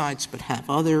pesticides but have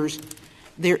others.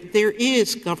 There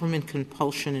is government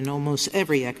compulsion in almost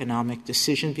every economic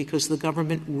decision because the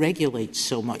government regulates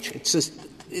so much. It's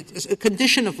a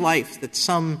condition of life that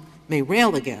some may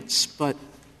rail against, but...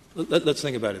 Let's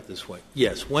think about it this way.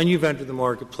 Yes, when you've entered the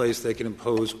marketplace, they can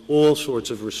impose all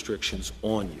sorts of restrictions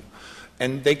on you.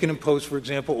 And they can impose, for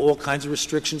example, all kinds of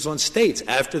restrictions on states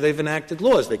after they've enacted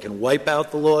laws. They can wipe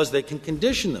out the laws. They can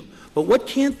condition them. But what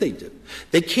can't they do?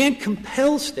 They can't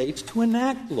compel states to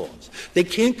enact laws. They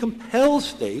can't compel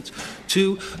states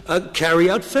to carry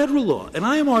out federal law. And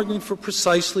I am arguing for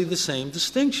precisely the same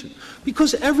distinction,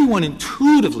 because everyone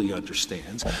intuitively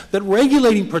understands that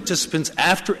regulating participants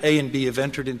after A and B have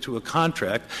entered into a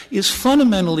contract is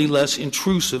fundamentally less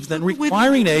intrusive than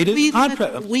requiring A to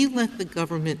contract. We let the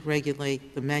government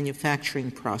regulate the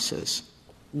manufacturing process,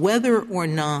 whether or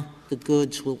not the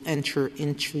goods will enter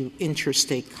into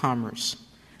interstate commerce,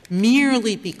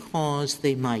 merely because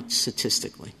they might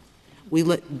statistically.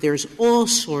 There's all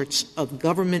sorts of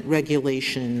government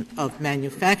regulation of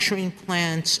manufacturing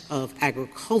plants, of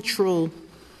agricultural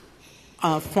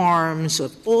farms,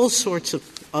 of all sorts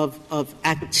of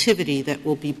activity that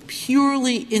will be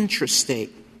purely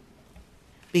intrastate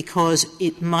because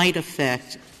it might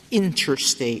affect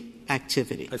interstate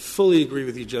activity. I fully agree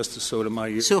with you, Justice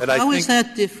Sotomayor. So how is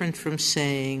that different from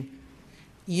saying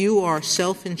you are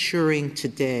self-insuring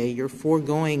today, you're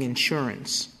foregoing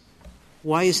insurance?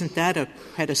 Why isn't that a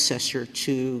predecessor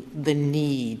to the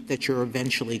need that you're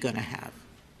eventually going to have?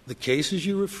 The cases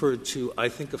you referred to, I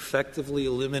think, effectively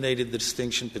eliminated the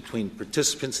distinction between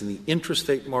participants in the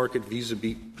intrastate market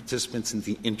vis-a-vis participants in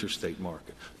the interstate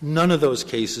market. None of those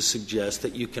cases suggest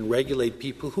that you can regulate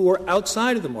people who are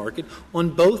outside of the market on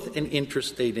both an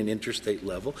intrastate and interstate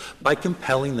level by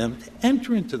compelling them to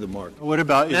enter into the market. What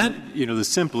about, the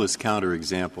simplest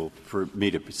counterexample for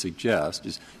me to suggest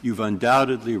is you've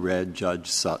undoubtedly read Judge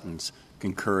Sutton's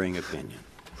concurring opinion.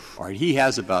 All right, he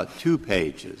has about 2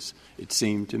 pages, it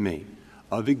seemed to me,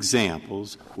 of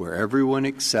examples where everyone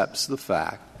accepts the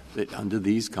fact that under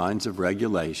these kinds of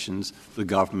regulations, the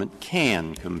government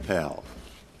can compel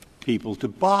people to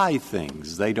buy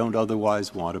things they don't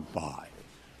otherwise want to buy.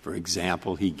 For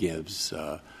example, he gives,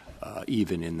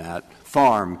 even in that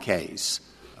farm case,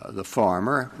 the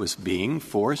farmer was being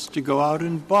forced to go out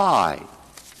and buy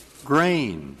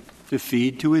grain to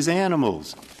feed to his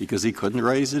animals because he couldn't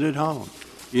raise it at home.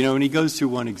 And he goes through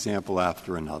one example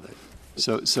after another.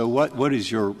 So what is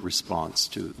your response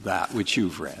to that, which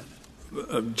you've read?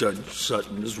 Judge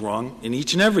Sutton is wrong in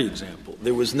each and every example.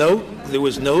 There was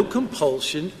no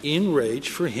compulsion in Rage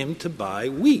for him to buy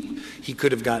wheat. He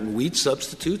could have gotten wheat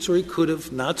substitutes, or he could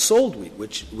have not sold wheat,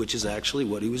 which is actually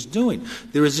what he was doing.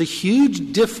 There is a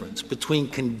huge difference between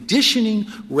conditioning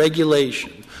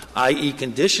regulation, i.e.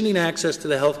 conditioning access to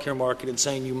the healthcare market and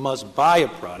saying you must buy a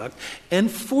product, and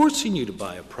forcing you to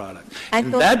buy a product.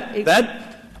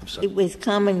 It was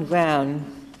common ground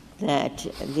that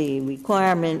the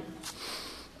requirement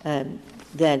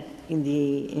that in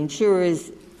the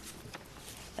insurers,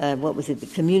 the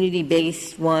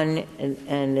community-based one,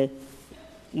 and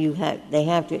they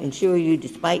have to insure you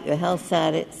despite your health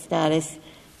status.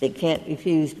 They can't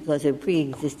refuse because of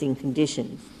pre-existing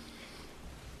conditions.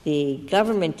 The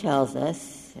government tells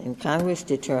us, and Congress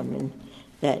determined,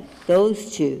 that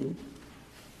those two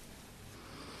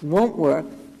won't work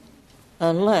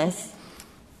unless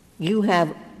you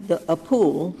have a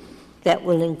pool that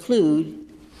will include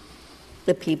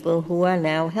the people who are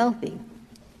now healthy.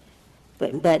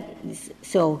 First,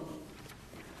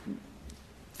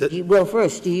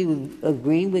 do you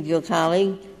agree with your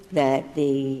colleague that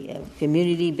the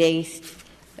community-based,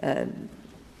 and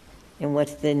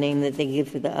what's the name that they give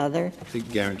for the other? I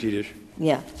think guaranteed issue.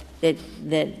 Yeah, that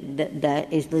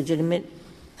is legitimate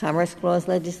Commerce Clause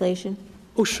legislation?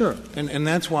 Oh, sure. And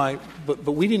that's why, but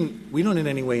we don't in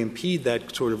any way impede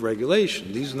that sort of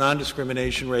regulation. These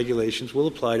non-discrimination regulations will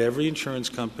apply to every insurance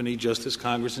company just as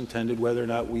Congress intended, whether or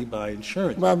not we buy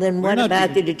insurance. Well, then what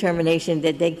about the determination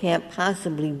that they can't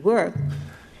possibly work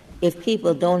if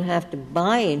people don't have to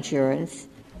buy insurance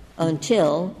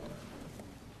until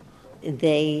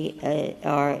their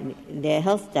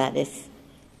health status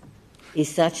is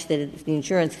such that the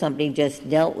insurance company just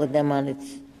dealt with them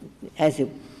as it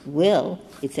will.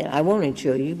 It said, I won't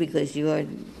insure you because you're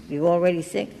already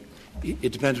sick.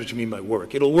 It depends what you mean by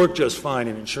work. It'll work just fine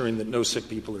in ensuring that no sick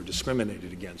people are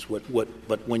discriminated against.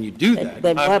 But when you do that,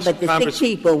 but the sick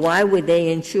people, why would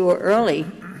they insure early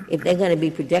if they're going to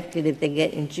be protected if they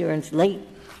get insurance late?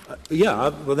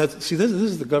 This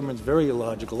is the government's very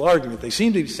illogical argument. They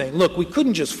seem to be saying, look, we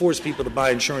couldn't just force people to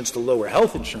buy insurance to lower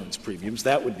health insurance premiums.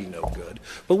 That would be no good.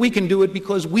 But we can do it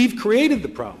because we've created the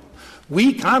problem.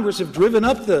 We, Congress, have driven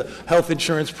up the health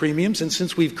insurance premiums, and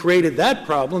since we've created that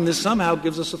problem, this somehow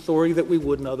gives us authority that we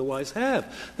wouldn't otherwise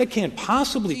have. That can't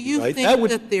possibly be right. Do you think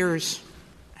that there's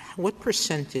 — what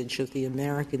percentage of the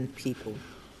American people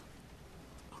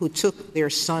who took their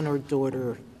son or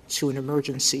daughter to an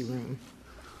emergency room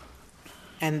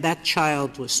and that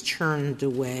child was turned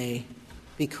away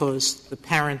because the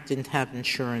parent didn't have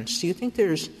insurance, do you think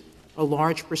there's a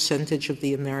large percentage of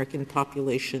the American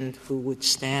population who would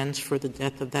stand for the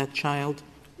death of that child?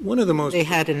 They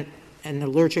had an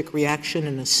allergic reaction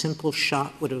and a simple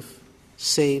shot would have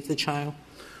saved the child?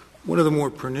 One of the more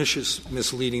pernicious,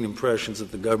 misleading impressions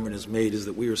that the government has made is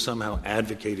that we are somehow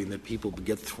advocating that people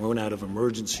get thrown out of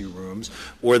emergency rooms,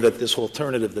 or that this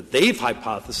alternative that they've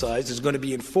hypothesized is going to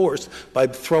be enforced by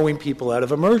throwing people out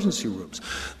of emergency rooms.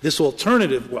 This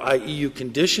alternative, i.e. you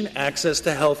condition access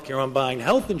to health care on buying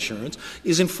health insurance,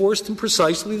 is enforced in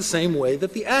precisely the same way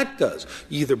that the Act does.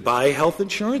 You either buy health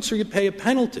insurance or you pay a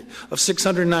penalty of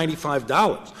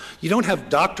 $695. You don't have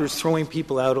doctors throwing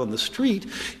people out on the street,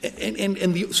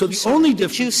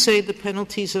 Did you say the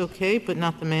penalty's okay, but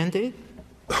not the mandate?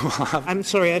 I'm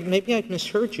sorry. Maybe I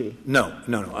misheard you. No.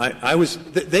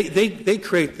 They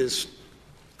create this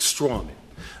straw man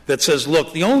that says,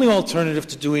 look, the only alternative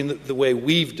to doing the way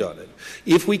we've done it,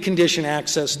 if we condition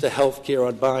access to health care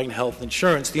on buying health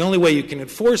insurance, the only way you can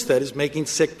enforce that is making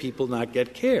sick people not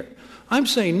get care. I'm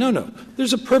saying, no.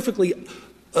 There's a perfectly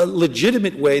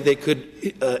legitimate way they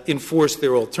could enforce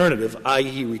their alternative,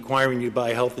 i.e. requiring you to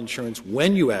buy health insurance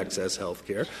when you access health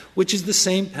care, which is the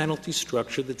same penalty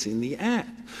structure that's in the Act.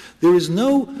 There is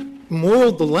no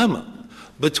moral dilemma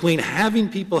between having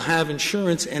people have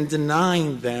insurance and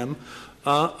denying them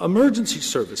emergency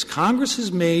service. Congress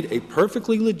has made a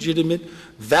perfectly legitimate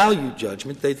value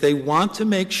judgment that they want to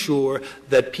make sure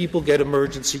that people get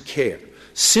emergency care.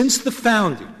 Since the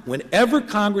founding, whenever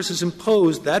Congress has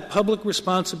imposed that public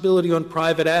responsibility on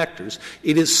private actors,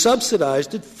 it has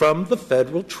subsidized it from the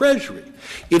federal treasury.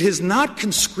 It has not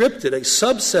conscripted a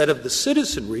subset of the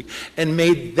citizenry and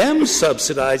made them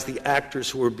subsidize the actors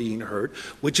who are being hurt,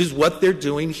 which is what they're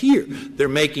doing here. They're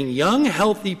making young,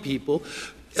 healthy people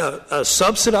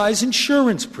subsidize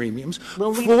insurance premiums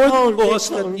for the costs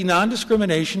that the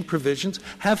non-discrimination provisions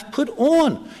have put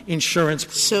on insurance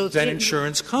premiums and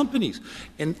insurance companies.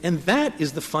 And that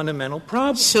is the fundamental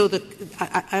problem. So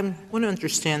I want to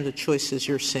understand the choices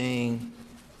you're saying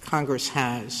Congress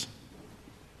has.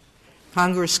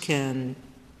 Congress can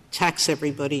tax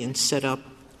everybody and set up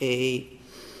a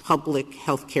public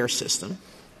health care system.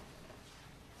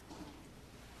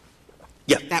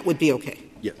 Yeah. That would be okay.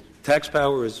 Yeah. Tax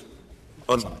power is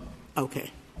okay.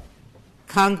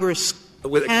 Congress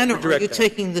can, or are you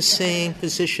taking the same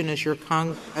position as your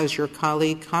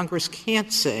colleague? Congress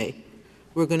can't say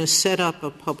we're going to set up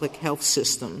a public health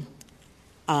system,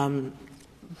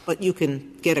 but you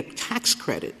can get a tax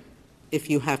credit if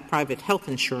you have private health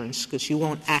insurance because you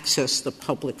won't access the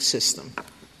public system.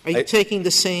 Are you taking the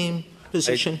same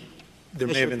position? There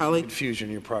may have been some confusion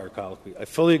in your prior colloquy. I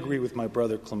fully agree with my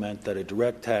brother Clement that a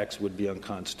direct tax would be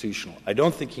unconstitutional. I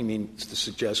don't think he means to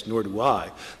suggest, nor do I,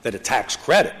 that a tax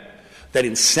credit that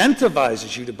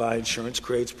incentivizes you to buy insurance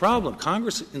creates problem.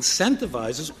 Congress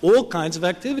incentivizes all kinds of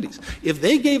activities. If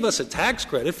they gave us a tax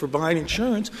credit for buying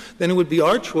insurance, then it would be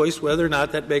our choice whether or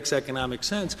not that makes economic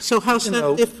sense. So how's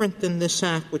that different than this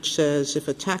Act, which says if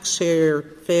a taxpayer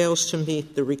fails to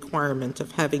meet the requirement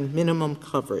of having minimum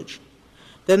coverage,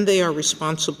 then they are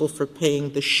responsible for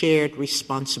paying the shared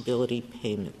responsibility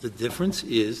payment? The difference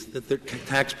is that the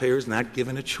taxpayer is not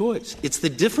given a choice. It's the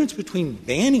difference between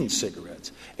banning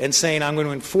cigarettes and saying I'm going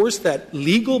to enforce that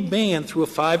legal ban through a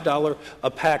 $5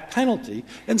 a pack penalty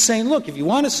and saying, look, if you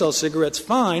want to sell cigarettes,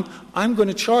 fine, I'm going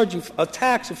to charge you a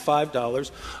tax of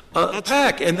 $5 a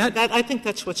pack. And I think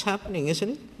that's what's happening, isn't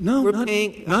it? No, we're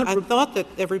paying. I thought that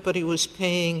everybody was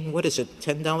paying, what is it,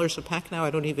 $10 a pack now? I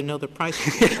don't even know the price.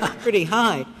 It's pretty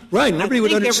high. Right. And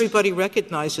everybody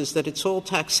recognizes that it's all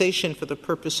taxation for the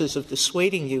purposes of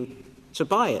dissuading you to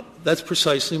buy it. That's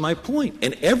precisely my point.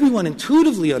 And everyone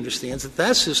intuitively understands that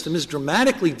that system is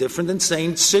dramatically different than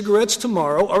saying cigarettes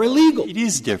tomorrow are illegal. It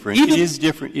is different. It is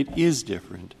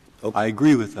different. Okay. I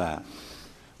agree with that.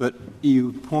 But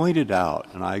you pointed out,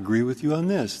 and I agree with you on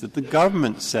this, that the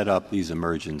government set up these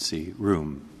emergency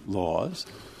room laws.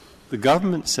 The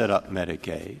government set up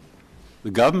Medicaid.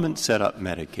 The government set up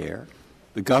Medicare.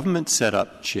 The government set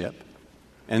up CHIP.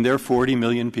 And there are 40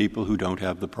 million people who don't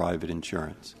have the private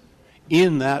insurance.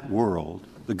 In that world,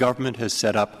 the government has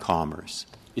set up commerce.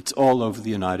 It's all over the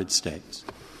United States.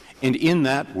 And in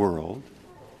that world,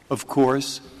 of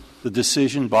course, the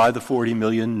decision by the 40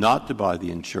 million not to buy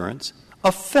the insurance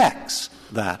affects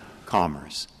that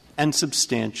commerce, and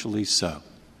substantially so.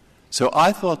 So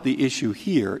I thought the issue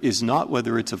here is not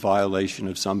whether it's a violation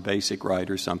of some basic right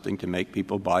or something to make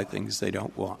people buy things they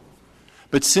don't want,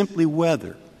 but simply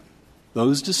whether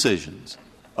those decisions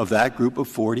of that group of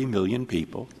 40 million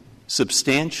people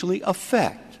substantially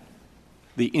affect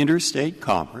the interstate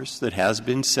commerce that has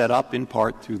been set up in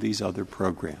part through these other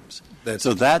programs.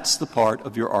 So that's the part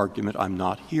of your argument I'm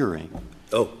not hearing.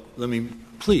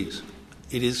 Please.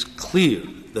 It is clear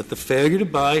that the failure to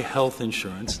buy health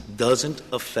insurance doesn't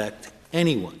affect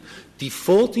anyone.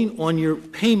 Defaulting on your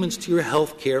payments to your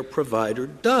health care provider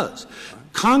does.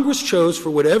 Congress chose, for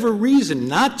whatever reason,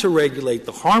 not to regulate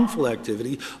the harmful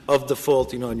activity of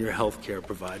defaulting on your health care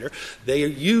provider. They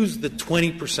used the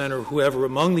 20% or whoever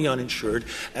among the uninsured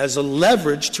as a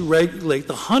leverage to regulate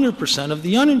the 100% of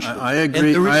the uninsured. I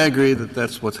agree that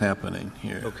that's what's happening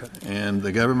here. Okay. And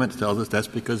the government tells us that's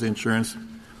because the insurance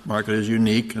market is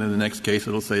unique, and in the next case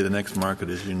it'll say the next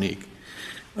market is unique.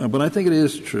 But I think it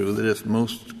is true that if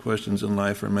most questions in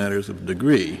life are matters of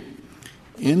degree,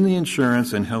 in the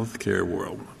insurance and health care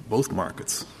world, both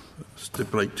markets,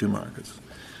 stipulate two markets,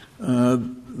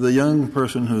 the young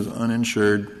person who's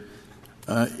uninsured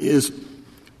is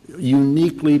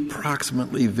uniquely,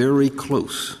 proximately very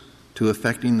close to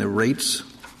affecting the rates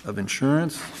of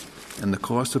insurance and the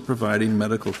cost of providing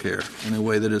medical care in a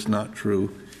way that is not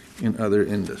true in other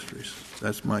industries.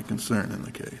 That's my concern in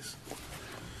the case.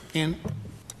 And,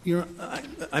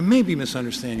 I may be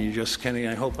misunderstanding you, Justice Kennedy.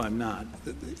 I hope I'm not.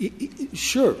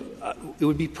 Sure, it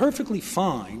would be perfectly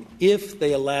fine if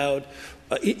they allowed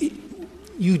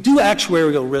you do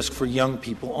actuarial risk for young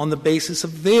people on the basis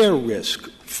of their risk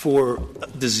for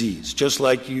disease, just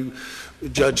like you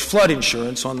judge flood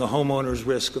insurance on the homeowner's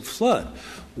risk of flood.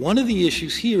 One of the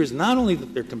issues here is not only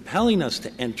that they're compelling us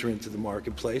to enter into the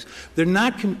marketplace,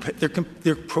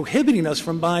 they're prohibiting us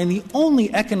from buying the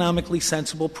only economically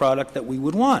sensible product that we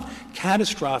would want,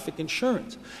 catastrophic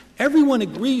insurance. Everyone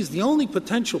agrees the only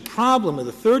potential problem of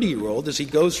the 30-year-old is he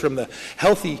goes from the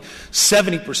healthy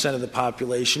 70% of the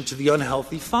population to the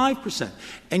unhealthy 5%.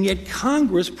 And yet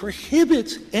Congress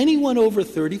prohibits anyone over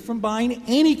 30 from buying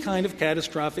any kind of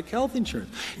catastrophic health insurance.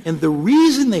 And the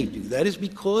reason they do that is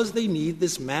because they need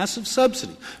this massive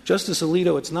subsidy. Justice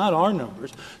Alito, it's not our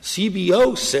numbers.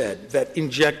 CBO said that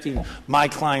injecting my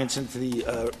clients into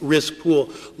the risk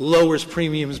pool lowers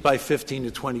premiums by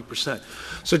 15 to 20%.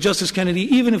 So, Justice Kennedy,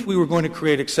 even if we were going to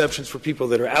create exceptions for people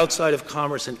that are outside of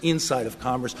commerce and inside of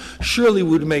commerce, surely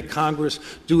we would make Congress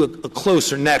do a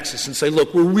closer nexus and say,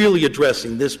 look, we're really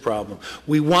addressing this problem.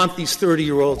 We want these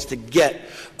 30-year-olds to get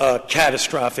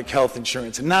catastrophic health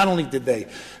insurance. And not only did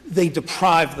they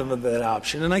deprived them of that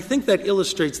option. And I think that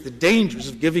illustrates the dangers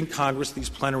of giving Congress these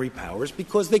plenary powers,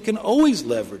 because they can always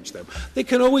leverage them. They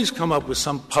can always come up with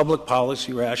some public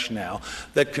policy rationale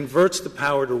that converts the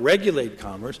power to regulate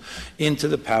commerce into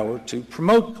the power to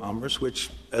promote commerce,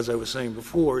 which, as I was saying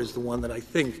before, is the one that I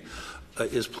think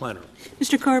is plenary.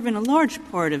 Mr. Carvin, a large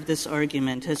part of this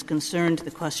argument has concerned the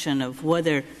question of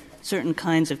whether certain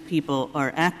kinds of people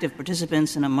are active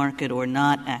participants in a market or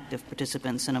not active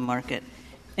participants in a market.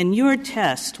 And your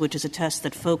test, which is a test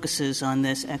that focuses on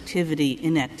this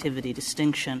activity-inactivity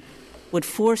distinction, would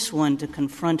force one to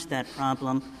confront that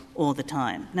problem all the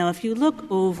time. Now, if you look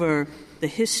over the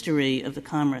history of the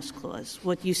Commerce Clause,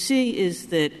 what you see is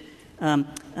that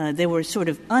there were sort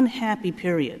of unhappy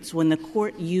periods when the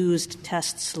Court used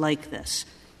tests like this,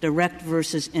 direct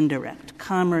versus indirect,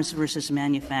 commerce versus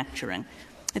manufacturing.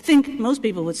 I think most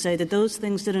people would say that those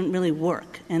things didn't really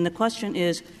work. And the question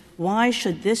is, why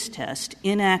should this test,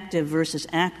 inactive versus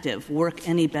active, work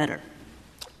any better?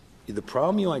 The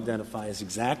problem you identify is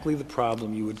exactly the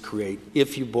problem you would create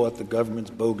if you bought the government's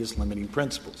bogus limiting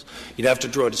principles. You'd have to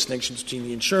draw distinctions between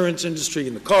the insurance industry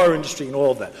and the car industry and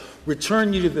all of that.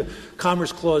 Return you to the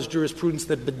Commerce Clause jurisprudence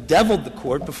that bedeviled the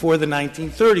Court before the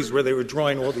 1930s, where they were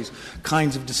drawing all these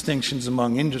kinds of distinctions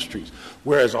among industries.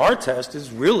 Whereas our test is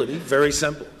really very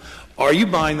simple. Are you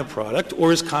buying the product,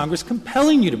 or is Congress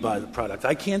compelling you to buy the product?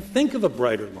 I can't think of a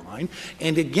brighter line.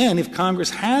 And again, if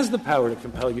Congress has the power to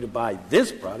compel you to buy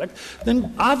this product,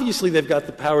 then obviously they've got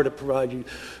the power to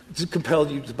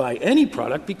compel you to buy any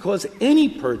product, because any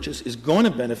purchase is going to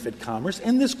benefit commerce,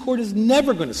 and this Court is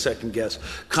never going to second-guess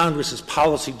Congress's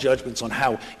policy judgments on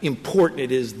how important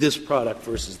it is, this product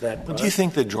versus that product. Do you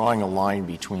think that drawing a line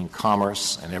between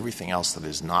commerce and everything else that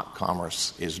is not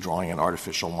commerce is drawing an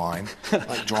artificial line,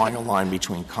 like drawing a line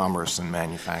between commerce and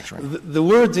manufacturing? The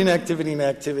words inactivity and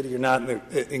activity are not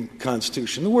in the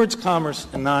Constitution. The words commerce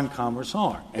and non-commerce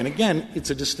are. And again, it's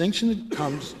a distinction that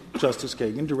comes, Justice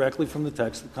Kagan, directly from the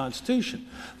text of the Constitution.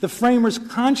 The framers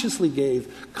consciously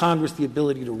gave Congress the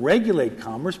ability to regulate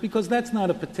commerce because that's not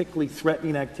a particularly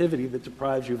threatening activity that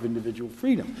deprives you of individual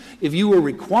freedom. If you were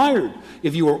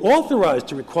authorized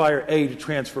to require A to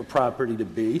transfer property to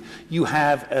B, you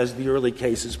have, as the early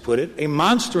cases put it, a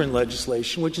monster in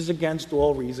legislation which is against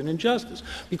all reason and justice.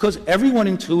 Because everyone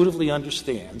intuitively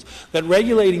understands that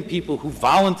regulating people who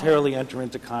voluntarily enter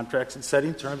into contracts and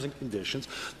setting terms and conditions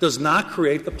does not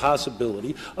create the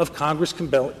possibility of Congress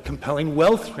compelling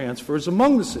wealth transfers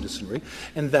among the citizenry,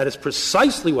 and that is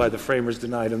precisely why the framers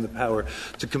denied them the power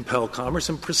to compel commerce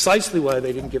and precisely why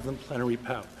they didn't give them plenary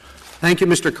power. Thank you,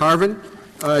 Mr. Carvin.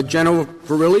 General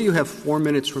Verrilli, you have 4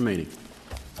 minutes remaining.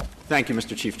 Thank you,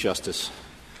 Mr. Chief Justice.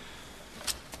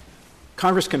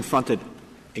 Congress confronted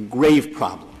a grave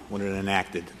problem when it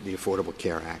enacted the Affordable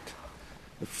Care Act.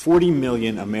 The 40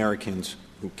 million Americans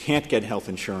who can't get health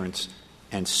insurance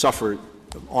and suffer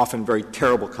often very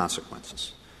terrible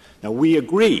consequences. Now, we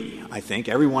agree, I think,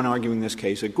 everyone arguing this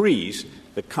case agrees,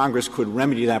 that Congress could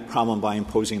remedy that problem by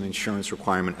imposing an insurance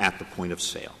requirement at the point of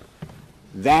sale.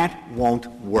 That won't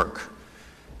work.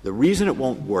 The reason it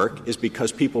won't work is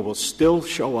because people will still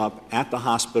show up at the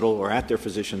hospital or at their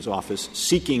physician's office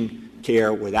seeking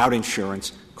care without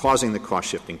insurance causing the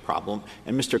cost-shifting problem.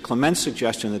 And Mr. Clement's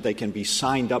suggestion that they can be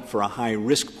signed up for a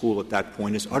high-risk pool at that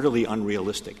point is utterly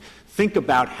unrealistic. Think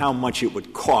about how much it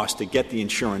would cost to get the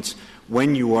insurance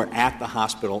when you are at the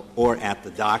hospital or at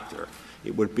the doctor.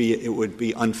 It would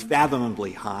be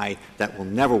unfathomably high. That will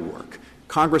never work.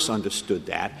 Congress understood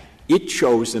that. It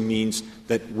chose the means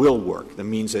that will work, the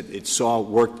means that it saw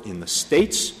worked in the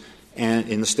states and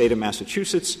in the state of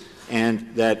Massachusetts,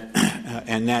 and that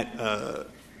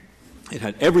it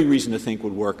had every reason to think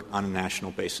would work on a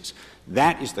national basis.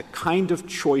 That is the kind of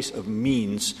choice of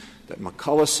means that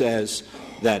McCullough says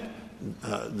that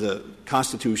the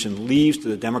Constitution leaves to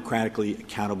the democratically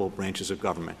accountable branches of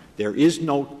government. There is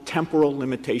no temporal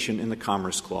limitation in the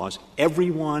Commerce Clause.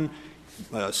 Everyone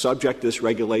subject to this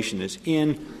regulation is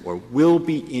in or will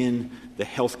be in the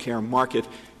health care market.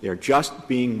 They're just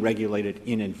being regulated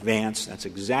in advance. That's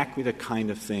exactly the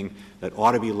kind of thing that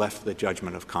ought to be left to the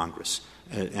judgment of Congress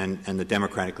and the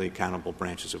democratically accountable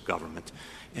branches of government.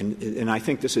 And I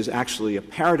think this is actually a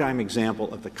paradigm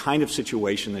example of the kind of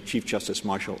situation that Chief Justice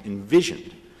Marshall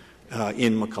envisioned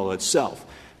in McCullough itself,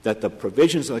 that the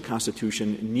provisions of the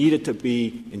Constitution needed to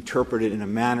be interpreted in a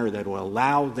manner that will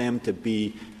allow them to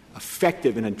be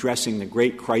effective in addressing the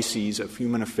great crises of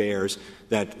human affairs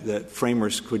that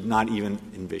framers could not even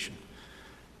envision.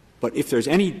 But if there's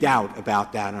any doubt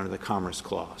about that under the Commerce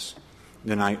Clause,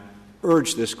 then I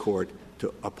urge this Court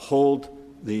to uphold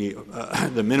the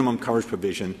minimum coverage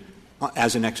provision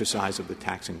as an exercise of the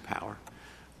taxing power.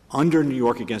 Under New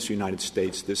York against the United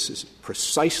States, this is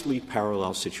precisely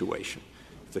parallel situation.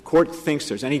 If the Court thinks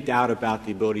there's any doubt about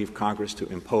the ability of Congress to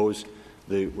impose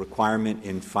the requirement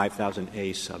in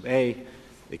 5000A sub A,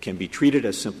 it can be treated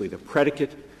as simply the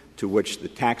predicate to which the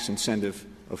tax incentive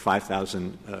of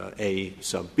 5000A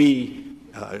sub B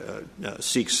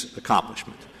seeks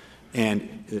accomplishment.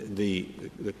 And the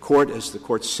Court, as the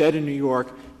Court said in New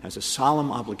York, has a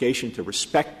solemn obligation to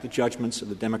respect the judgments of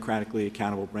the democratically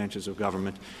accountable branches of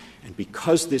government. And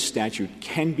because this statute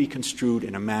can be construed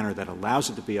in a manner that allows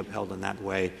it to be upheld in that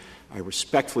way, I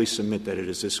respectfully submit that it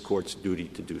is this Court's duty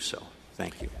to do so.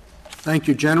 Thank you. Thank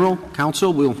you, General.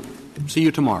 Counsel, we'll see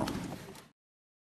you tomorrow.